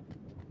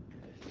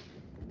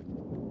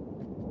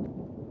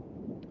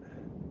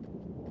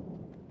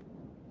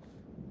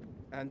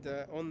 And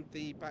on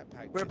the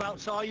backpack...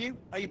 Whereabouts are you?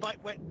 Are you by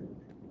where?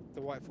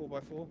 The white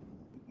 4x4?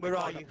 Where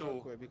are you?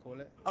 Whatever you call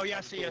it. Oh yeah,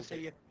 I see you, I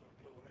see you.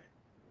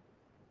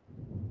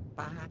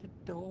 By the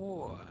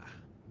door.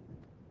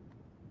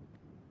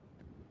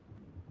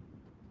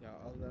 Yeah,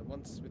 I'll,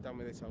 once we're done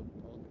with this,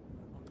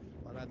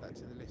 I'll add that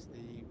to the list.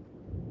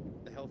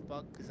 The health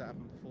bug, because that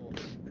happened before.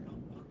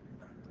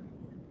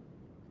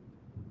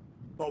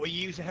 What, we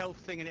use a health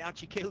thing and it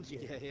actually kills you?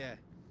 Yeah.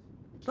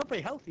 It's not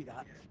very healthy,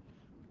 that.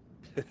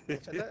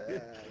 Watch out.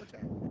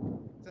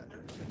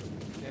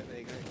 Yeah, there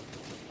you go.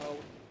 Oh,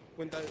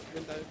 window.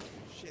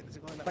 Shit, there's a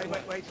guy in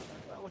that Wait.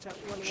 Oh, watch out.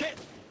 Shit!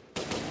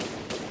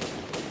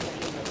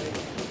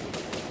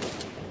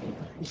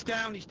 He's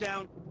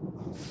down.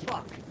 Oh,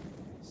 fuck.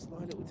 Sly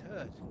little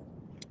turd.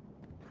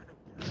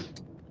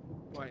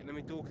 Right, let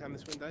me door cam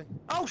this window.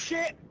 Oh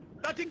shit!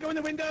 That didn't go in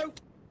the window!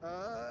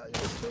 You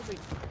just killed me.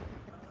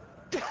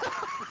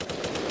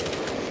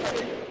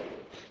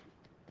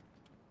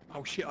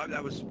 Oh shit,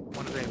 that was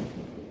one of them.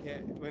 Yeah,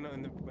 we're not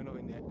in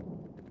yet.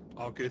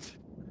 Oh good.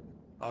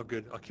 I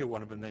killed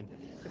one of them then.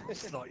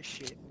 It's like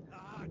shit.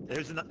 There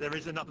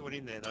is another one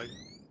in there though.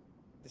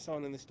 The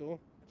sign on this door.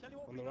 Tell you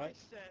what On would the be right?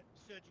 nice,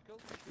 surgical.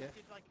 Yeah.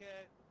 Did like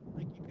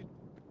you could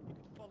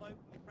follow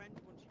your friend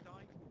once you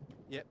died.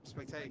 Yep,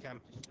 spectator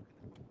cam. Just stuck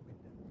in the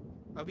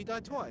window. Have you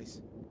died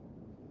twice?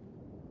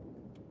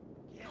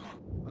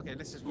 Yeah. Okay,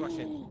 let's just rush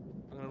in.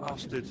 I'm gonna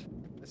rush in. Bastard.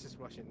 Let's just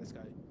rush in, let's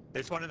go.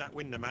 There's one in that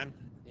window, man.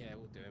 Yeah,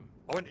 we'll do him.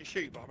 I went to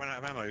shoot, but I ran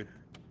out of ammo.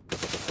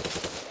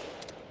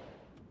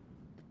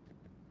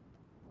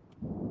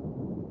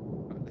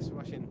 Right, let's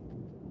rush in.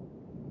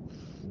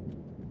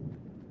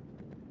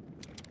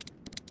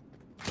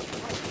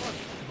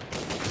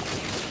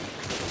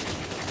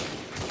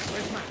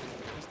 Where's Matt?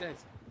 He's dead.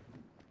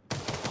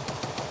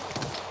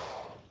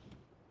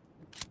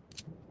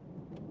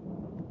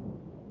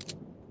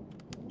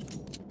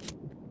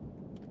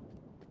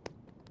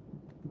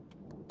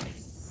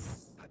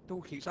 That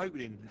door keeps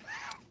opening.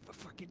 The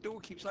fucking door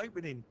keeps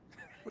opening.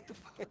 What the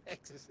fuck?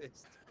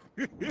 Exorcist.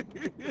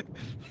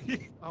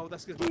 Oh,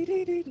 that's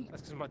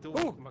because my door,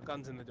 Oh. my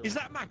gun's in the door. Is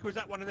that Mac or is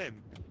that one of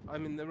them?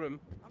 I'm in the room.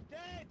 I'm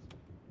dead!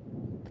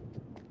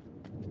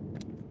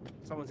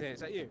 Someone's here. Is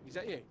that you?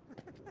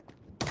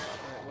 No,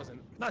 it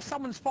wasn't. No,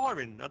 someone's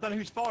firing. I don't know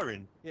who's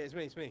firing. Yeah,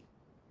 it's me.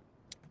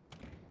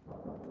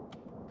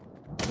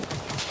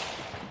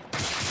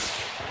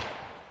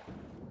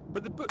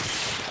 But the book.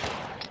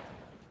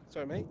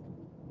 Sorry, mate.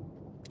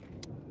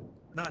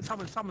 No,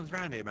 someone's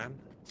round here, man.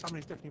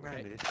 Someone's definitely round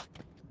Okay. here.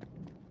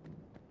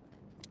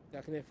 Yeah,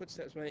 I can hear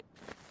footsteps, mate.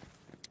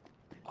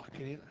 I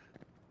can hear.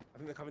 I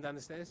think they're coming down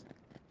the stairs.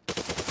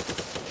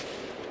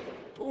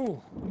 Oh,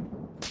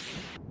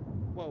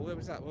 Whoa, where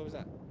was that?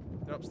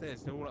 They're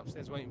upstairs. They're all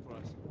upstairs waiting for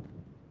us.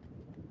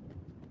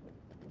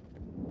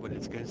 well,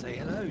 let's go and say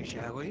hello,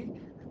 shall we?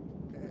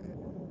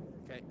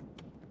 Okay.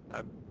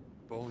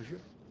 Bonjour.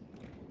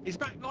 Is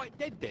Mac like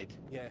dead?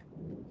 Yeah.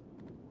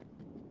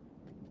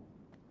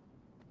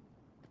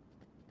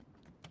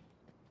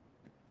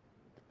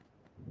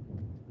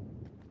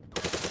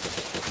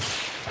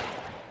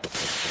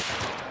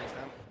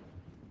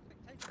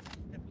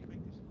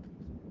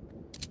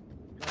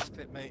 Last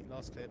clip, mate.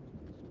 Last clip.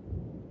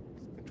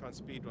 We can try and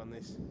speed run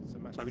this.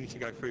 So we need to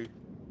go through.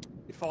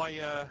 If I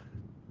down.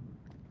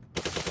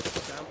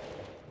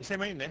 is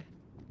anyone in there?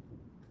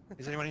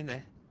 Is anyone in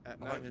there?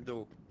 No. I'll open the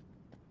door.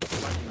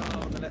 Oh,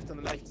 on the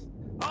left.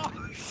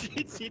 Oh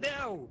shit! See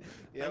now.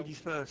 Yeah. Ladies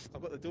first.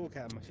 I've got the door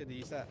cam. I should have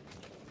used that.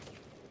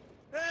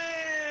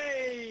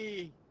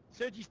 Hey!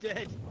 Sergi's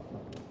dead.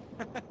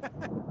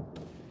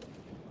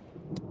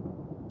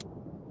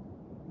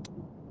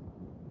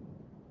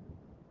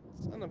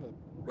 Son of a...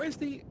 Where's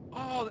the?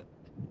 Oh,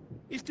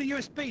 is the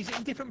USB? Is it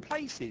in different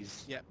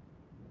places? Yep.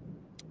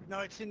 No,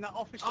 it's in that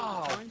office Oh.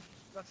 all the time.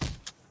 That's...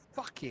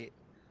 Fuck it.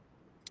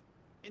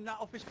 in that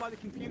office by the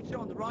computer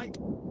on the right?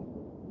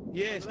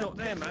 Yeah, it's not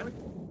there, man.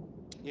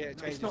 Yeah, it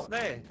changes. It's not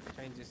there.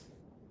 Changes.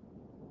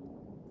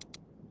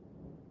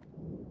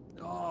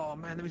 Oh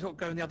man, then we've got to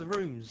go in the other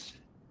rooms.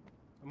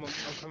 I'm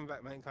coming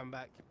back, man. Come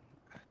back.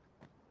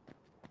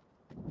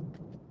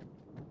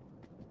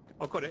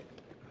 I've got it.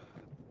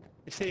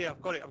 It's here.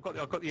 I've got it. I've got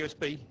the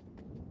USB,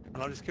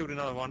 and I just killed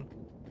another one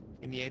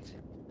in the head.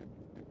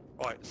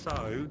 Right,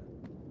 so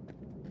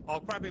I'll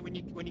grab it when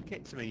you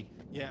get to me.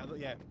 Yeah,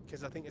 yeah.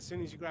 Because I think as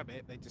soon as you grab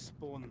it, they just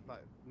spawn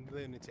like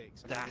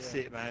lunatics. That's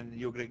it, man.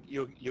 You're gonna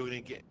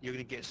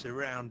get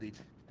surrounded.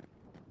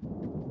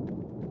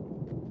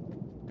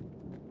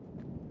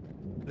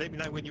 Let me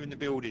know when you're in the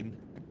building.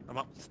 I'm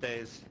up the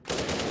stairs.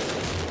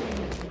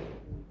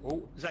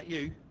 Oh, is that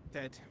you?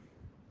 Dead.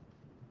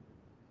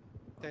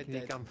 I can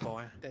hear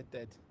gunfire.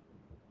 Dead.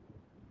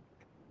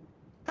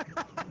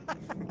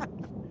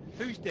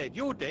 Who's dead?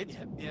 You're dead?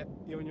 Yeah.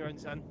 You're on your own,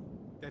 son.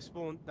 They're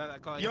spawned. No,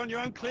 that guy. You're on your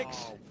own,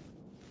 Clicks.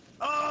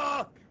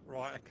 Oh.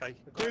 Right, okay.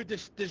 Dude,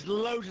 there's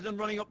loads of them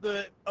running up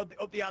the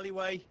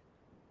alleyway.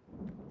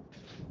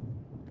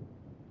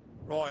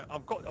 Right,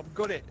 I've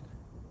got it.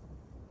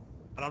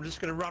 And I'm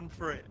just gonna run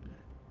for it.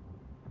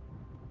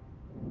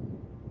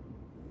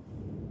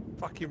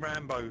 Fucking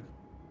Rambo.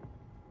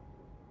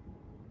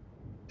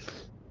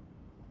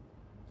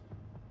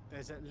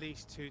 There's at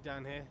least 2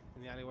 down here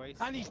in the alleyways.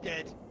 And he's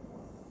dead.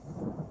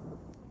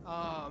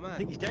 Oh man. I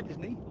think he's dead,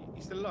 isn't he?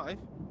 He's still alive?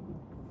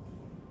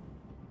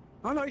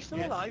 Oh no, he's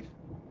still alive.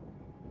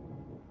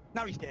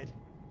 Now he's dead.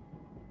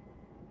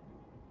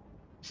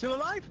 Still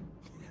alive?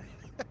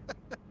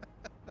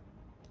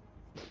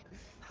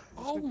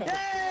 Oh my.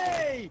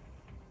 Hey!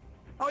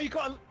 Oh, you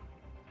got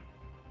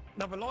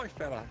Another life,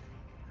 fella.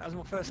 That was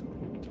my first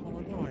time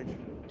I died.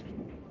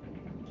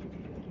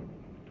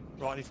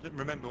 Right, I need to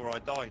remember where I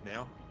died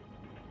now.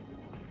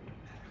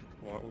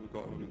 Right,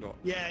 what we got?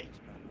 Yeah,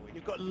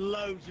 you've got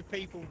loads of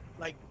people,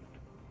 like,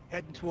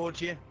 heading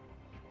towards you.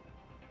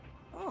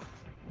 Oh.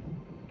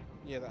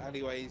 Yeah, the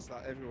alleyways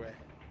like everywhere.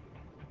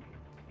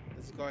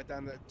 There's a guy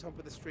down the top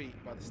of the street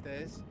by the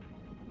stairs.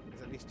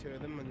 There's at least 2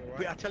 of them on your right.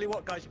 But I tell you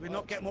what, guys, if we're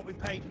not getting what we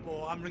paid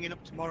for, I'm ringing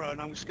up tomorrow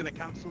and I'm just going to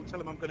cancel. Tell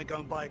them I'm going to go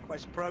and buy a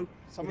Quest Pro.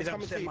 Someone's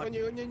coming to you. On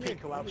you.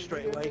 Pico out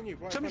straight On away. you,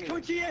 right Somebody's in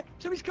coming front to you!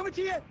 Somebody's coming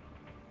to you!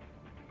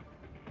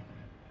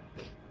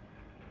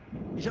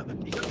 He's up the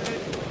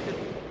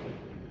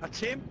That's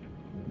him.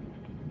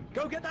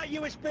 Go get that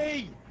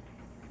USB!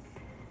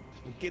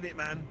 Get it,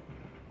 man.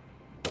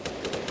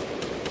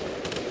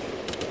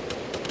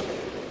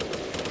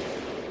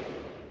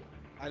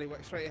 Alleyway,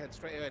 straight ahead,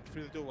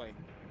 through the doorway.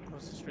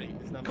 Across the street.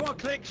 There's none. Come on,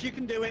 Clicks, you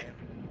can do it.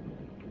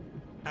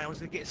 I was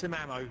gonna get some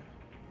ammo.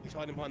 He's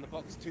hiding behind the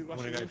box. 2 I'm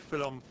rushing gonna go you.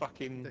 full on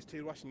fucking. There's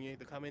 2 rushing you.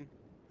 They're coming.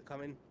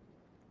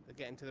 They're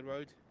getting to the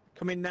road.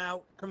 Come in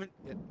now. Come in.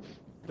 Yep.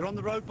 They're on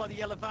the road by the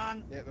yellow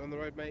van. Yeah, they're on the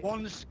road, mate.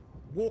 One's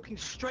walking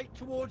straight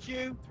towards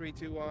you. 3,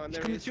 2, 1. He's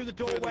There coming he is. through the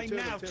 2 of them, doorway 2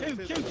 of them, now. 2 Two of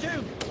them, 2 of of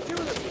them. them.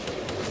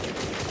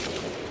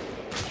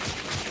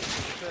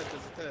 There's a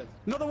third.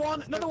 Another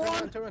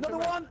one. Turn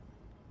around.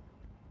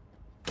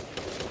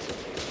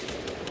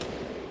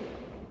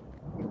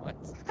 What?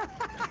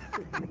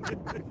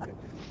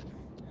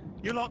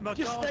 You're like my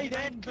Just stay guardian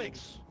there, angels.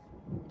 Clicks.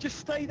 Just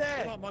stay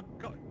there.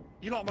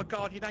 You're like my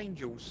guardian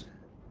angels.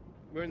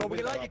 We're in the Well, we're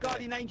window like your up there.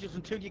 guardian angels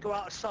until you go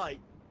out of sight.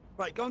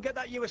 Right, go and get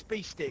that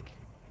USB stick.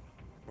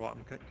 Right,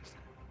 I'm good.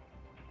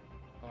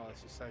 Oh,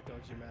 this is so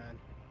dodgy, man.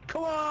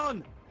 Come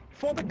on!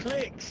 For the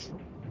Clicks!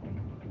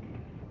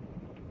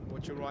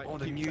 Watch your right. Oh,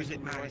 the keep music,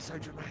 taking man, the it's so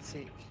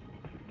dramatic.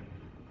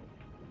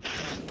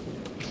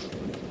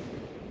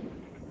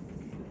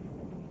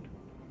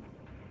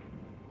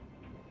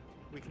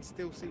 We can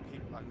still see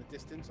people like in the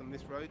distance on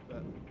this road,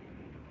 but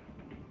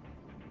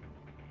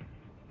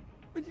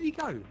Where did he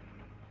go?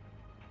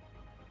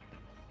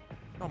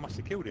 Oh, I must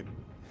have killed him.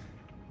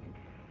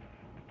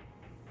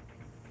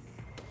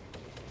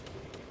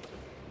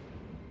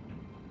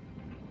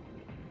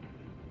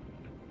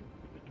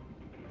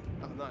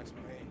 oh, nice,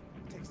 mate.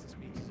 Text to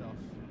speech is off.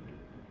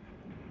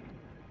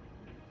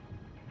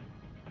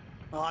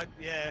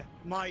 Yeah,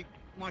 my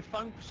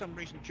phone for some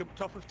reason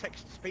jumped off of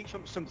text-to-speech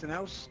onto something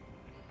else.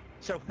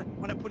 So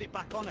when I put it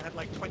back on, I had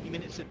like 20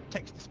 minutes of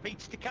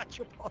text-to-speech to catch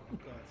up on.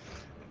 God.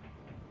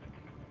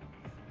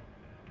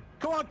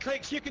 Come on,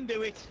 Clicks, you can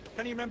do it.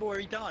 Can you remember where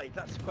he died?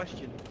 That's the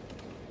question.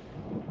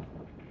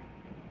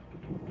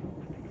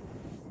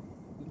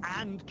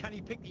 And can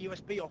he pick the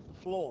USB off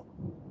the floor?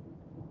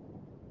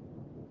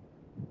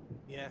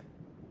 Yeah.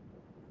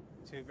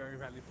 2 very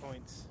valid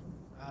points.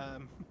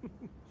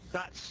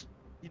 That's...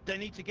 They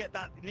need to get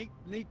that... They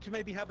need to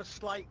maybe have a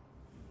slight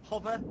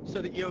hover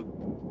so that you're...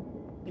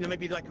 You know,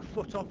 maybe like a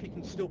foot off, you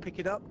can still pick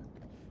it up.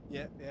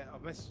 Yeah,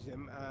 I've messaged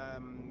him.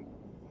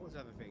 What was the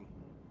other thing?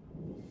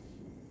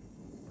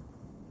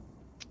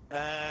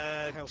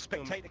 Health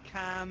Spectator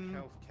cam.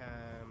 Health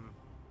cam.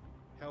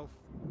 Health.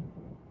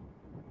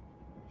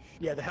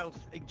 Yeah, the health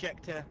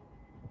injector.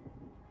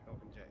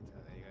 Health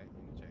injector. There you go.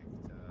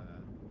 Injector.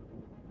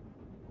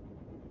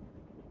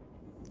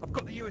 I've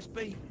got the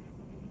USB.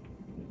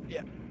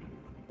 Yeah.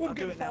 Oh, I'll I'm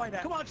do getting it now. fired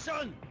at. Come on,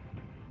 son!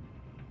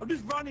 I'm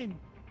just running.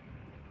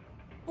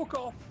 Fuck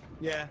off.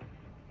 Yeah.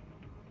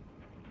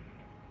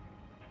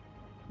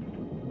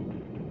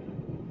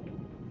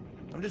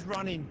 I'm just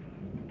running.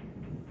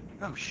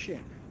 Oh, shit.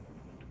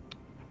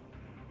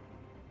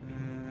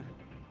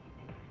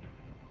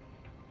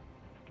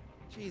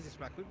 Jesus,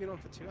 Mac, we've been on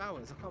for 2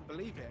 hours. I can't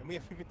believe it, and we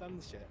haven't even done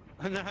this yet.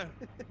 I know.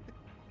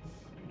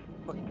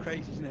 Fucking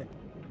crazy, isn't it?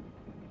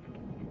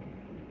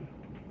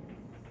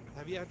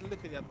 Have you had a look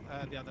at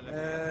the other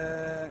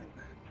level?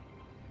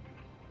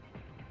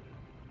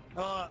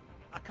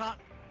 I can't.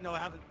 No, I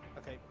haven't.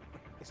 Okay,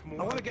 it's more.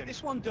 I want to open. get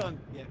this one done.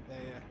 Yeah, yeah.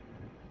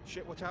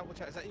 Shit, watch out,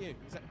 watch out. Is that you?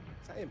 Is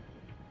that him?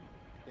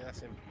 Yeah, that's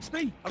him. It's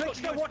me. I've got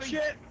Clickster, you, watch it's me.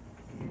 it.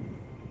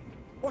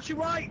 Watch your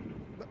right.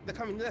 Look, they're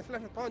coming left,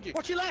 behind you.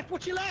 Watch your left.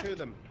 Watch your left. Two of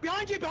them.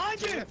 Behind you. Behind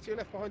To you. your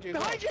left, behind you. as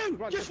Behind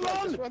well. you. Just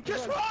run.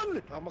 Just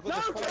run. Oh my God, No,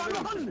 there's five. just of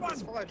them. run.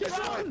 There's five. Just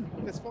There's run.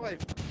 five. There's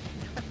five.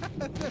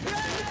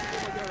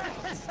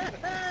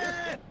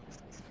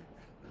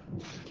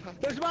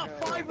 There's about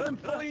 5 of them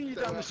following you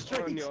down the On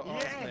street. your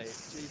arse, mate.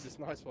 Yes. Jesus,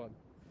 nice one.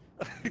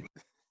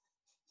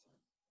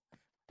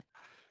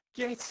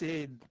 Get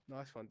in.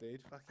 Nice one,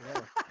 dude. Fucking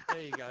hell.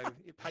 There you go.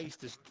 It pays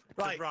to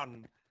Right.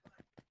 run.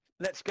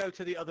 Let's go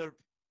to the other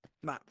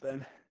map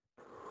then.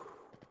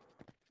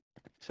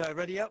 So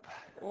ready up?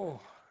 Oh,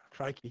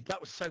 Crikey, that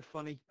was so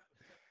funny.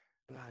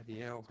 bloody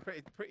hell.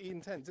 Pretty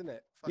intense, isn't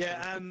it?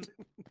 Yeah. Fucking-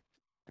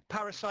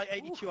 Parasite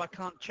 82. I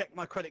can't check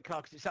my credit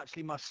card because it's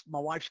actually my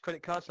wife's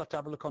credit card. So I have to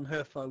have a look on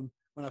her phone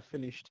when I've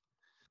finished.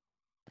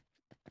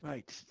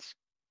 Right. Let's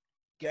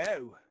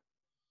go.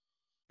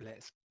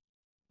 Let's.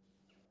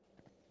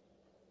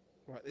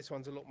 Right, this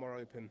one's a lot more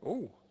open.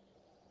 Oh.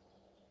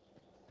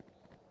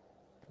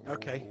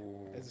 Okay.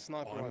 Oh, There's a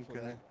sniper I'm rifle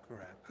gonna there.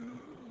 grab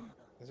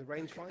There's a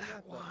rangefinder.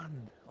 that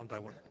one. I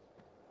don't want.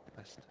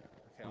 That's.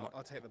 Okay,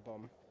 I'll take the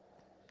bomb.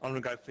 I'm gonna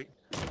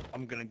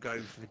go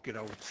for the good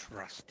old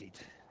trusted.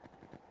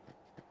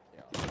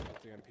 Yeah, I'll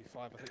do MP5.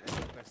 I think that's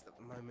the best at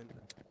the moment.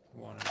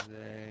 One of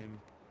them.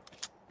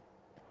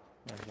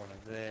 And one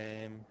of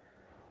them.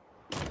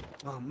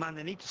 Oh man,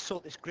 they need to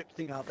sort this grip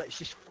thing out. That's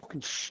just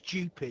fucking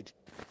stupid.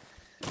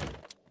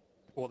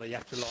 Or they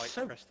have to like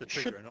So press the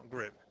trigger and not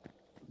grip.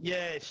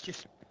 Yeah, it's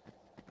just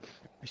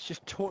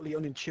totally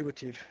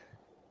unintuitive.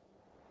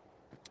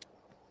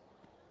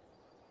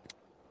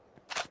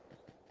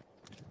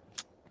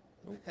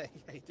 Hey,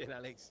 how you doing,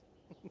 Alex?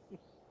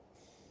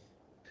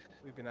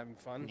 We've been having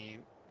fun. New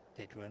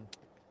dead one.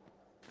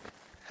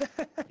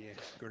 Yes,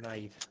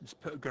 grenade. Just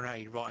put a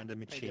grenade right under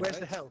my chin. Where's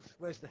the health?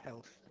 Where's the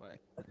health? Right,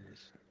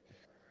 Yes.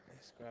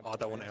 let's grab I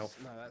don't want this. health.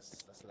 No,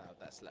 that's loud.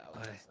 That's loud. Aye.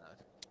 That's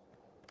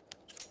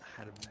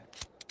loud.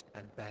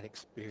 Had a bad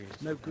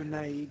experience. No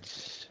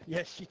grenades.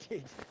 Yes, you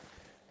did.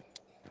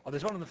 Oh,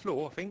 there's one on the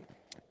floor, I think.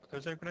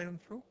 Is there a grenade on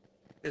the floor?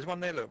 There's one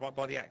there, look, right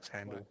by the axe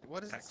handle. Right.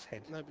 What is Axe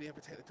head. Nobody ever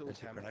take the door There's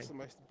a cam. grenade. That's the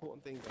most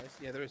important thing, guys.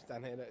 Yeah, there is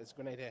down here. Look, there's a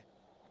grenade here.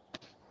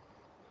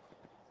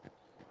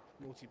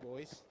 Naughty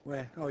boys.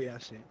 Where? Oh yeah, I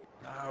see it.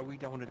 Oh, we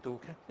don't want a door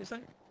cam. Is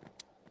that?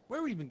 Where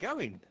are we even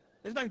going?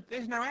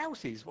 There's no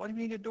houses. Why do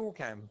we need a door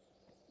cam?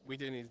 We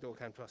do need a door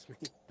cam, trust me.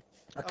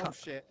 I Oh can't.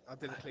 shit! I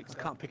did a click. I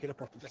can't pick it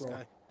up off the Let's floor.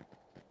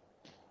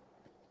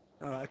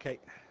 go. All right, okay.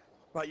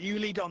 Right, you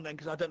lead on then,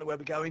 because I don't know where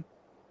we're going.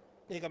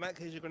 Here you go, Matt.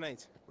 Here's your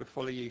grenades. We're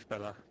full of youth,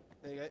 fella.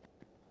 There you go.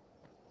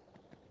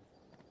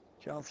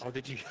 Charles. Oh,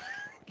 did you?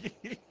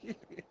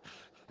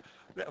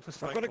 Let off a I've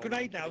snipe got a bomb.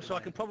 grenade now, so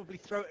I can probably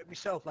throw it at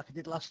myself like I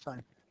did last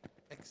time.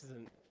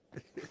 Excellent.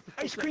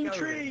 Ice Let cream go of it.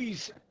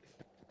 trees!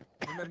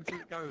 Remember to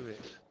let go of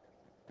it.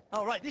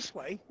 Oh, right, this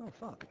way. Oh,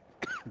 fuck.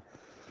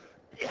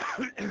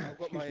 I've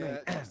got my Excuse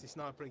me. trusty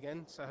sniper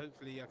again, so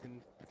hopefully I can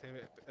clear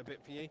it a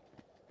bit for you.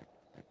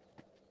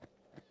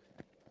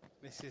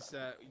 This is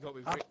you got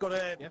with I've got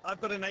a, Yeah. I've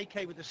got an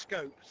AK with a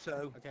scope,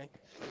 so Okay.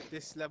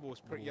 This level is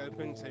pretty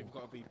open, so you've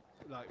got to be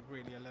like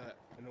really alert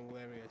in all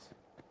areas.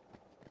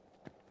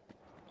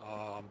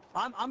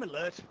 I'm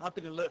alert. I've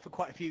been alert for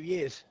quite a few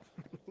years.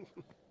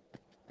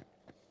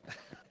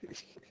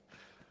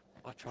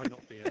 I try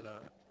not to be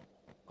alert.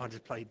 I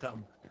just play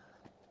dumb.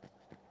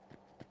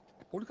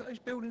 Oh, look at those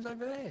buildings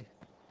over there.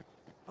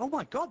 Oh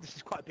my god, this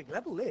is quite a big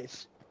level,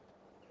 this.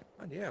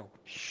 Bloody hell.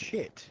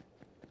 Shit.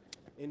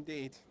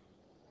 Indeed.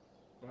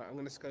 Right, I'm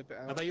going to scope it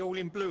out. Are they all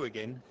in blue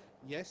again?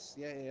 Yes,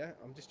 yeah.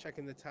 I'm just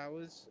checking the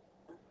towers.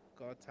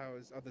 Guard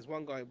towers. Oh, there's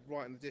one guy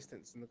right in the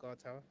distance in the guard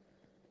tower.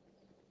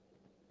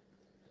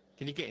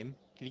 Can you get him?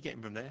 Can you get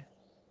him from there?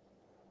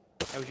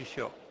 How was your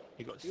shot?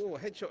 You got Oh,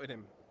 headshotted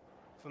him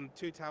from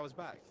 2 towers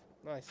back.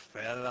 Nice.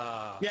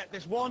 fella. Yeah,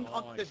 there's one.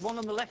 Nice. There's one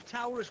on the left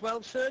tower as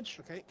well, Serge.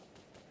 Okay.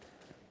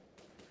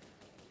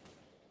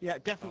 Yeah,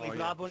 definitely. Oh, but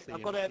yeah, I've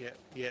see got him.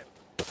 a. Yeah.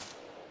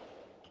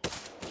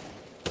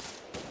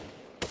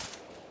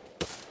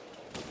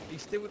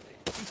 He's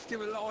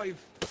still alive.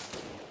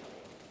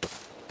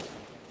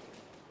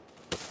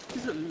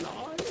 He's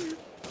alive.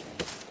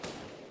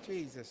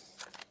 Jesus.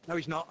 No,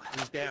 he's not.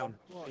 He's down.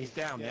 What? He's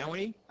down Yeah, now, isn't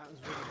he? That was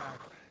really bad.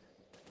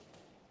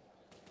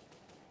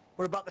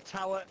 What about the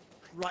tower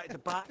right at the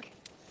back?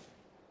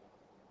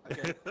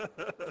 Okay.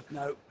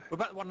 No. What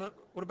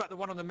about the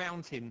one on the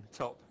mountain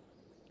top?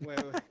 Where?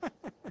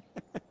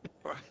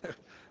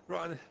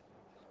 Right on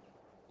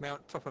the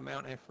top of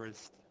Mount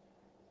Everest.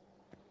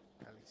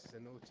 Alex is a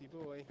naughty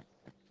boy.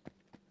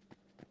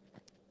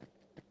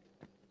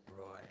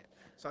 Right.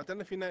 So I don't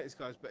know if you noticed,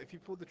 guys, but if you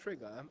pull the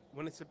trigger,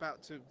 when it's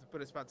about to, the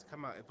bullet's about to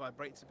come out, it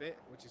vibrates a bit,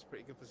 which is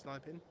pretty good for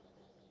sniping.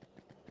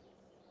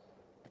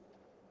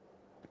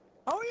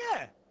 Oh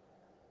yeah.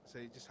 So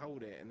you just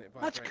hold it and it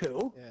vibrates. That's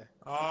cool. Yeah.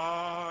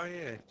 Oh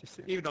yeah. Just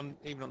even on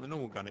the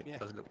normal gun, it Yeah.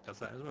 does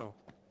that as well.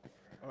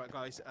 All right,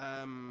 guys.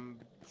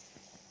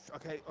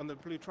 Okay, on the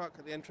blue truck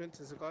at the entrance,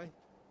 there's a guy.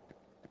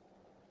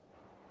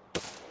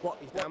 What?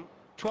 He's down.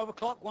 12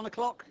 o'clock? 1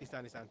 o'clock? He's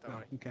down. Don't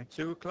worry. Okay.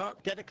 2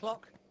 o'clock. Dead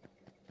o'clock?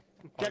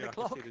 Oh, Dead yeah,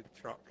 o'clock? I can see the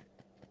truck.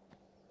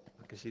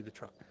 I can see the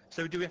truck.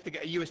 So do we have to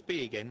get a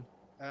USB again?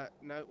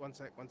 No, one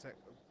sec. I've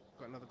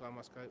got another guy on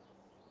my scope.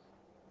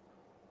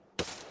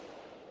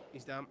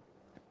 He's down.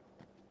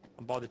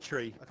 I'm by the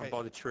tree. Okay. I'm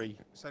by the tree.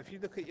 So if you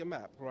look at your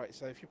map, right,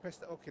 so if you press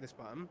the Oculus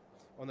button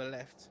on the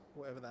left,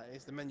 whatever that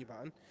is, the menu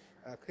button,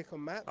 click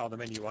on map, Oh, the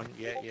menu one.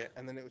 Yeah, yeah.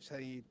 and then it will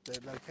tell you the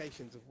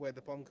locations of where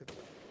the bomb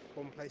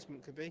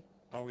placement could be.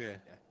 Oh, yeah. Yeah.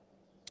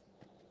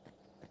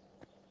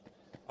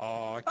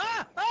 Oh, okay.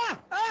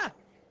 Ah!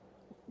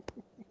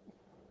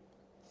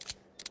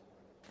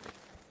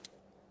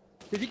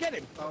 Did you get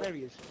him? Oh. There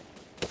he is.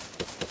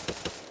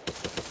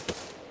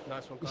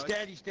 Nice one, He's guys.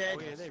 dead, he's dead.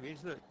 Oh, yeah, there he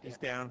is. Look, he's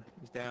down.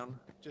 He's down.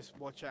 Just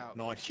watch out.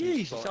 Nice.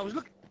 Jesus, spot.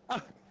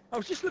 I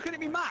was just looking at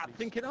my map,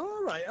 thinking, oh,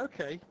 all right,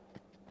 okay.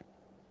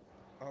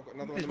 Oh, I've got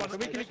another There's one. one on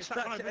we my can scope.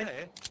 extract over it.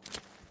 there.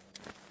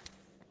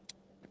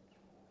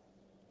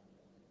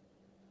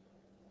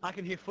 I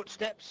can hear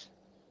footsteps.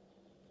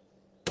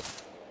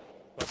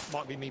 Well,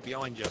 might be me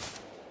behind you.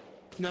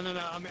 No,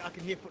 I mean, I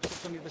can hear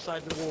footsteps on the other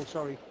side of the wall,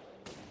 sorry.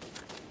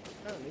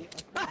 Apparently,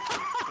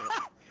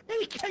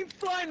 He came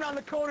flying around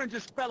the corner and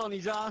just fell on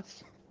his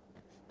ass.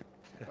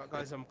 right,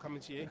 guys, I'm coming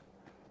to you.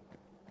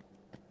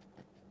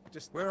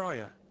 Just, Where are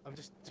you? I'm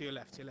just to your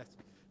left.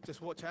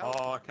 Just watch out.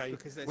 Oh, okay.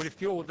 Because there's... Well,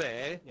 if you're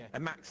there Yeah.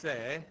 and Mac's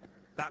there,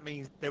 that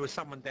means there was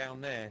someone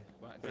down there.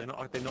 Right, But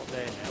okay. they're not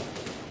there now.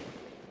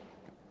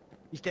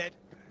 He's dead.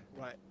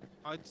 Right.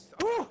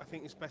 Ooh! I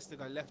think it's best to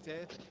go left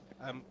here.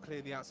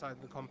 Clear the outside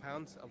of the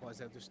compound, otherwise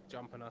they'll just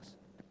jump on us.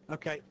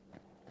 Okay.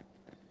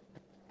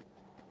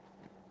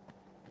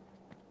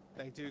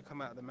 They do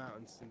come out of the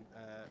mountains, and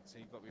so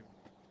you've got to be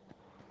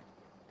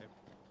they're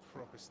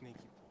proper sneaky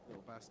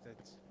little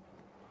bastards.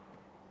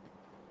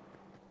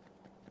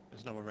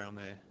 There's no one around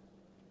there.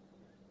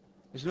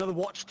 There's another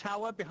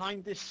watchtower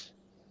behind this,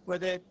 where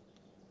they're...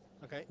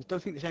 Okay. I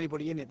don't think there's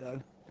anybody in it,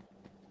 though.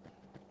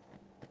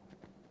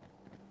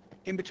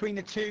 In between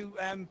the two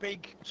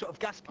big sort of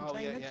gas Oh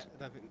containers. yeah.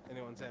 I don't think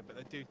anyone's there, but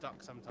they do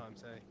duck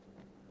sometimes. So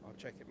I'll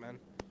check it, man.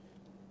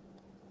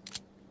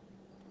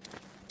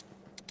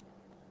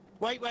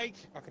 Wait.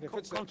 I can hear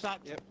footsteps.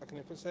 Contact. Yep, I can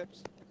hear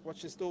footsteps.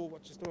 Watch this door.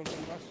 Watch this door in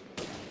front of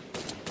us.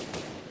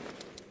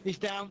 He's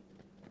down.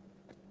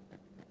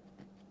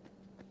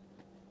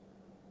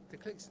 The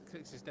clicks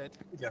is dead.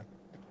 Yeah.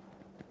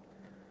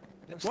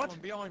 There was What? someone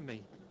behind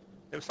me.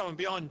 There was someone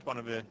behind one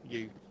of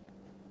you.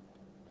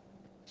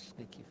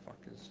 Sneaky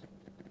fuckers.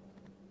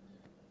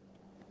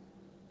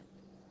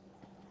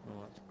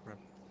 Oh, that's crap.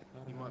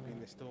 He might be in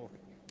this door.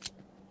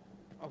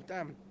 Oh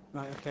damn!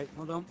 Right, okay,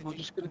 hold on. I'm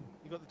just gonna...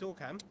 You got the door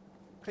cam?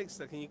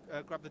 Clickster, can you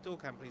grab the door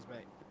cam, please,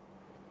 mate?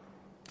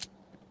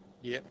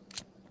 Yep.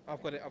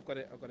 I've got it.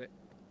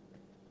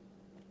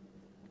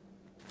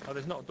 Oh,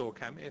 there's not a door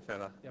cam here,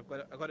 fella. Yeah,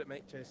 I got it,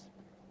 mate. Cheers.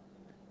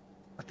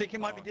 I think it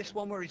might be this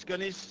one where his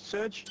gun is,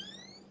 Serge.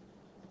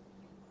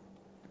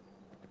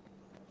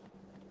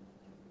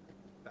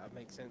 That would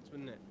make sense,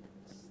 wouldn't it?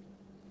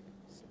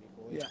 Silly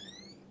boy. Yeah.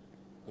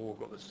 Oh, I've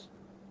got this.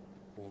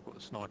 Oh, I've got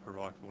the sniper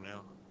rifle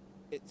now.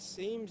 It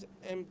seems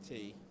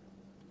empty.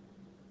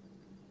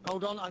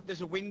 Hold on,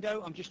 there's a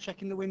window. I'm just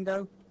checking the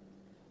window.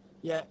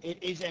 Yeah,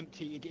 it is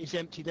empty. It is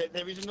empty.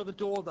 There is another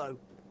door, though.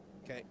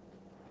 Okay.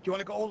 Do you want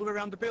to go all the way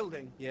around the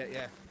building? Yeah.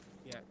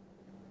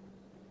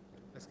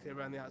 Let's clear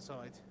around the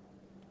outside.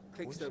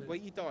 What's Clickster, it? where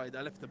you died,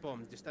 I left the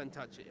bomb. Just don't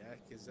touch it, yeah?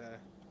 Because you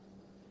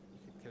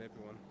could kill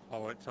everyone. I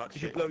won't touch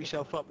Because you it. blow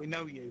yourself up. We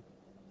know you.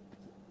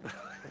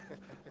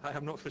 I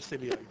am not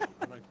Facilio.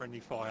 No friendly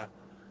fire.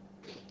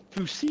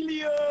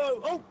 Fusilio!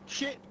 Oh,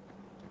 shit!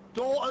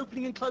 Door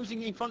opening and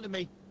closing in front of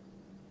me.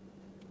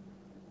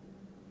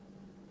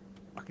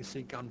 I can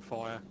see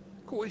gunfire.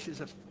 Cool. This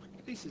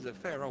is a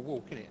fair old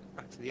walk, isn't it?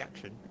 Back to the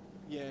action.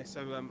 Yeah,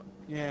 so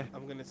Yeah.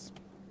 I'm going to speak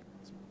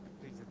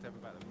to the devil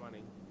about them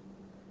running.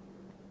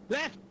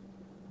 Left!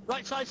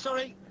 Right side,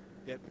 sorry.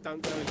 Yeah,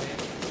 don't go in there.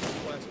 It's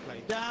the worst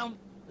place. Down.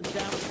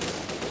 Down.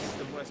 It's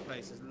the worst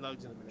place. There's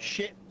loads of them in there.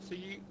 Shit. So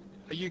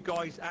are you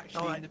guys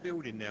actually Alright. in the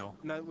building now?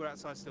 No, we're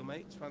outside still,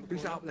 mate. It's around the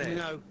Who's corner. up there?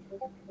 No. Do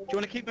you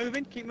want to keep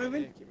moving? Keep Yeah,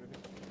 moving? keep moving.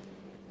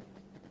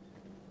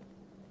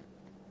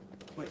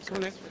 Wait, come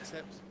on in.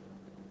 Footsteps.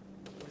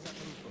 Where's that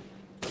coming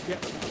from?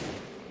 Yep.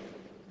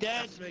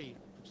 Dead. That's me.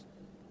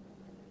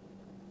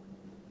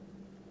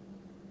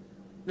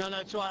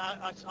 No, so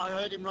I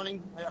heard him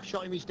running. I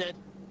shot him, he's dead.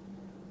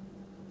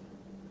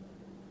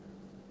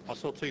 I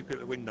saw 2 people at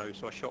the window,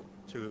 so I shot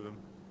 2 of them.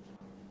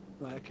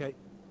 Right, okay.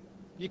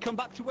 You come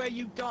back to where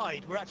you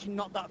died. We're actually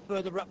not that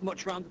further up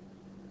much round.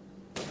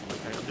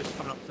 Okay, I'm just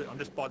coming up to. I'm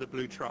just by the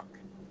blue truck.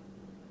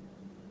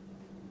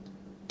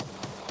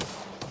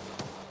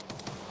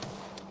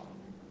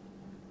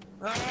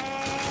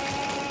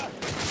 Ah! I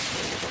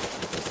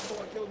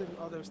thought I killed him.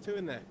 Oh, there was 2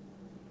 in there.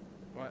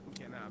 Right, I'm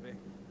getting out of here.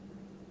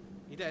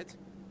 You dead?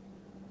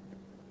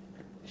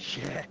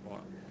 Yeah. Right.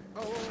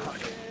 Oh,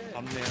 yeah.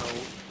 I'm now.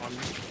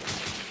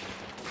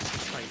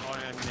 I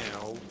am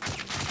now.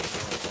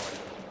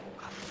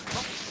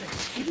 Fuck's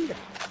sake, give me the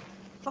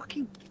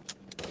fucking...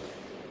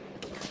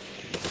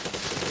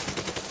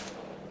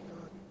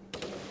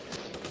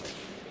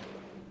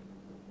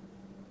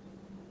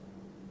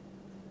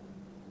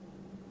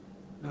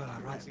 Oh,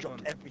 right, I've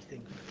dropped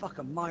everything.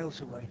 Fucking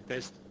miles away.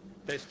 There's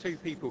 2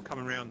 people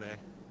coming around there.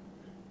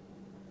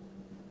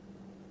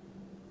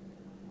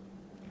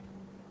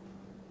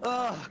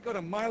 Oh, got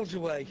him miles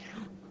away.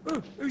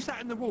 Ooh, who's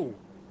that in the wall?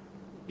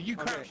 Are you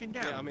I'm crouching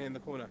here. down? Yeah, I'm in the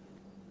corner.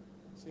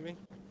 See me?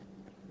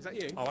 Is that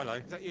you? Oh, hello.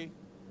 Is that you?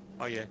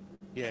 Oh, yeah.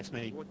 Yeah, it's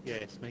me. What? Yeah,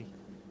 it's me.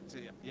 So,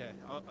 yeah,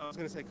 I was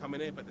going to say come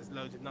in here, but there's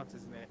loads of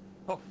nutters in here.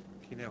 Oh,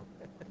 fucking hell.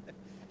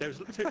 There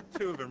was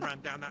two of them ran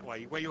down that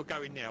way. Where you're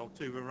going now,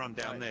 2 of them run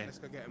down Right, there. Let's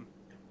go get them.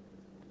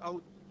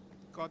 Oh,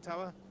 guard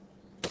tower.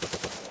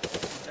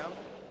 Down.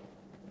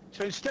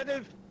 So instead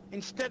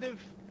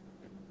of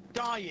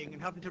dying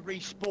and having to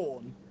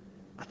respawn,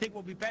 I think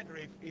what would be better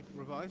if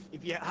Revive.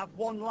 you have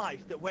 1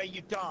 life, that where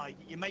you die,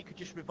 your mate could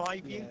just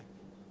revive you. Yeah.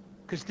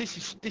 Because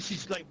this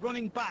is like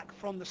running back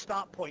from the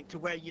start point to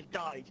where you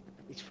died.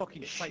 It's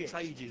fucking It shit. takes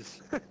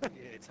ages. Yeah,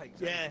 it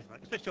takes Yeah. ages, mate.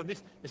 Especially on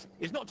this.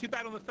 It's not too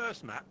bad on the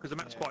first map, because the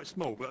map's Yeah. quite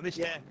small, but on this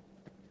Yeah. one,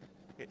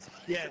 it's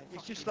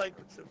It's just like...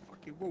 It's a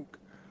fucking walk.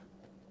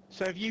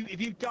 So if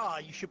you die,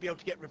 you should be able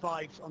to get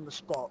revived on the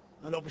spot,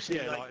 and obviously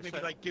Yeah, like, maybe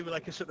so- do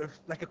like a sort of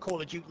like a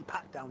Call of Duty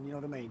pat down. You know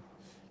what I mean?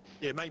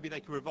 Yeah, maybe they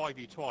can revive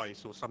you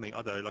twice or something.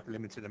 I don't know, like a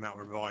limited amount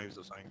of revives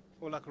or something.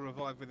 Or like a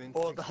revive within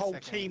Or 60 the whole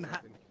seconds team or ha-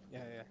 something.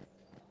 Yeah.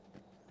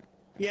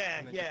 Yeah,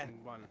 And then yeah. you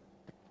can run.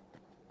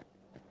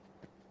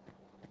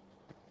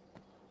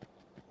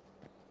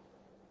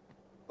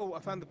 Oh, I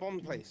found the bomb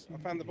place. I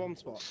found the bomb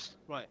spot.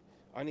 Right,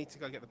 I need to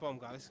go get the bomb,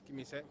 guys. Give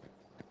me a sec.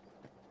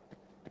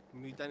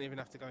 We don't even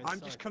have to go inside.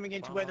 I'm just coming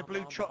into where the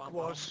blue truck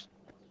was.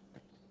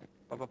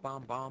 Bum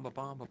bum bum bum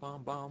bum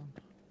bum bum.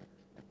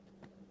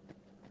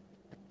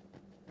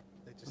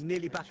 They just I'm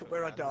nearly make back sure at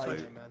where I that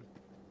happens, died. man.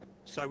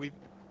 So we.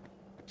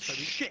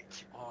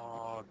 Shit!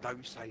 Oh,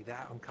 don't say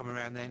that. I'm coming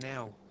around there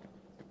now.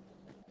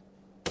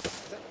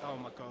 Oh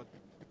my god.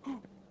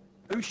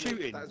 Who's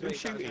shooting? That was me,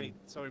 Who's that was shooting? me.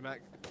 Sorry,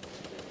 Mac.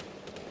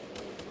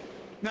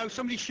 No,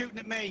 somebody's shooting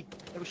at me.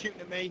 They were shooting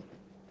at me.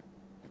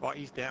 Right,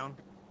 he's down.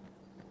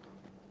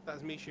 That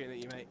was me shooting at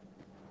you, mate.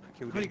 I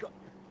killed I've only him. got...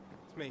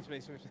 It's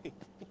me.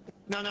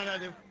 No,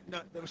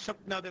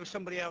 there was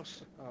somebody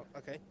else. Oh,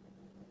 okay.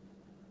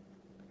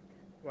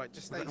 Right,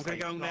 just stay I'm going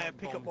to go in there, plant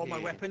pick up bomb all my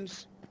here.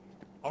 weapons.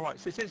 All right,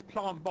 so it says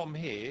plant bomb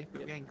here,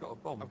 but Yep. we ain't got a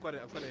bomb. I've got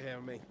it here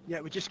on me. Yeah,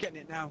 we're just getting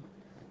it now.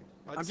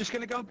 I'd I'm just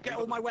going to go get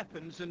all my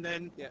weapons and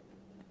then...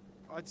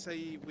 I'd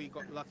say we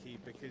got lucky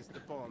because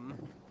the bomb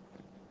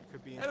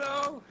could be in.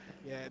 Hello!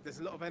 Yeah, there's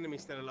a lot of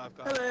enemies still alive,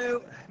 guys.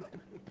 Hello!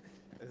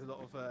 There's a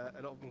lot of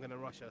them going to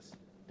rush us.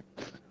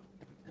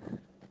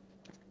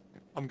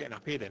 I'm getting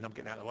up here then. I'm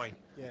getting out of the way.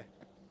 Yeah.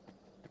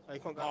 Oh, you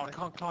can't go Oh, up I there.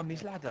 can't climb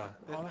this ladder.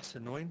 Oh, that's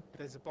annoying.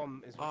 There's a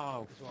bomb as Oh,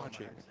 well. as well, fudge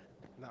it. man.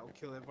 And that will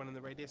kill everyone in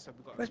the radius. So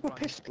we've got. to Where's my run.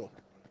 pistol?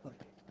 Right.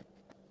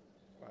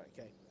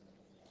 Okay.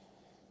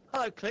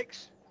 Hello,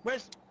 Clicks.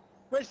 Where's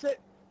the...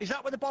 Is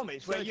that where the bomb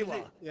is? Where So you does are?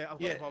 it- Yeah, I've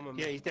got Yeah, a bomb on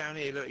yeah, me. he's down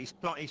here. Look, he's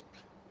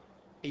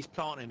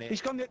planting it.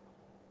 He's gone to...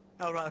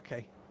 Oh, right,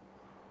 okay.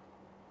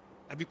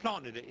 Have you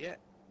planted it yet?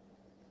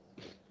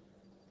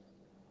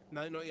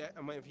 No, not yet.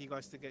 I'm waiting for you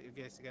guys to get your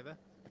gears together.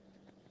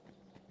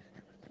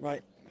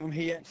 Right, I'm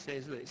here.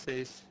 It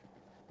says,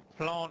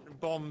 plant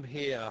bomb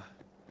here.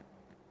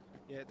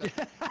 Yeah.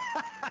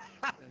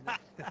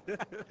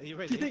 Are you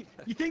ready?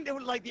 You think they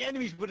would, like, the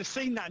enemies would have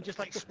seen that and just,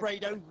 like,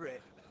 sprayed over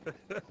it?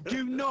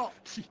 Do not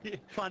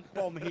plant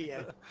bomb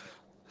here.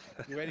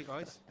 You ready,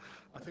 guys?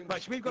 I think.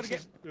 Right, so we've got to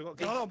get... We've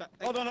got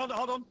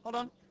Hold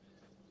on.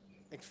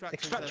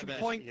 Extraction there.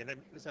 point. Yeah,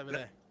 It's over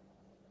there.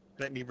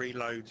 let me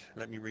reload.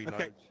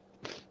 Okay.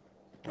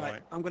 Right,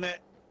 Right. I'm gonna...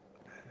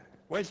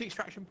 Where's the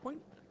extraction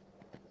point?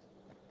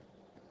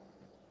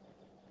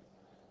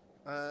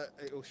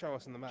 It will show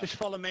us on the map. Just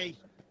follow me.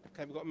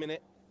 Okay, we've got a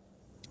minute.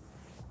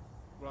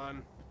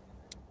 Run.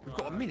 We've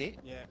got a minute.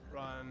 Yeah,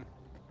 run.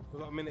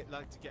 We've got a minute,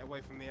 like, to get away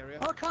from the area.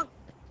 Oh, I can't...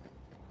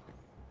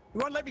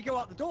 You won't let me go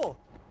out the door.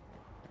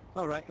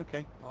 All right,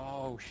 okay.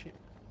 Oh shit!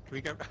 Can we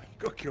go?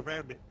 Got to go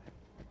around it.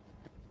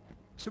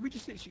 So we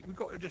just literally, we've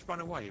got to just run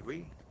away. Have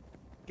we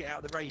get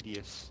out of the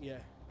radius. Yeah.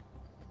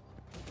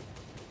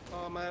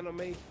 Oh man, on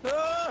me.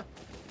 Ah!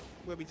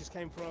 Where we just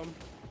came from.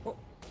 What?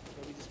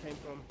 Where we just came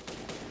from.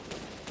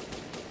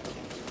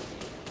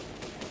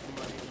 Come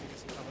on, let me get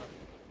some cover.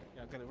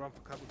 gonna run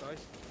for cover,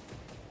 guys.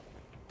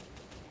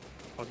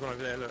 I was right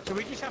over there, look. So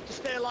we just have to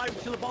stay alive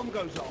until the bomb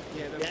goes off?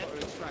 Yeah, they've got to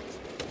extract.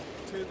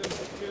 Two of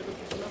them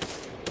push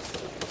enough.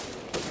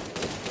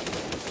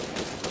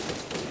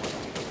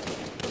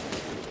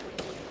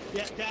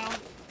 Yeah, down.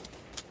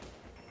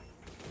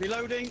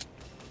 Reloading.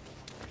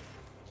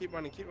 Keep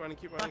running, keep running,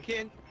 keep running. Back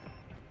in.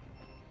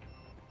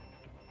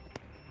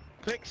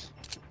 Clicks.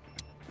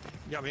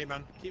 Yeah, I'm here,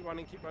 man. Keep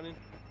running, keep running.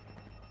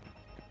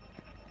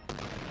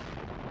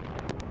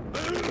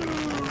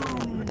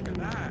 Boom! Look at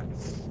that.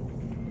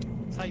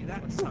 Take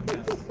that,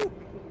 suckers.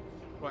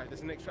 Right,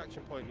 there's an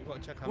extraction point. You've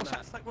got to check out What's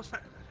that. that? What's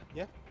that?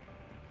 Yeah?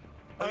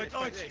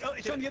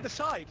 It's on the other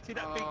side. See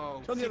that big?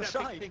 It's on the other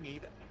side. Big thingy?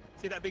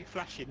 See that big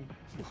flashing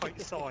white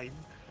sign?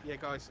 Yeah,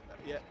 guys.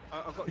 Yeah,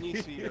 I've got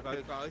news for you,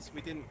 guys.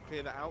 We didn't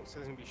clear that out, so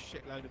there's gonna be a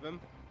shitload of them.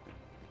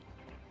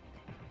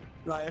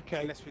 Right.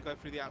 Okay. Unless we go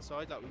through the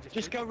outside, like we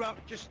Just did. go round.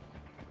 Just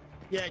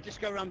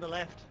go round the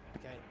left.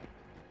 Okay.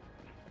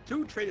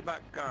 Two traded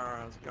back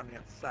cars on the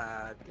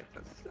outside. Get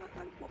the side.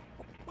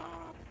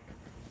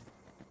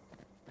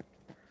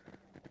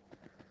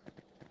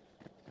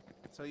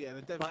 So yeah,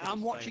 the Right,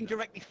 I'm watching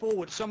directly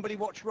forward. Somebody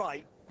watch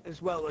right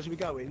as well as we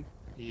go in.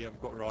 Yeah,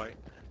 I've got right.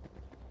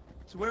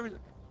 So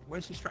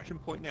where's the extraction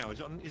point now?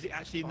 Is it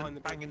actually Behind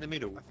the bang in the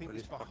middle? I think of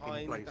it's this fucking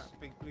behind place? that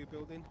big blue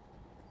building.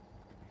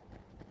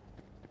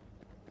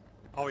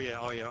 Oh yeah,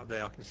 up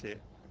there, I can see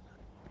it.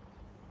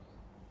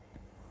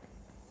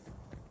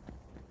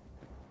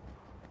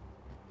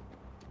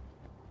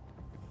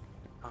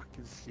 I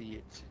can see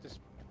it. Just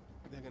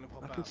they're gonna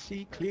pop I out. can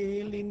see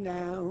clearly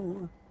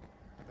now.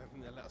 I don't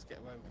think they'll let us get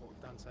away with what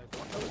we've done so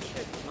far. Oh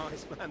shit!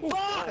 Nice man.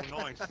 Oh,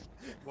 nice.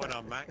 Well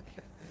done, Mac.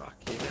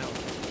 Fucking hell.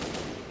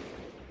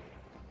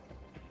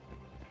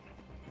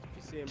 If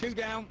you see him, Two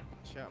down.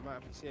 shout Matt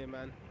if you see him,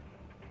 man.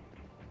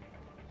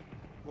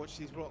 Watch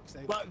these rocks.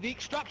 They Right, the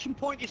extraction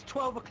point is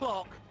 12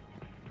 o'clock.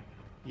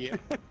 Yeah.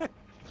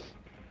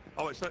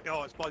 it's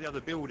by the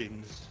other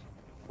buildings.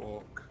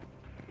 Fuck.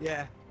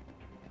 Yeah.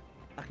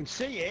 I can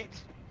see it.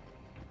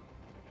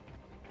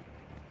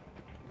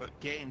 But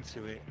get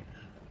into it.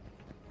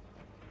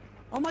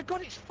 Oh my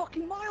god, it's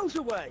fucking miles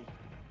away.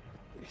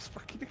 It's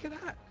fucking, look at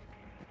that.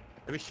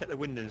 Let me check the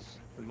windows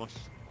with my...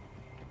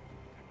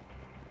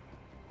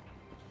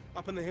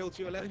 up on the hill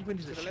to your left. Those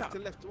windows To are the left, shut. to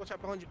the left. Watch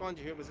out behind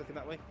you. Whoever's looking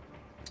that way.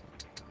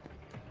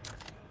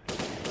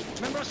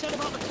 Remember I said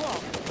about the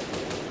clock?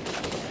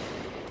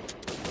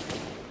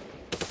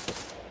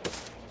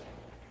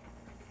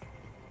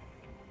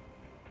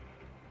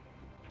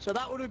 So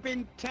that would have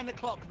been 10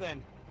 o'clock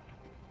then.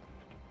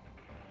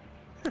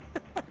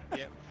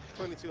 Yep.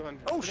 2200.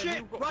 Oh then shit,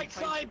 you've got right to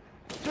face side,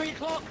 3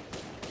 o'clock,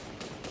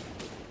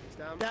 It's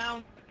down.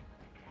 down.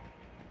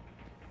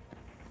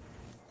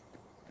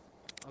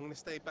 I'm going to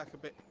stay back a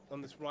bit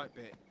on this right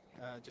bit,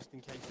 just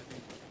in case they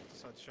do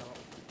decide to sharp.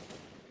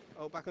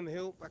 Oh, back on the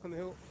hill, back on the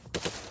hill.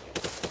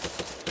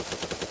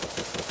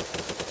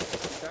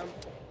 Down.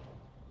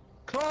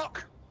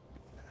 Clock!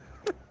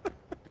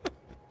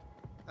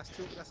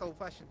 That's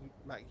old-fashioned,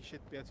 Mac. You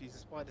should be able to use the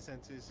spider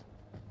senses.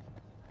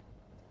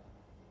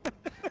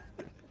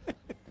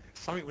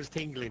 Something was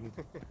tingling.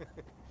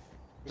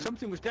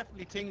 Something was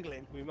definitely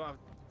tingling. We might have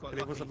got But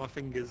it wasn't my lucky.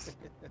 fingers.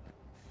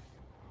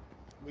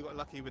 We got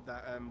lucky with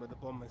that, with the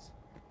bombers.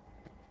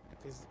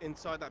 Because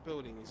inside that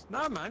building is...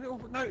 No, man.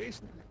 No,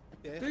 it's...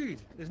 Yeah.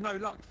 Dude, there's no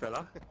luck,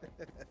 fella.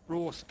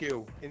 Raw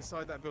skill.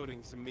 Inside that building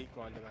is some meat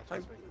grinder, man. Don't,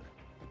 Trust me.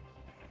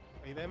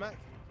 Are you there, Mac?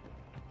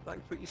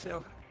 don't put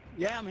yourself...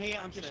 Yeah, I'm here,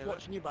 I'm just Yeah,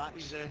 watching you back.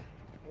 He's there.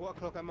 What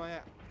o'clock am I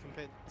at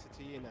compared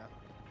to you now?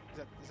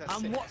 Is that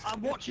I'm, 6?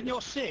 I'm watching your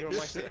You're on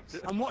my 6.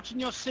 6. I'm watching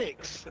your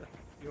 6.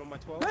 You're on my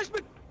 12? Where's my...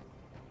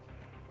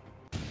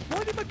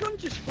 Why did my gun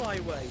just fly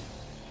away?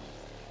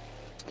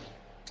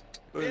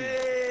 Boom.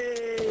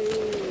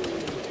 Yay!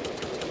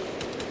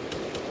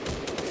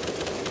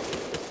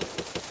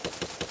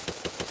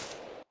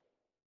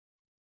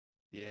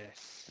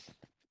 Yes.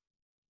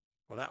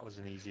 Well, that was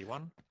an easy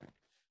one.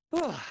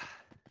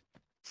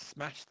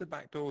 Smash the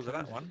back doors of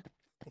that one.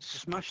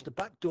 Smash the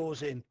back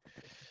doors in.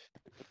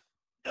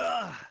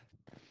 Ugh.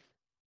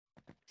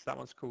 So that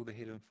one's called the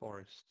Hidden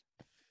Forest.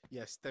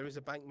 Yes, there is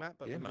a bank map,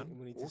 but Yeah, we, man.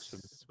 we need Awesome.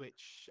 to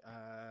switch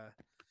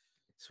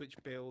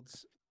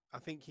builds. I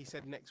think he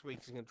said next week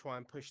he's going to try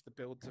and push the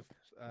build to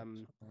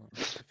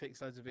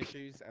fix loads of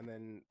issues, and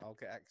then I'll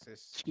get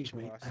access Excuse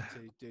me. for us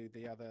to do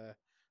the other.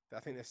 I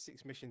think there's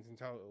 6 missions in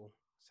total,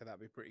 so that'd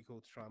be pretty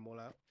cool to try them all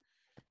out.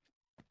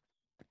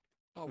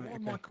 Oh, Right, what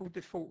am okay. I called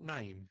default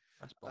name?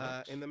 That's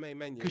bollocks. In the main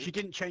menu. Because you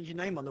didn't change your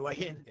name on the way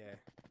in. Yeah.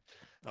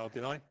 Oh,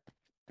 did I?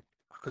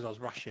 Because I was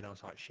rushing, I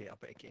was like, shit, I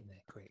better get in there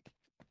quick.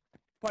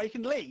 Well, you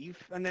can leave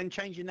and then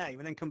change your name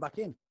and then come back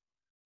in.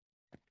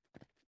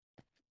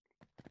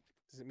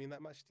 Does it mean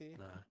that much to you?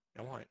 No,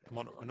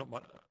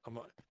 I'm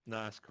not,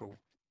 no, it's cool.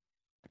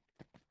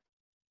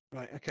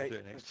 Right, okay. Do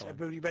it next time.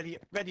 Everybody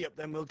ready up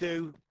then. We'll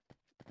do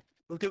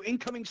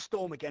incoming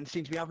storm again,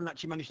 since we haven't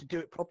actually managed to do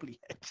it properly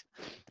yet.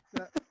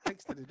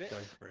 Clickster did it. Go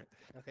for it.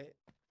 Okay.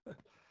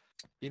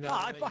 You know,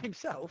 Ah, what I by mean?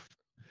 himself.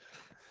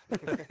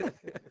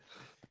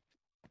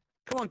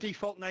 Come on,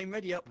 default name,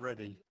 ready up.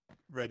 Ready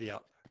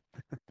up.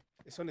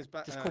 It's on his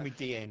back. Just call me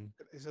DN.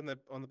 It's on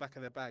the back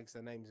of their bags,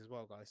 their names as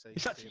well, guys. So you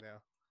It's can actually- see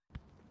now.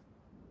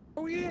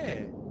 Oh yeah,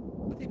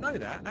 I didn't know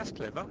that. That's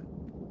clever.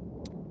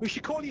 We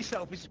should call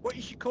yourself is what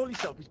you should call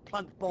yourself is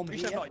Plant Bomb You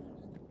here. should like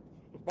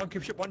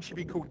one should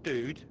be called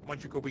Dude. One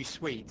should be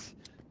Sweet.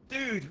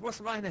 Dude,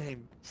 what's my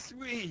name?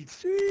 Sweet.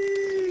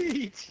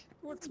 Sweet.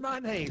 What's my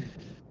name?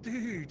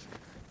 Dude.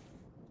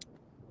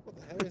 What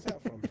the hell is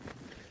that from?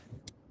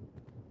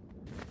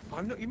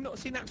 You've not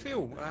seen that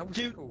film? What's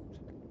it called?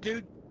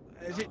 Dude,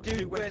 is it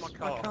Dude? Where's Where's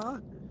my my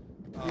car?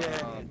 Yeah,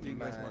 Oh, dude,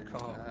 where's my man,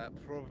 car?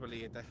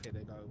 probably a decade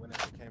ago,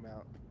 whenever it came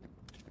out.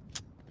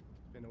 It's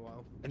been a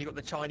while. And you got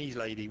the Chinese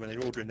lady when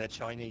they're ordering their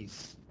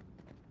Chinese.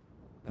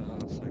 Oh,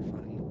 so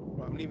funny.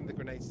 Right, I'm leaving the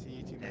grenades to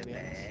you two And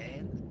maniacs.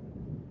 then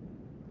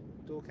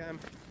Door cam.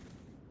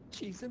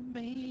 she's a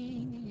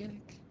maniac.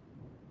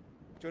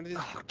 Do you want to do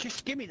this? Oh,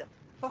 just give me the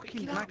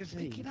fucking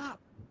magazine. Pick it up.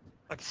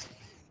 I can see.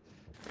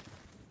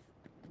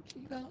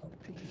 Pick it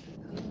up. Pick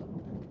it up.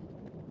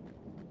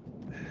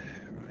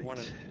 Right. One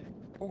of-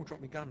 Oh,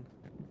 drop me gun.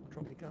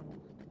 Drop me gun.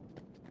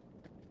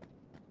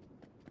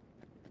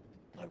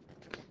 No,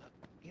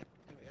 yep,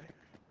 there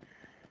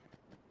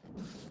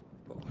we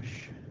go.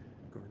 Gosh.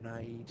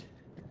 Grenade.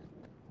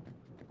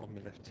 On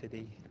my left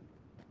titty.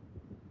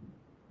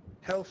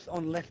 Health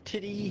on left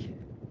titty.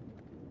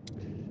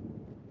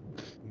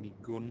 Me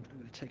gun. I'm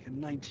going to take a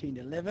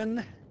 1911.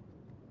 And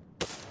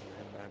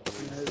bad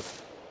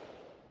boys.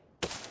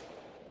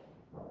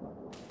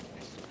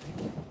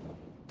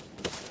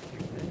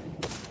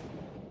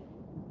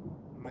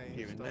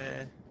 Here and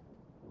there.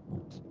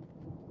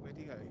 Where'd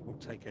he go? We'll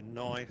take a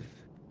knife.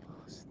 Oh,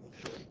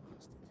 sneaky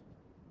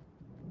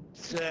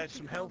bastard. There's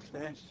some health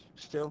there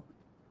still.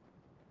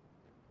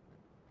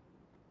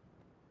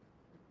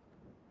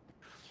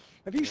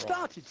 Have you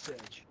started,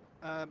 Serge?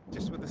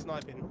 Just with the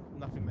sniping,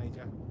 nothing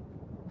major.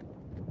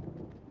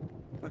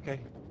 Okay.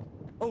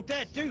 Oh,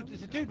 there, dude.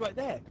 There's a dude right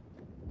there.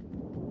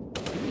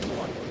 Give me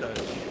one,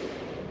 Serge.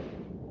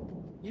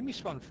 Give me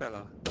one,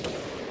 fella.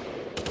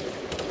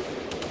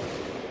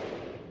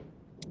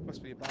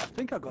 Must be a I bad.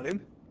 think I got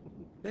him.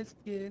 Let's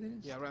get it.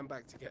 Yeah, I ran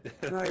back to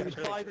get. No, he was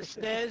by the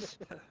stairs.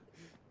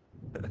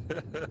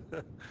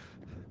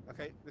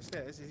 Okay, the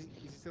stairs. Is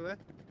he still there?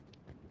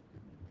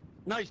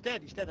 No, he's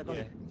dead. He's dead. I got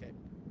Yeah. him. Okay.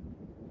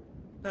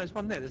 No, there's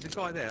one there. There's a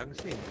guy there. I can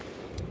see him.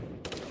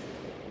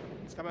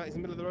 He's come out. He's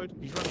in the middle of the road.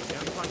 He's running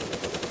down. He's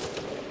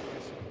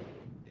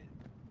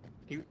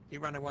running. He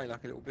ran away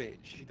like a little bitch.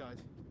 He died.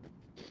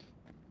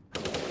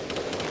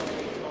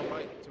 To our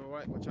right. To our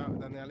right. Watch out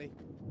down the alley.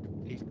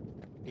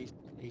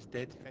 He's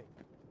dead. Okay.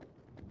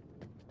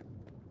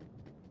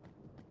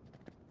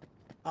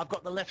 I've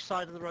got the left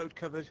side of the road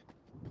covered.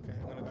 Okay,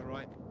 I'm gonna go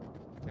right.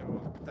 Okay,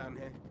 we're down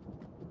here.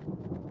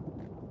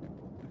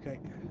 Okay.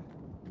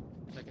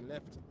 Taking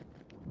left.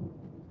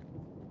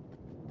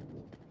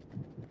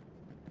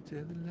 To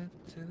the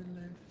left, to the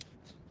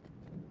left.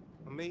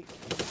 On me.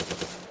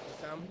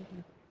 He's down.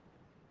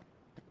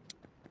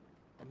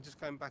 I'm just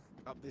going back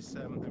up this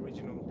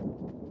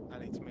original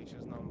alley to make sure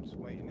there's no one's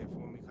waiting there for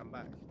when we come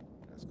back.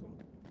 That's cool.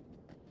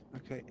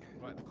 Okay.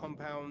 Right, the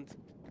compound.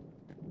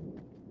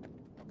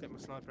 I'll get my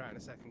sniper out in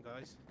a second,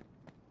 guys.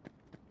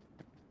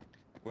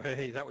 Well,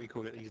 hey, is that what you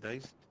call it these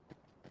days?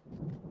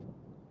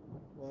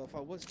 Well, if I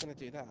was going to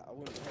do that, I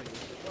wouldn't tell you.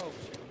 Oh,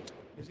 shit.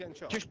 Who's getting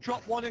shot? Just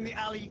drop one in the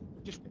alley.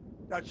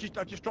 I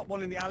just dropped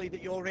one in the alley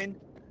that you're in.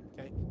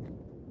 Okay.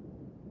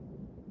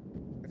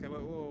 Okay,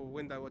 whoa,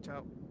 window, watch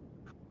out.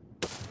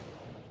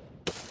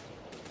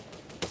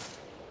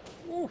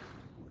 Oof,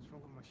 What's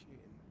wrong with my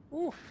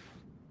shooting? oof.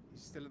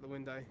 He's still at the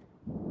window.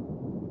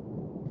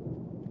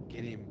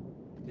 Get him.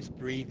 Just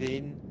breathe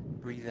in,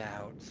 breathe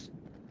out.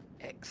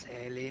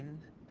 Exhale in,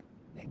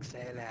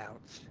 exhale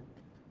out.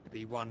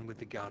 Be one with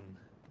the gun.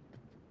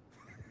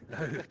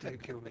 No,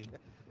 don't kill me.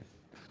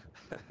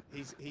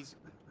 He's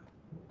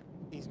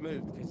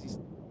moved because he's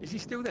Is he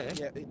still there?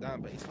 yeah,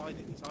 but he's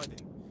hiding.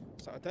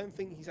 So I don't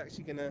think he's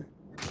actually gonna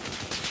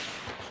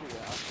shoot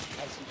at us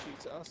as he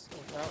shoots at us.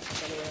 Watch out! I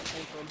don't know where that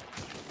came from.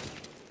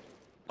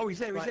 Oh, he's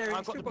there, Right, he's there. I've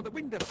He's got still the- by the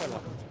window, fella.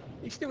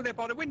 He's still there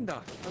by the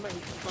window. Oh no, he's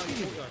behind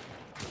the courtyard.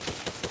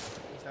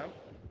 He's down.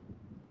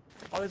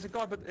 Oh, there's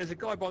a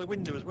guy by the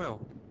window as well.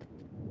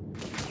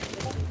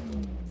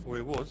 Or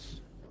it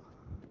was.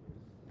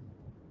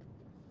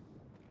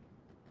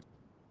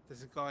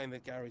 There's a guy in the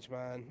garage,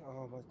 man.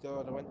 Oh my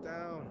god, I went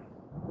down.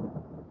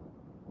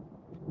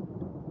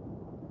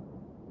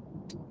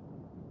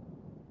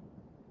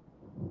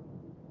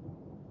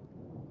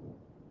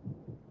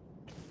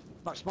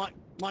 That's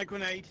my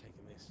grenade.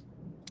 Taking this.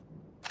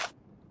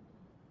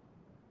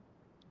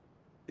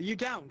 Are you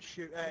down,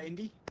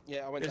 Indy?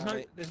 Yeah, I went There's down. no,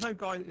 Mate. there's no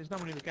guy. There's no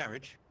one in the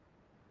garage.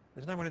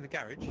 There's no one in the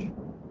garage.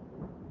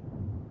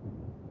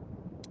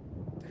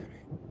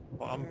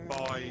 But I'm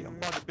by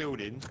the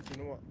building. Do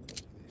you know what?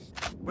 Let's do this.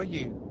 Where are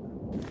you?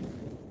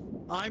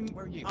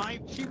 Where are you?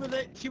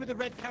 See where the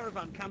red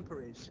caravan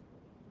camper is.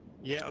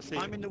 Yeah, I see.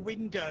 I'm in the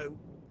window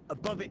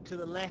above it to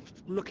the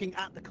left, looking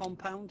at the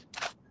compound.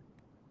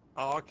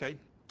 Oh, okay.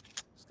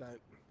 Let's go.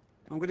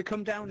 I'm going to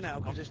come down now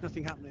because there's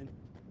nothing happening.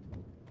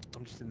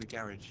 I'm just in the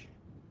garage.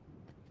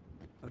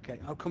 Okay,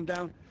 I'll come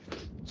down.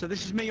 So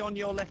this is me on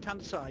your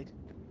left-hand side.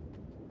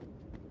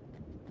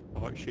 I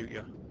won't shoot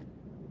you.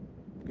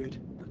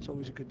 Good. That's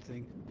always a good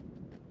thing.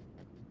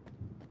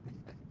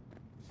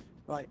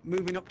 Right,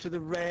 moving up to the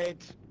red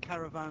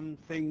caravan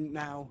thing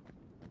now.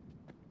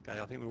 Okay,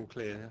 I think we're all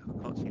clear.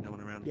 I can't see no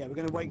one around. Yeah, we're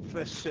going to wait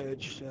for a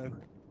surge, so...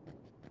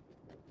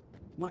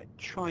 Might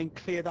try and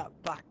clear that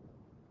back.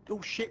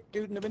 Oh shit,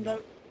 dude in the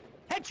window.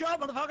 Headshot,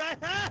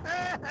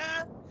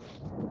 motherfucker!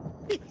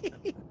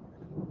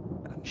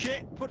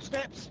 Shit,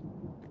 footsteps.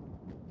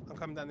 I'm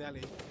coming down the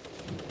alley.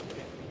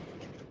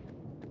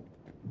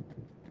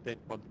 Dead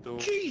by the door.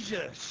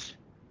 Jesus!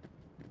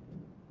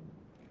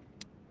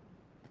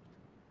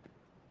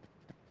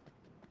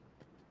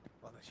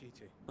 Well, that's you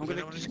two. I'm going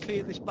to just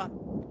clear this back.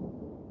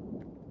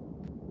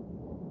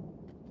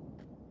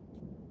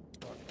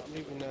 Right, I'm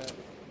leaving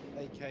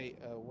AK,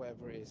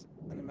 whatever it is,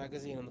 and a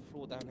magazine on the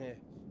floor down here.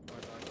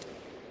 Right.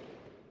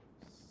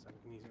 So we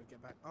can use it to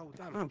get back. Oh,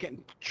 damn. I'm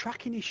getting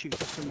tracking issues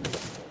for some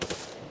reason.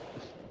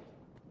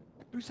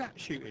 Who's that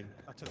shooting?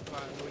 I took the guy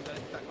out the window.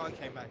 That guy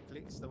came back.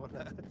 Clicks the one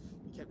that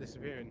he kept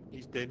disappearing.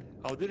 He's dead.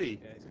 Oh, did he?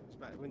 Yeah, it's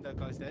back. The window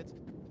guy's dead.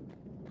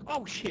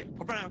 Oh shit!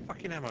 I ran out of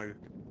fucking ammo.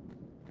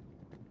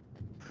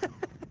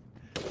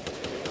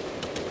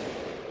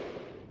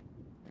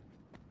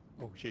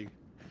 Oh gee.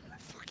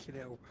 Fucking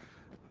hell.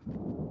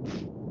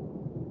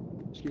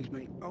 Excuse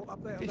me. Oh,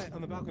 up there,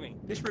 on the balcony.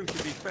 This room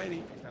should be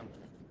fairly... Down.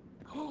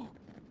 Oh!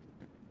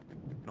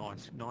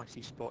 Nice,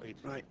 nicely spotted.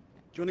 Right.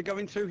 Do you want to go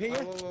in through here?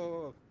 Oh,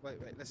 whoa. Wait.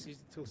 Let's use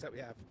the tools that we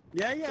have.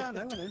 Yeah, I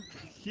know.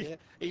 Yeah.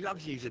 He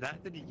loves using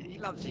that, doesn't he? He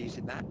loves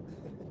using that.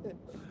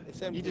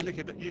 It's empty. You just look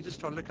at, you just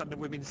try to look under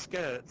women's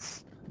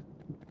skirts.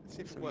 Let's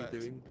see if That's it what works.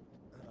 you're doing.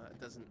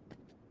 It doesn't.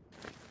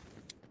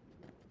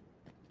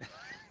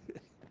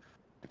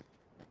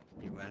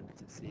 You want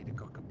to see the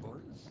cock and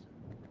balls?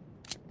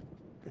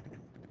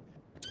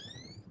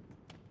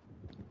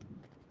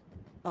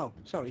 Oh,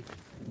 sorry.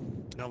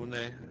 No one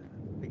there.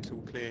 I think it's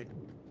all clear.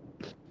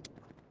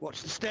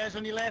 Watch the stairs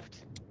on your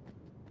left.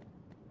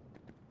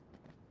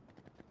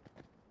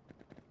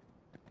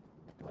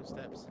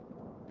 Footsteps.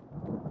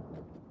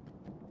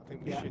 I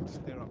think we Yeah. should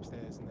clear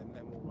upstairs and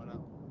then we'll run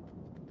up.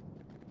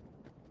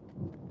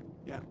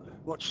 Yeah.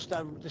 Watch.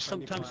 There's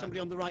sometimes fire. somebody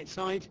on the right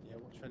side. Yeah,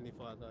 watch friendly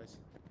fire, guys.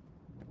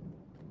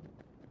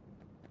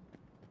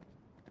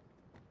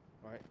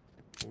 Right,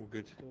 All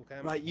good. door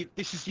cam. Right.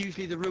 This is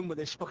usually the room where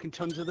there's fucking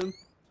tons of them.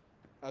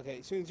 Okay,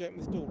 as soon as you open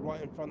this door,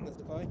 right in front there's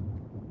the guy.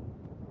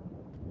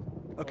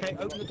 Okay. Hold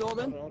on, Open the door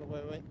then. Hold on,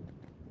 wait. There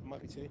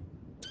might be two.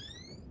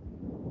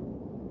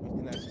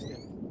 No, it's just him.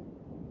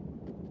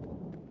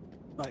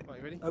 Right. Right,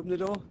 you ready? Open the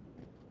door.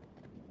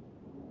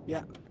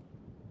 Yeah.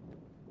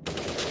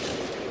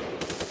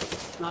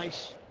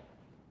 Nice.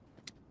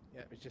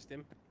 Yeah, it's just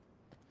him.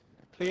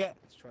 Clear.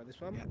 Let's try this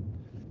one. Yeah.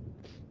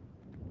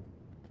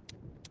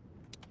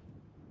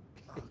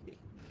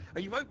 Oh,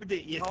 you opened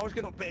it? Yeah. I was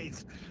going to bed.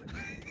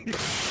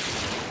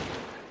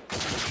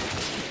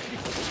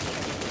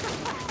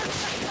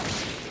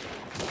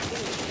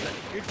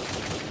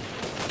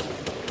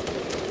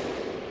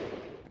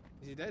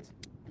 Is he dead?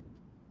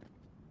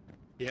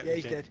 Yeah, Yeah,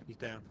 he's dead. He's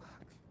down.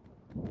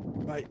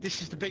 Right.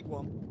 This is the big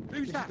one.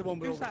 Who's This that? is the one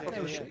we're Who's that?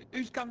 over there?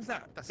 Whose gun's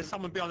that? That's There's a-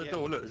 someone behind the yeah.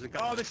 door. Look, there's a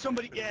gun. Oh, there's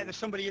somebody. Yeah, there's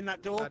somebody in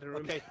that door. Ladder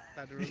room. Okay.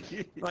 Ladder room.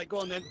 Right. Go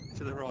on then.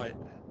 To the right.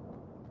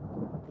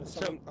 There's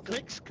So, someone- I think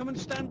Clicks, come and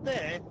stand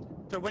there.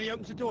 So when he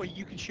opens the door,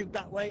 you can shoot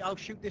that way. I'll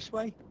shoot this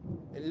way.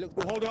 It looks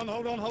Oh, hold on. looks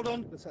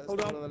like there's Hold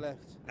someone on. on the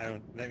left. Hang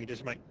on, let me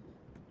just make...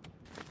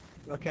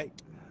 Okay.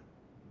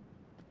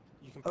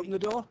 You can Open the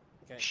door.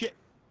 Okay. Shit.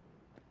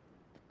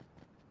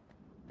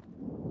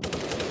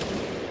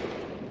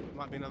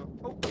 Might be another.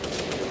 Oh.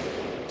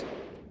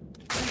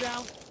 Two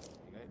down.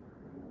 Okay.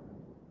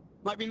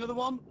 Might be another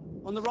one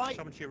on the right.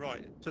 Someone to your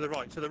right. To the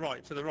right, to the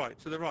right, to the right,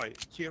 to the right,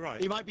 to your right.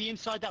 He might be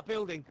inside that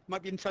building.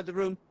 Might be inside the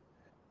room.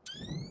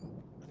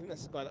 I think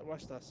that's the guy that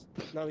rushed us.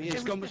 No, he He's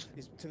is. gone.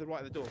 He's to the right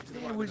of the door. To the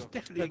There right of was the door.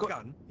 definitely a Go-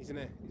 gun. He's in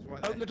there. He's right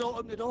Open the there. door.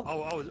 Open the door.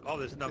 Oh,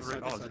 there's another This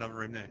room. side, Oh, this there's side. another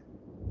room there.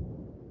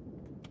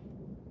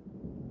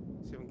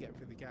 See if we can get him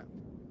through the gap.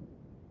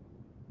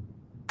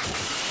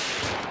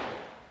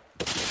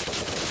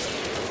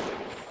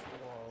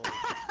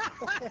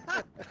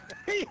 Whoa.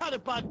 He had a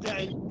bad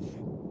day.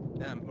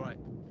 Damn, right.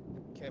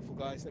 Careful,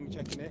 guys. Let me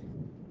check in here.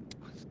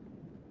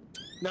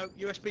 No,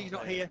 USB's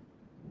not here.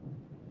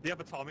 The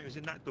other time it was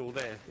in that door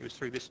there. It was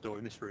through this door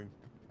in this room.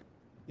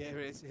 Yeah, here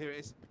it is. Here it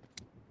is.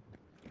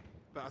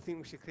 But I think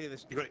we should clear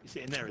this. You got it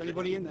sitting there, is it?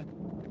 Anybody in there?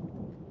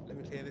 Let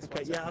me clear this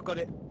Okay, one. yeah, I've got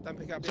it. Don't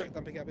pick up So- yet.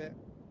 Don't pick up yet.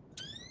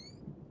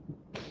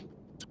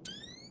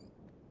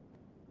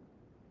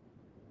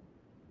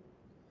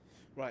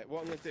 Right, what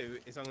I'm going to do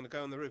is I'm going to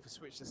go on the roof and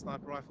switch the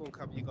sniper rifle and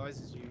cover you guys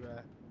as you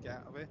get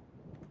out of here.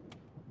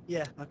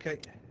 Yeah, okay.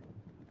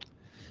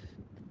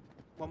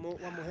 One more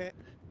hit.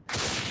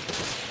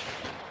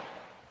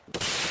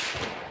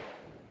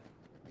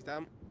 He's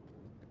down.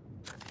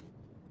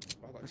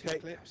 I've got 2 Okay.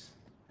 clips.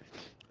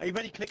 Are you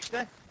ready,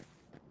 Clickster?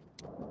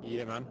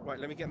 Yeah, man. Right,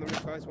 let me get on the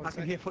roof, guys. One I can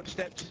sec. hear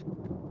footsteps.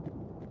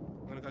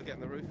 I'm gonna go get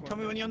on the roof. Tell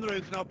me when you're on the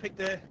roof and I'll pick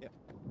the... Yep.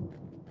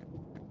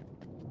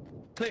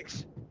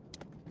 Clicks.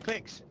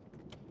 Clicks.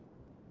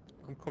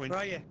 I'm coming. Where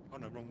are you? Oh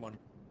no, wrong one.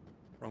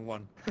 Wrong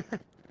one.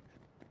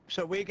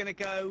 So we're going to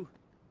go...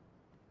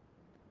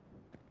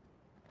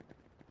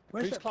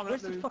 Where's Who's climbing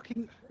where's up the the-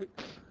 fucking...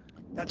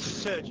 That's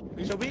Surge.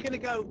 So we're going to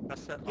go...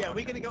 That's that. Yeah, oh,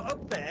 we're going to go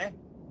up there,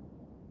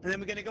 and then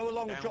we're going to go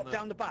along and Down drop the-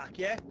 down the back,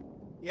 yeah?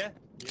 Yeah?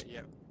 Yeah, yeah.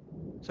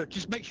 So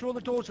just make sure all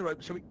the doors are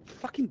open. So we...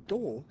 Fucking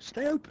door?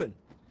 Stay open.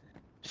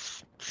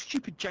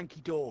 Stupid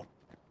janky door.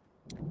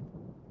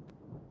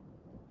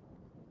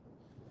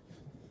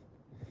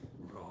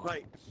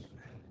 Right.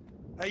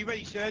 Are you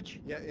ready, Serge?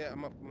 Yeah, yeah,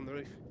 I'm up on the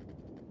roof.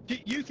 Do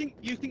you think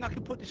I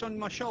can put this on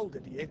my shoulder,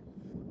 do you?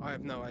 I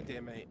have no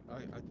idea, mate.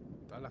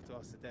 I'll have to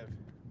ask the dev.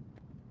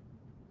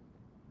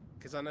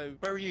 Because I know...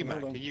 Where are you, Hold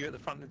Mac? on. Are you at the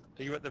front?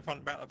 Are you at the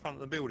front, about the front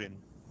of the building?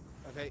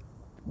 Okay,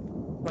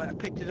 Right, I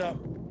picked it up.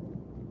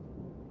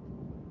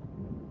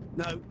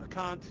 No, I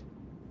can't.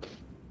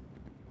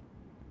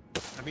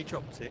 Have you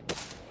dropped it?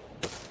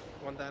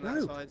 one down No.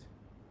 outside.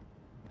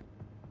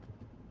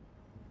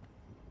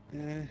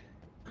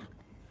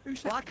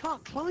 Who's Well, I that?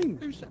 can't climb.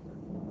 Who's that?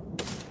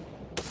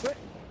 Where-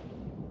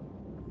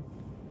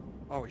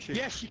 Oh, it's you.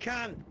 Yes, you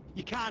can.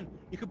 You can.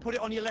 You can put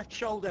it on your left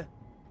shoulder.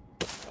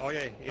 Oh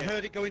yeah, yeah. I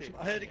heard it go into.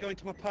 I heard it go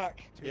into my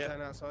pack. 2 Yeah.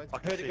 down outside. I I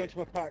can heard it see go it. into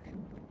my pack.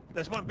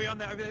 There's one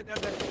beyond that over there. Over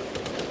there.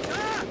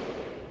 Ah!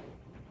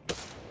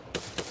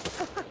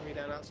 3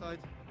 down outside.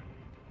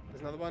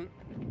 There's another one.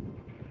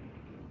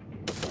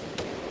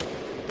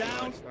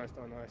 Down. Nice, nice,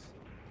 oh, nice.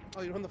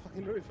 Oh, you're on the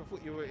fucking roof. I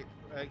thought you were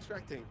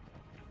extracting.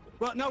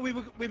 Well, no, we're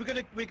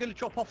gonna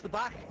drop off the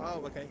back,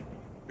 Oh, okay.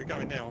 We're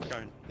going now. I'm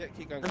going. Yeah,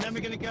 keep going. and then we're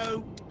gonna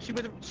go. See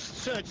where the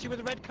Surge. See where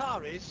the red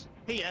car is?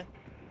 Here.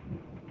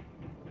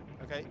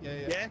 Okay, yeah,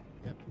 yeah. Yeah.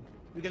 Yep.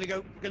 We're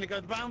gonna go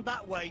round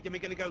that way. Then we're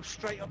gonna go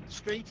straight up the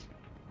street.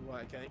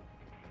 Right, okay.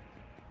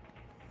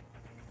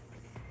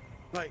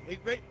 Right.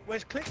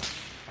 Where's Click?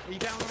 Are you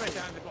down already?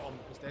 Down the bottom.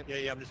 He's dead. Yeah,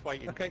 yeah. I'm just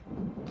waiting. Okay.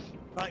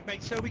 Right,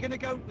 mate. So we're gonna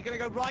go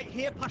right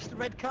here past the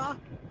red car.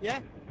 Yeah.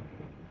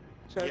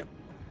 So. Yep.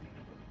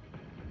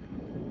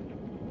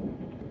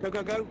 Go,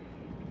 go, go.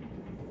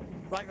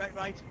 Right, right,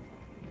 right.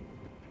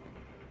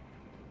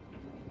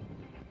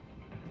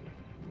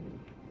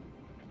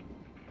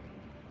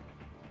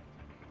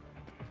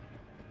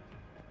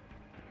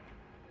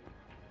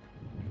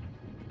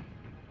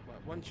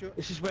 Right, one shot.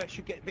 This is where it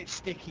should get a bit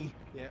sticky.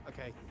 Yeah,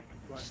 okay.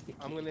 Right, Sticky.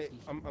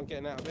 I'm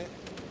getting out of it.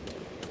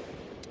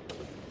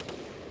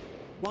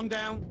 One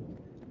down,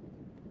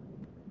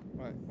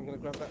 Right, I'm gonna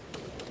grab that.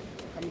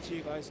 Coming to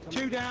you guys. Come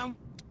 2 down.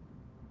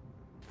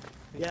 I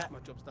think Yeah. My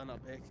job's done up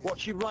here.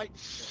 Watch your right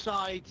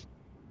side.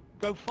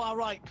 Go far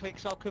right,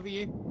 Clicks. I'll cover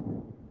you.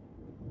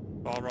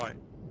 All right.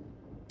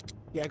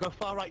 Yeah, go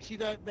far right. See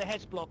the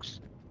heads blocks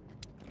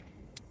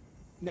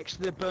next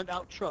to the burnt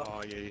out truck.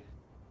 Oh yeah.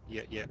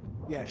 Yeah, yeah.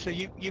 Yeah. So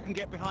you can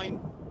get behind.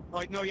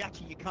 Right, no,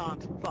 actually you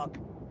can't. Fuck.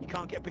 You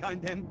can't get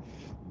behind them.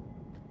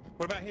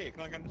 What about here?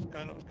 Can I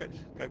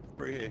go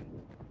through here?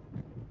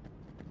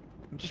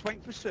 I'm just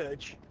waiting for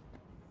Surge.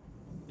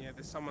 Yeah,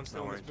 there's someone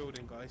still No in this worries.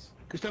 building, guys.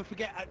 Because don't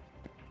forget,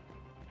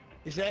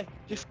 is there?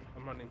 Just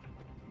I'm running.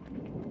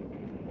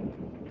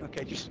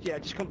 okay.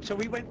 Just come. So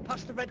we went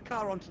past the red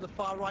car onto the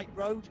far right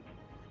road.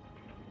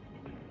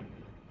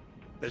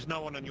 There's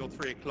no one on your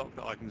 3 o'clock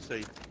that I can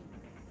see.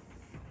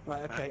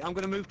 Right. Okay. I'm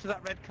going to move to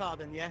that red car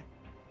then. Yeah.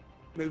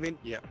 Moving.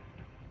 Yeah.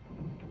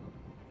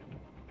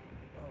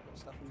 Oh, I've got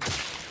stuff in there.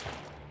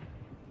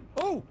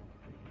 Oh!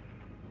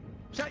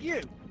 Is that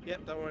you?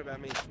 Yep, don't worry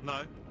about me.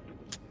 No.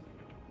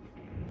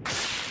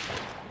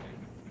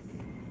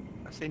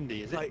 That's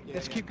Indy, is it? Right. Yeah,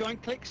 Let's yeah. keep going.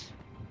 Clicks.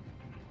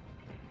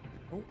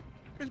 Oh,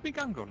 where's my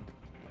gun gone?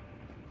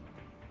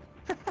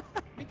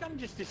 My gun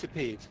just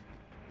disappeared.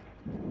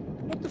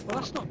 What the fuck? Well,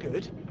 that's not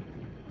good.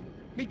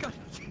 My gun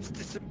just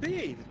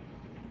disappeared.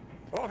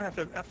 Well, I'll have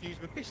to use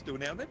my pistol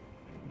now then.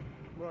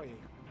 Where are you?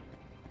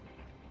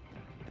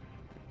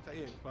 Is that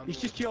you? Behind He's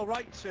the just to your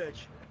right,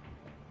 Surge.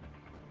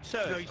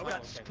 Surge, No, he's oh,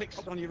 that's okay. Clicks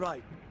on your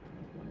right.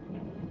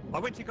 I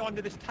went to go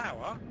under this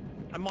tower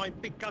and my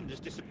big gun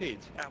just disappeared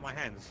out of my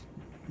hands.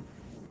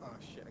 wall? Oh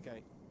shit.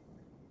 Okay.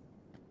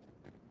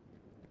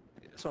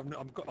 So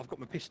I've got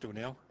my pistol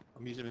now.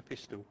 I'm using my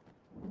pistol.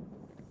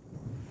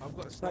 I've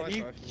got a sniper. Right,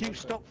 you if want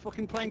to. stop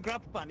fucking playing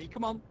grab bunny.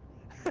 Come on.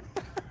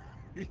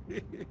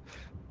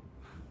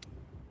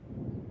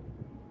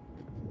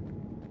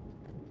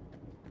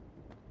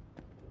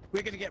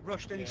 We're going to get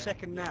rushed any Yeah,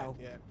 second yeah, now.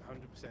 Yeah,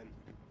 100%.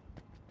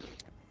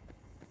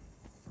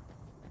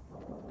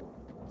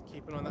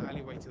 Keeping on that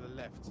alleyway to the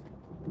left.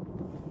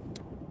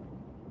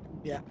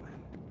 Yeah.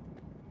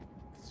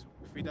 'Cause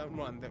if we don't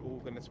run, they're all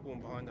going to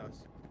spawn behind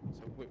us.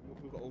 So we've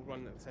got to all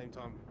run at the same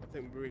time. I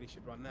think we really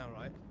should run now,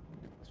 right?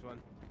 Let's run.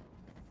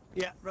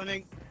 Yeah,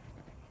 running.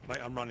 Mate,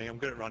 I'm running. I'm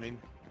good at running.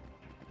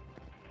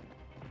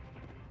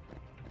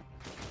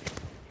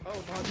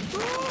 Oh, behind you.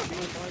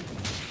 Behind you.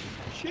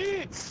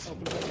 Shit! Oh,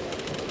 behind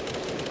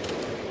you.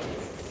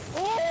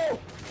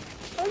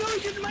 he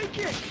didn't make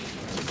it!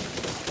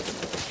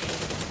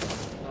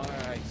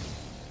 Nice.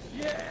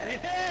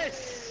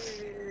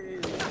 Yes!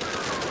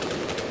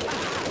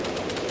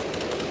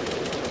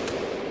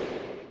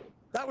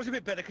 That was a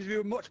bit better because we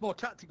were much more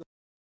tactical.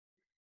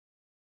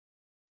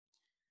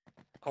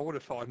 I would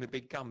have fired my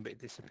big gun, but it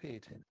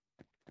disappeared.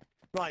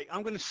 Right,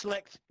 I'm going to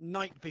select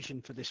night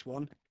vision for this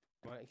one.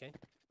 Right, okay.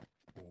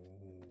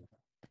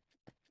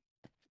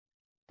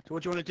 So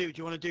what do you want to do? Do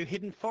you want to do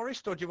hidden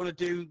forest or do you want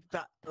to do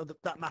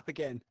that map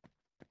again?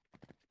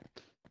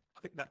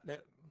 I think that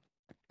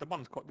the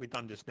one's we've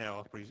done just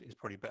now is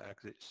probably better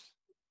because it's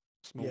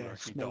smaller. Yeah,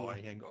 if you smaller.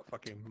 die, you ain't got a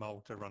fucking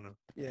mole to run.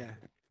 Yeah.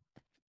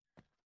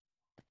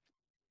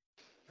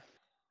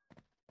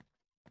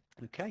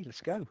 Okay, let's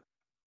go.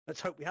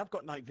 Let's hope we have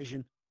got night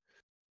vision.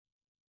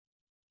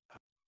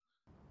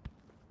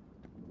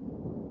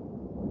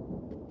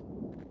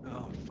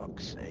 Oh,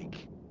 fuck's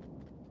sake.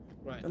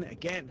 Right. Done it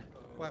again.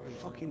 What happened?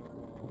 Fucking...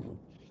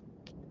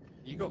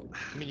 You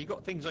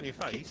got things on your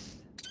face.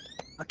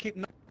 I keep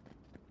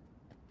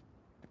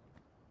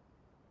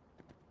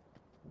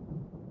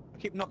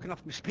knocking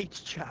off my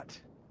speech chat.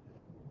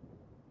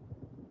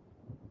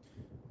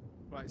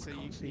 Right, so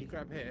you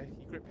grab here,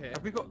 you grip here,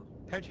 Have we got?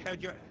 How'd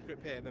you?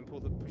 grip here, then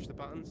push the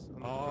buttons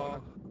on the Oh.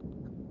 controller.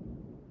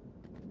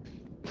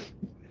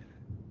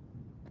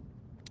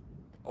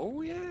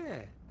 Oh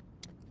yeah.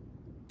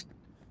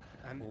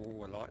 And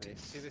Oh, I like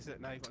this. see this?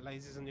 Now you've got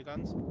lasers on your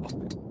guns.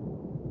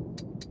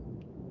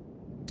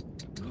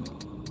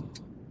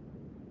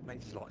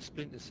 Makes it like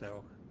Splinter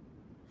Cell.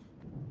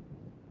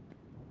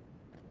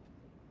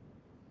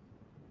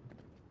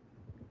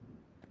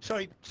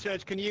 Sorry,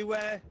 Serge, can you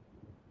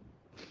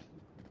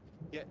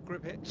Yeah,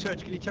 grip it.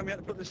 Serge, can you tell me how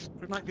to put this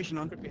night vision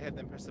on? Grip your head,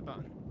 then press the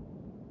button.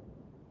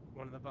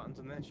 One of the buttons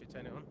on there should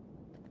turn it on.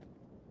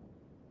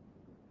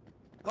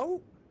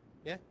 Oh!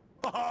 Yeah.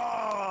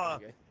 Oh!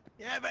 Okay.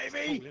 Yeah, It's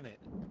baby! cool, isn't it?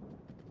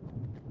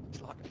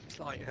 It's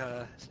like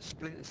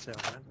Splinter Cell,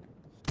 man.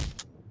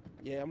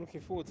 Yeah, I'm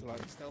looking forward to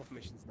like stealth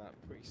missions and that.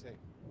 Pretty sick.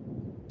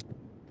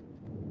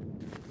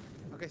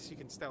 I guess you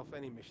can stealth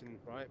any mission,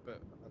 right?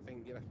 But I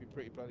think you'll have to be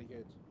pretty bloody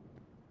good.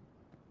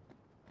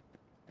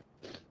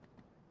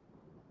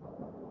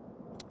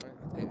 Right,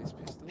 I'll take this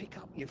pistol. Pick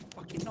up your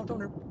fucking nod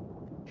on her.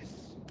 Yes.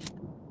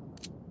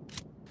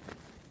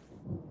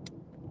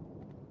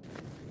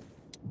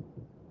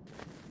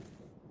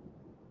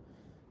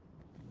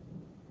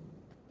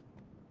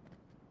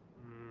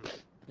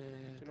 Do you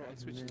know what? I'm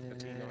switching to the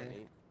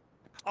P90.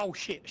 Oh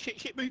shit,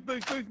 move.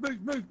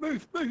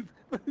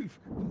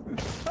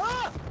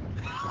 Ah!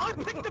 I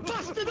picked the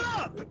bastard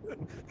up!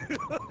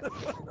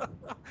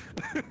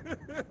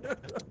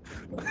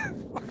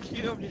 Fucking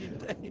hell, you're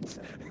dead.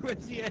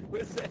 Where's the end?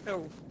 Where's the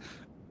health?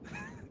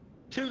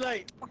 Too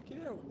late.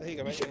 Fucking hell. There you go,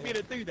 You mate. shouldn't be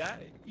able to do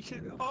that. You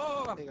should.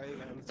 Oh, There you go,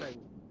 on the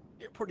table.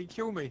 it'd probably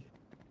kill me.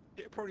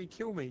 It'd probably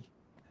kill me.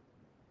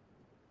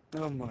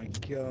 Oh my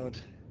god.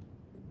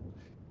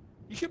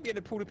 You shouldn't be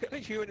able to pull the pin.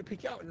 Literally, you went to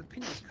pick it up and the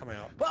pin just come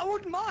out. But I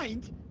wouldn't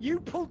mind.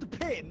 You pulled the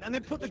pin and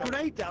then put the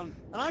grenade down,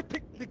 and I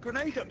picked the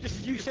grenade up just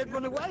as you said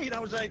run away, and I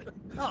was like,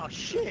 oh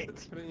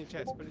shit. Put it in your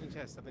chest, put it in your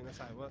chest. I think that's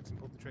how it works, and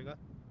pull the trigger.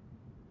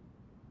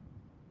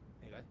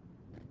 There you go.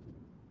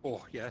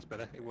 Oh, yeah, that's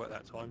better. It worked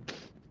that time.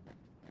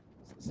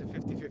 It's a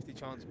 50-50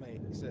 chance,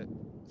 mate. It's a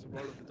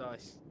roll of the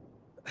dice.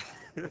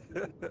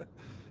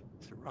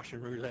 It's a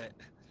Russian roulette.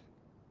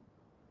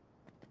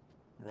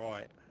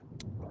 Right.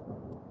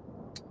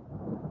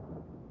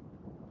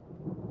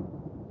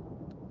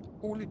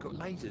 All they've got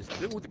lasers.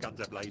 All the guns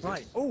have lasers.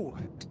 Right, oh,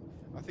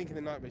 I think in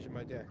the night vision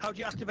mode, yeah. how do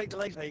you activate the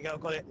laser? There you go,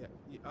 got it. Yeah.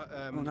 You,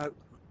 Oh no.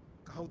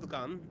 hold the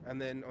gun,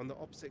 and then on the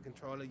opposite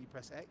controller you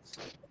press X.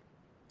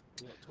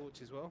 You got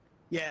torch as well.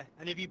 Yeah,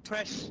 and if you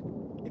press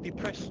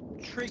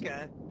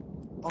trigger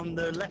on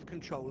the left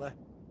controller,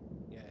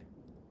 Yeah.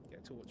 Get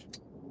a torch.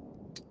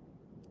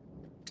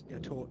 get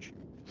a torch.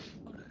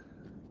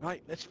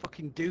 Right, let's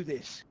fucking do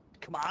this.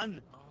 Come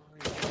on. Oh,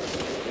 yeah.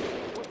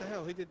 What the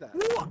hell? Who did that?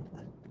 What?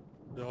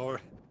 No,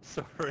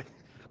 sorry.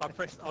 I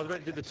was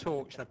meant to do the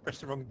torch and I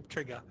pressed the wrong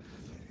trigger.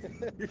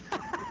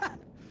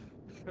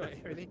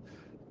 Right, ready?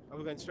 Are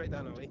we going straight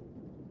down, are we?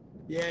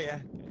 Yeah, yeah.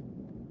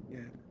 Yeah.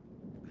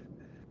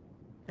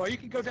 Well, you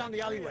can go down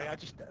the alleyway. I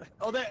just...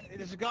 Oh,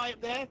 there's a guy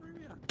up there.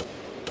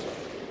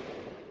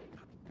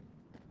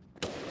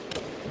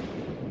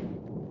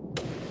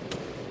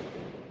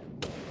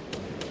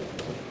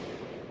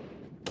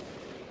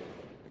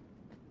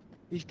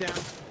 He's down.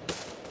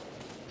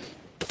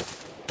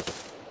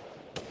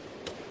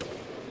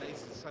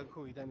 Lasers are so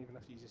cool, you don't even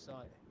have to use your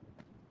sight.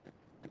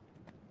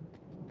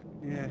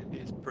 Yeah.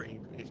 It's pretty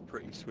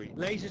sweet.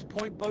 Lasers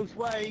point both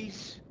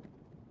ways.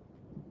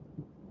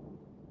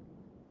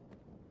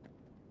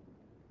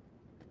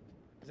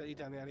 Is that you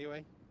down the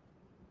alleyway?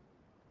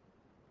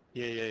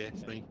 Yeah,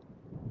 it's me.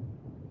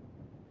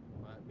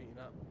 Right, meeting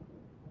up.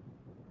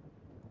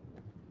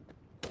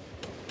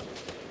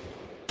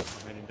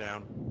 I'm heading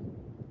down.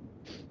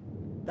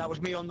 That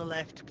was me on the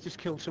left. Just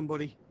killed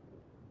somebody.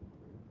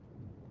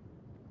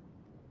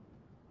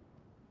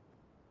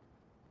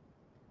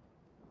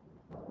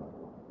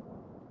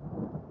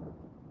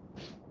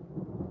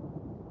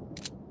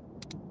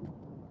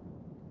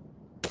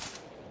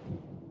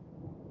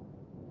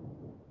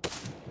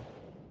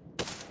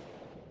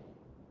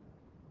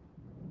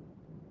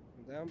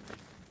 down.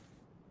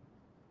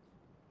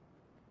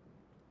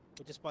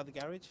 We're just by the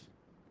garage.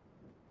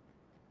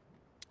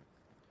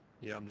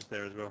 Yeah, I'm just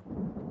there as well.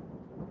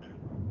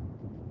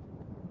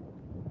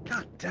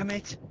 God damn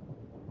it!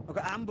 I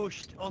got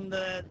ambushed on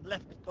the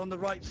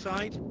right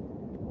side.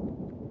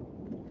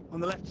 On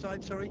the left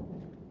side, sorry.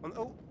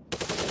 Oh!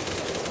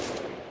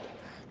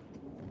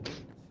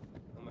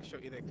 I'm gonna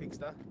shot you there,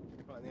 Clickster.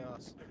 Right in the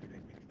arse.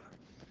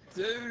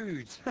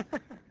 Dude!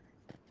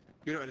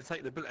 You're not going to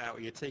take the bullet out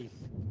of your teeth.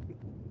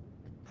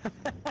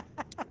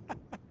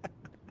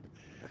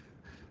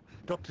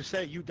 Doctor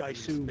say you die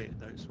soon. Spit,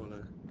 don't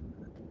swallow.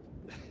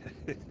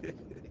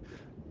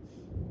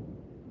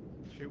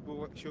 Should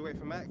we wait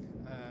for Mac?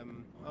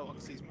 Oh, I can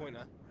see his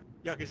pointer.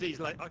 Yeah, I can see he's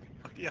like,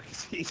 yeah, I can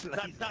see he's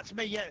like, That's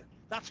me, yeah.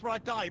 That's where I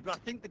died, but I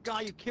think the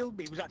guy who killed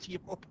me was actually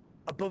up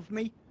above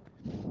me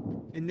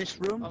in this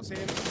room. I'll see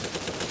him. Dead.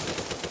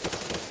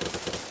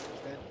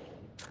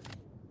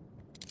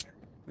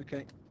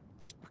 Okay.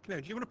 fucking hell,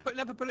 do you want to put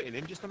another bullet in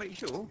him just to make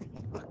sure?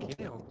 Fucking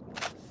hell.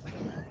 I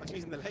was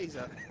using the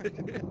laser.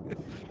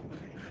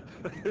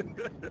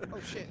 Oh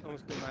shit, I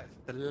almost got Mac.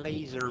 The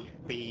laser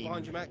beam.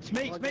 Behind you, Mac. It's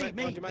me,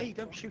 Behind you, Mac. me,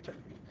 don't shoot it.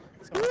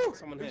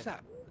 Someone Who's here.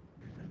 that?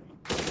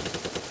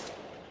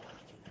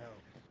 Hell.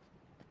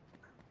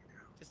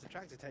 Just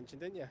attracts attention,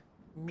 didn't you?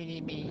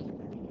 Me.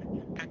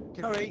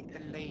 Activate Hurry. the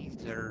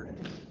laser.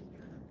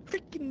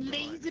 Freaking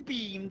laser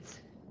beams.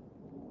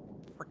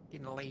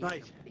 Freaking laser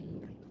Right.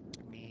 beam.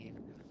 Man.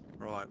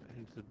 Right,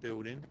 into the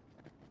building.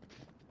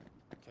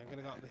 Okay, I'm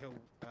gonna go up the hill,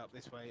 up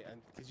this way,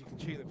 and because you can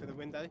shoot them through the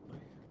window.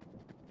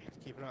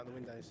 Just keep an eye out the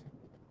windows.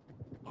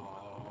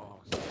 Oh,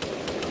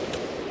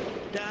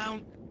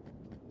 Down.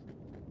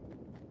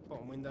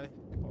 Bottom window,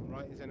 bottom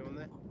right. Is anyone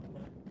there?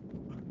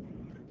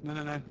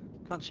 No.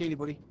 Can't see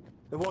anybody.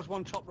 There was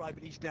one top right,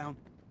 but he's down.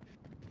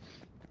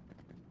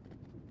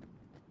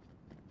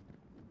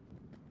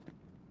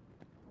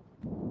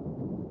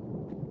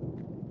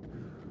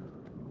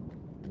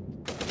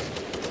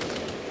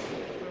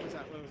 Where was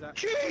that? Where was that?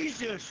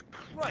 Jesus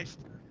Christ!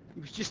 He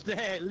was just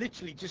there,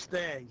 literally just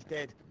there. He's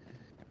dead.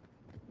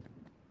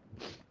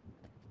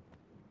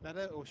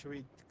 Ladder, or should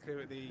we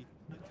clear it the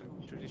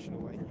traditional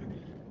way?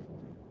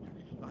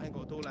 I ain't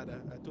got a door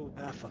ladder, a door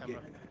Fuck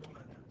camera.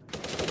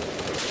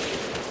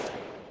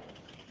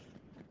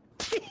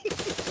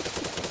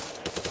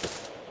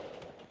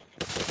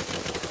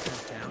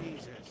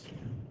 Jesus.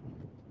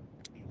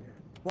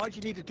 Why'd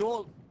you need a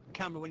door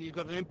camera when you've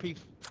got an MP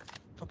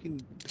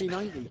fucking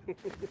P90?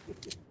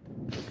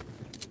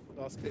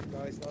 Last clip,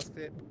 guys, last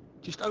clip.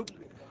 Just open.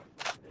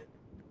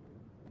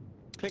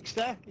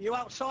 Clickster, are you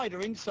outside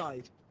or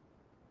inside?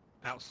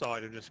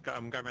 outside.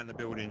 I'm going around the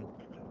building.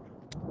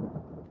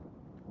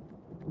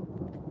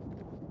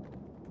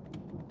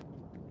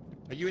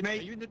 Are you in? Are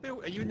you in the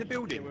build? Are you in the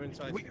building? Yeah, we're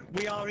inside.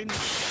 We are in.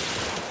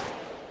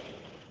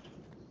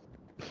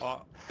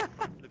 Oh,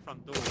 the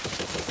front door.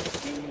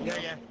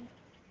 Yeah.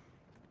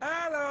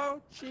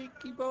 Hello,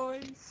 cheeky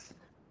boys.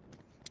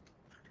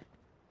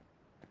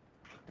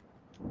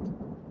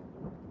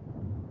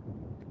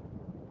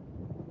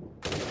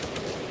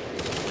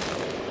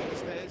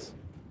 Stairs.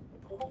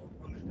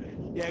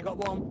 Yeah, got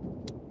one.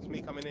 It's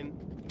me coming in.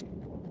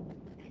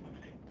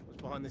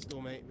 What's behind this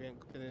door, mate? We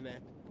ain't been in there.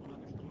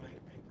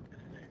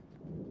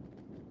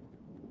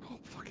 Oh,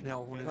 fucking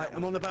hell. Right,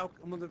 I'm on the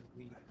balcony. I'm on the.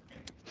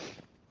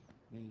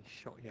 He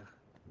shot you.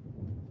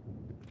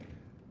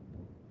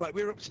 Right,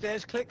 we're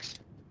upstairs, Clicks.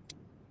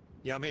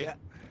 Yeah, I'm here.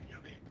 Yeah.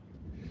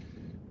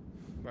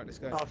 Right, let's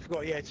go. Oh, I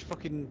forgot. Yeah, it's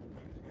fucking.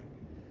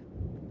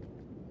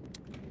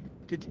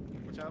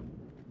 Watch out.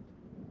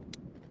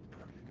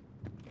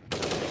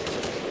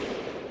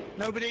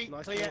 Nobody.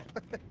 Nice Clear.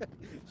 door.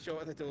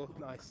 Short at the door.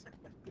 Nice.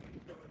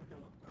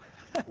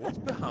 What's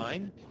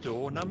behind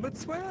door number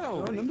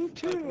 12? Door number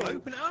 2.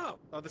 Open it up.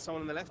 Oh, there's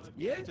someone on the left?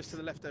 Yeah. Just to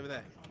the left over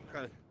there. Go.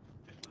 On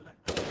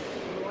the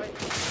right.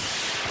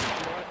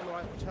 On the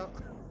right. Watch out.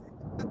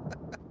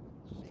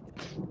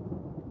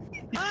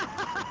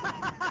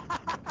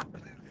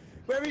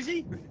 Where is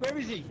he? Where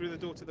is he? Through the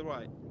door to the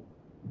right.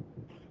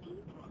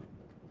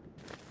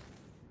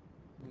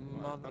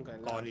 I'm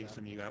going loud I need now.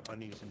 some new guns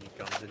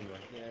anyway.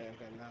 Yeah, I'm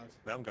going loud.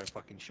 But I'm going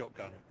fucking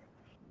shotgun.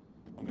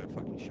 I'm going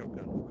fucking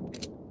shotgun.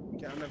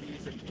 Okay, I've never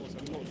used it before, so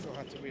I'm not sure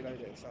how to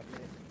reload it and stuff.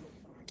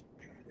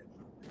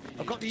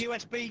 I've got the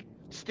USB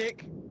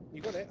stick.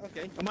 You got it?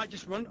 Okay. I might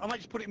just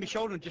put it in my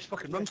shoulder and just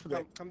fucking run for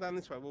it. Come down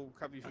this way, we'll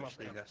cover you from up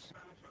Actually, here. that's...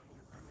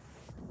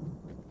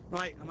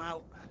 Right, I'm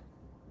out.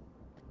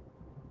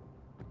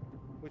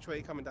 Which way are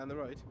you coming down the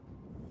road?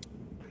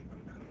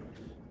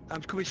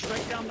 I'm coming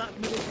straight down that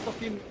middle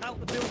fucking out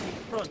the building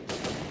front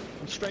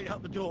and straight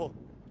out the door.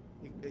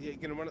 You're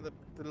going to run up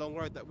the long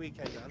road that we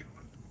came down?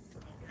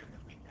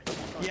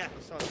 Yeah.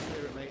 I'm starting to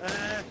clear it, mate.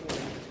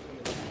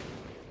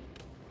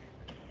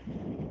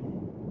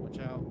 Watch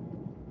out.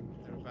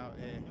 They're about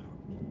here.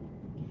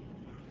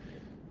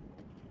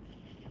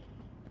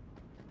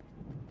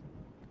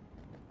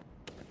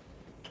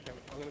 Okay,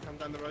 I'm going to come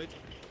down the road.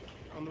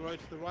 On the road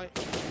to the right.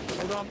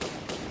 Hold on.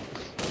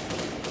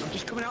 I'm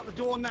just coming out the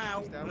door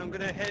now He's down. and I'm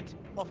going to head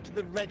off to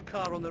the red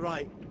car on the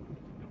right.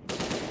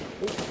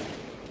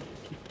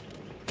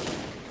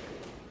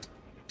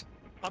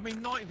 I'm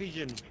in night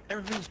vision.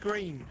 Everything's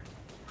green.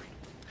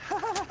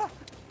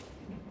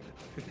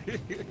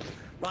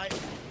 Right,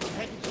 I'm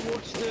heading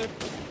towards the...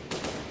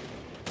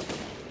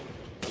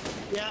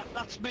 Yeah,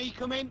 that's me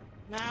coming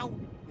now.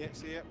 Yeah,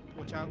 see it.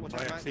 Watch out, I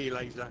Matt. see you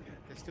laser.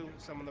 There's still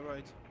some on the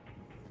road.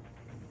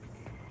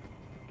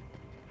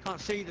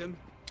 Can't see them.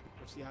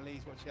 Watch the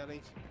alleys, watch the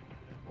alleys.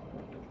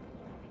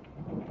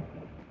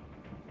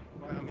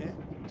 Right, I'm here.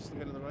 Just in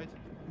the middle of the road.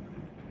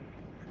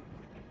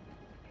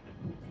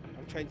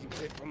 I'm changing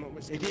clip, I'm not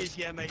missing It is,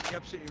 yeah, mate, you're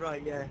absolutely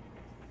right, yeah.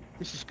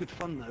 This is good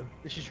fun, though.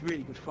 This is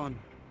really good fun.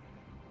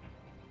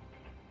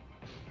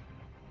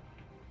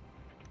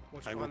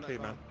 Watch Hey, we're behind that clear,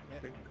 car. man.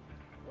 Yeah.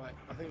 Right,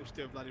 I think we should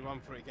do a bloody run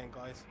for it again,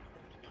 guys.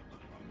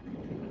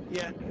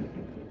 Yeah.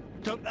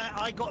 So,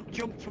 I got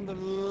jumped from the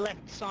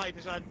left side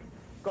as I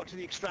got to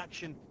the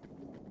extraction.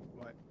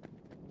 Right.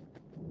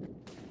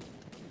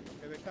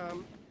 Here they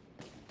come.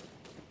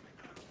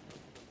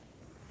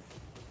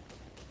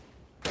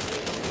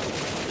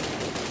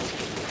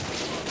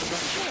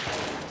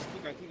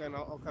 Keep going,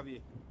 I'll cover you.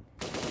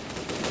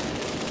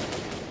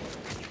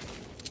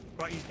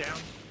 Right, he's down.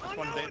 That's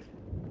one no! dead.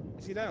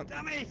 Is he down?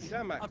 Damn it! He's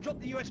down, Mac. I've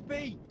dropped the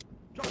USB.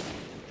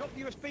 Dropped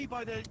the USB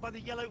by the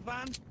yellow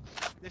van.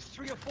 There's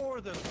 3 or 4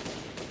 of them.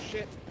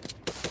 Shit.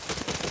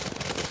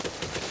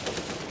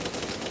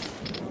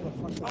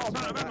 Oh,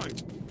 man, ammo.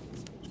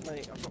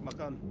 Mate, I've got my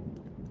gun.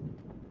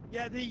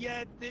 Yeah, the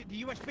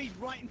USB's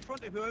right in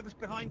front of whoever's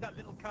behind that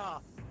little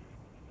car.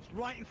 It's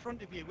right in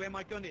front of you where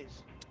my gun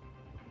is.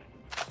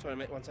 Sorry,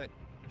 mate, one sec.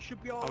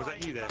 Should be Oh, was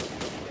alright. that you there?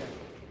 Yeah.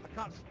 I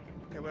can't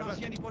Okay,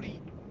 see anybody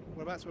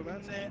Whereabouts? in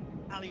the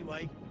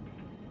alleyway.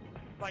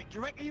 Right,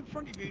 directly in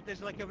front of you,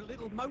 there's like a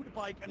little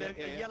motorbike and a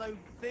yellow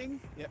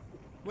thing. Yep.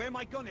 Where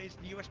my gun is,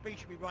 the USB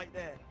should be right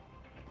there.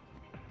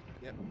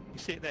 Yep. You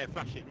see it there,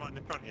 flashing right in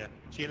the front of you.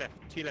 To your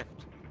left, to your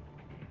left.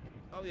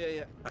 Oh,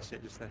 yeah. That's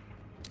it, just there.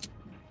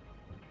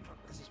 Fuck,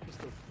 that's his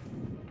pistol.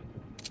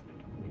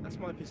 That's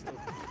my pistol.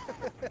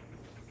 Fuck,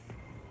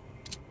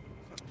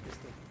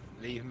 pistol.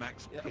 Leave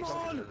Max. Yeah, Come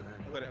on!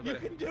 I've got it, You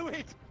can do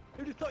it!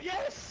 Who'd have thought,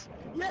 yes!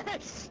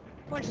 Yes!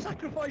 My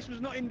sacrifice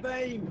was not in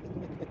vain!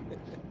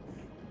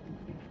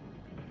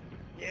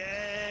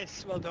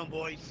 Yes! Well done,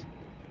 boys.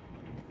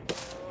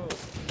 Oh.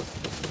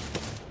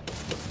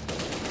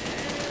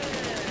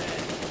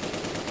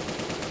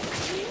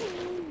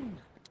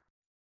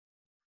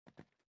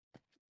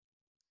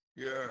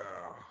 Yeah.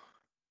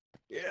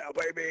 Yeah,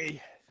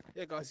 baby.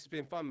 Yeah, guys, it's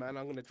been fun, man.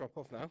 I'm going to drop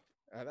off now.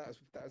 That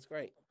was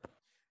great.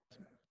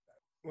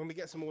 When we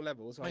get some more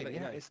levels, I'll Mate, let you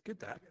yeah, know. it's good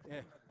that.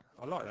 Yeah.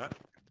 I like that.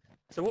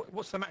 So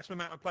what's the maximum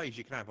amount of plays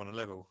you can have on a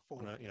level? 4.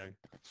 On a,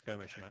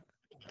 skirmish and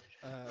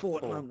that? 4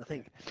 at the 4. moment, I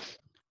think.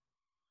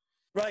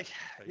 Right,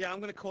 yeah, I'm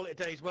going to call it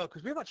a day as well,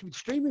 because we've actually been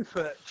streaming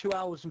for 2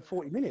 hours and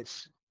 40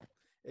 minutes.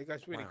 It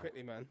goes really Wow.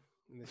 quickly, man,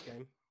 in this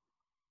game.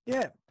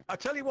 Yeah, I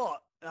tell you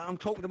what, I'm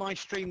talking to my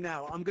stream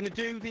now. I'm going to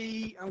do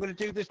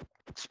the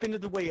spin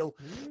of the wheel,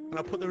 and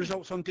I'll put the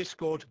results on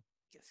Discord.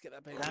 Let's get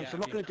that baby So out. I'm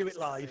not going to do it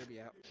live.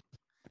 Baby out.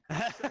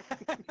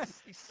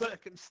 He's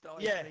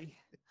circumcised. Yeah.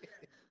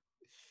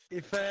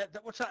 If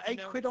what's that?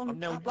 £8 on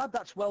applab?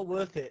 That's well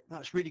worth it.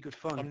 That's really good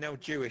fun. I'm now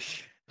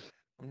Jewish.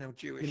 You're now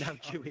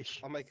Jewish.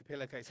 I'll make a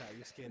pillowcase out of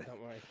your skin,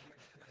 don't worry.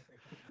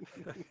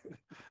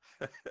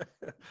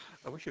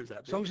 I wish it was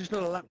that As long as it's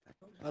not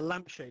a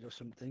lampshade or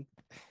something.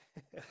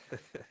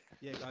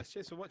 Yeah, guys,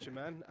 cheers for watching,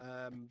 man.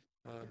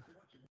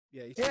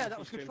 Yeah, That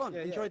was good fun.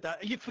 Enjoyed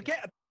that. You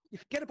forget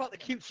about the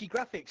cutesy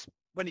graphics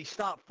when you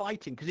start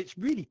fighting, because it's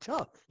really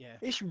tough. Yeah.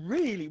 It's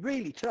really,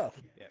 really tough.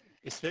 Yeah.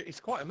 It's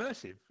quite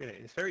immersive, isn't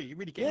it? It's very, you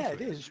really get Yeah,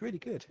 into it is. It's really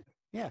good.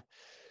 Yeah.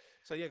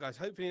 So yeah, guys,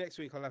 hopefully next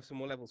week I'll have some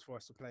more levels for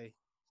us to play,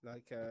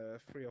 like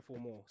 3 or 4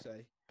 more. So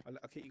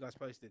I'll keep you guys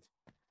posted.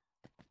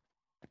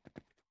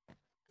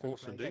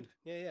 Awesome, Play dude.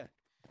 again.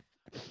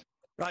 Yeah.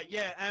 Right,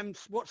 yeah,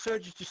 what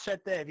Serge has just said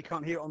there, if you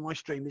can't hear it on my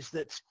stream, is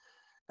that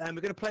we're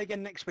going to play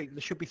again next week. There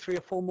should be 3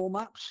 or 4 more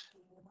maps.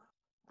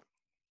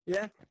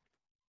 Yeah?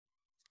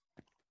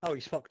 Oh,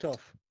 he's fucked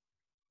off.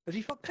 Has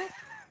he fucked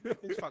off?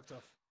 Who's fucked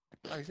off?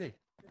 Oh, is he?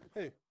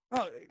 Who?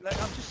 Oh,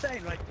 like, I'm just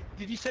saying, like,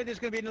 did you say there's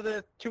going to be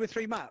another 2 or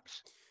 3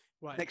 maps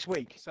Right. next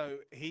week? So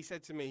he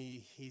said to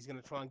me he's going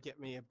to try and get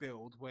me a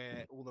build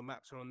where all the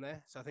maps are on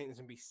there. So I think there's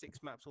going to be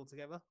 6 maps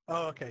altogether.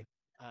 Oh, okay.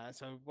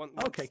 So once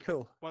Okay,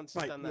 cool. once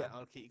he's Right, done that, yeah.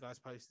 I'll keep you guys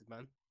posted,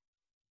 man.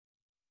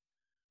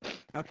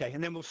 Okay,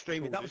 and then we'll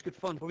stream it. Cool, That was good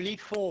fun. But we need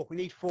 4. We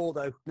need 4,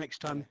 though, next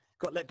time.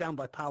 Got let down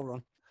by power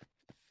on.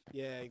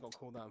 Yeah, he got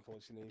called out,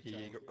 unfortunately. Yeah,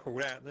 so- you got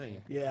called out, didn't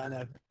you? Yeah, I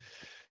know.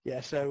 Yeah,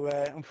 so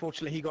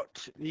unfortunately he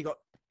got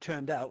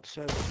turned out.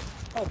 So,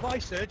 oh, bye,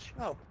 Serge.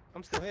 Oh,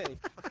 I'm still here.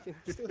 Fucking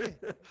still here.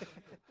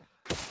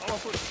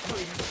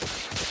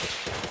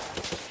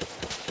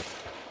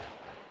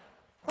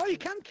 oh, you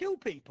can kill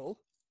people.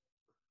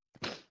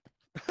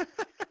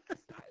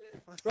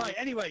 Right.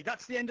 Anyway,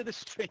 that's the end of the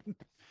stream.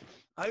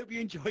 I hope you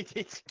enjoyed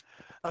it.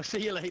 I'll see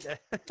you later.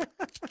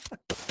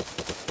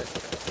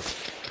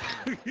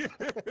 Fucking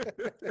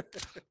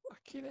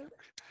hell.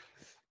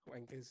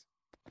 Wankers.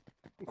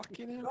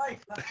 Fucking hell. Right.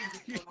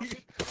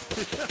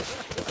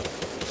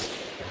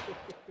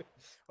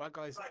 Right,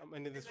 guys, I'm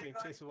ending the stream.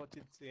 Cheers for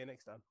watching. See you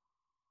next time.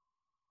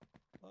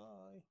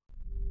 Bye.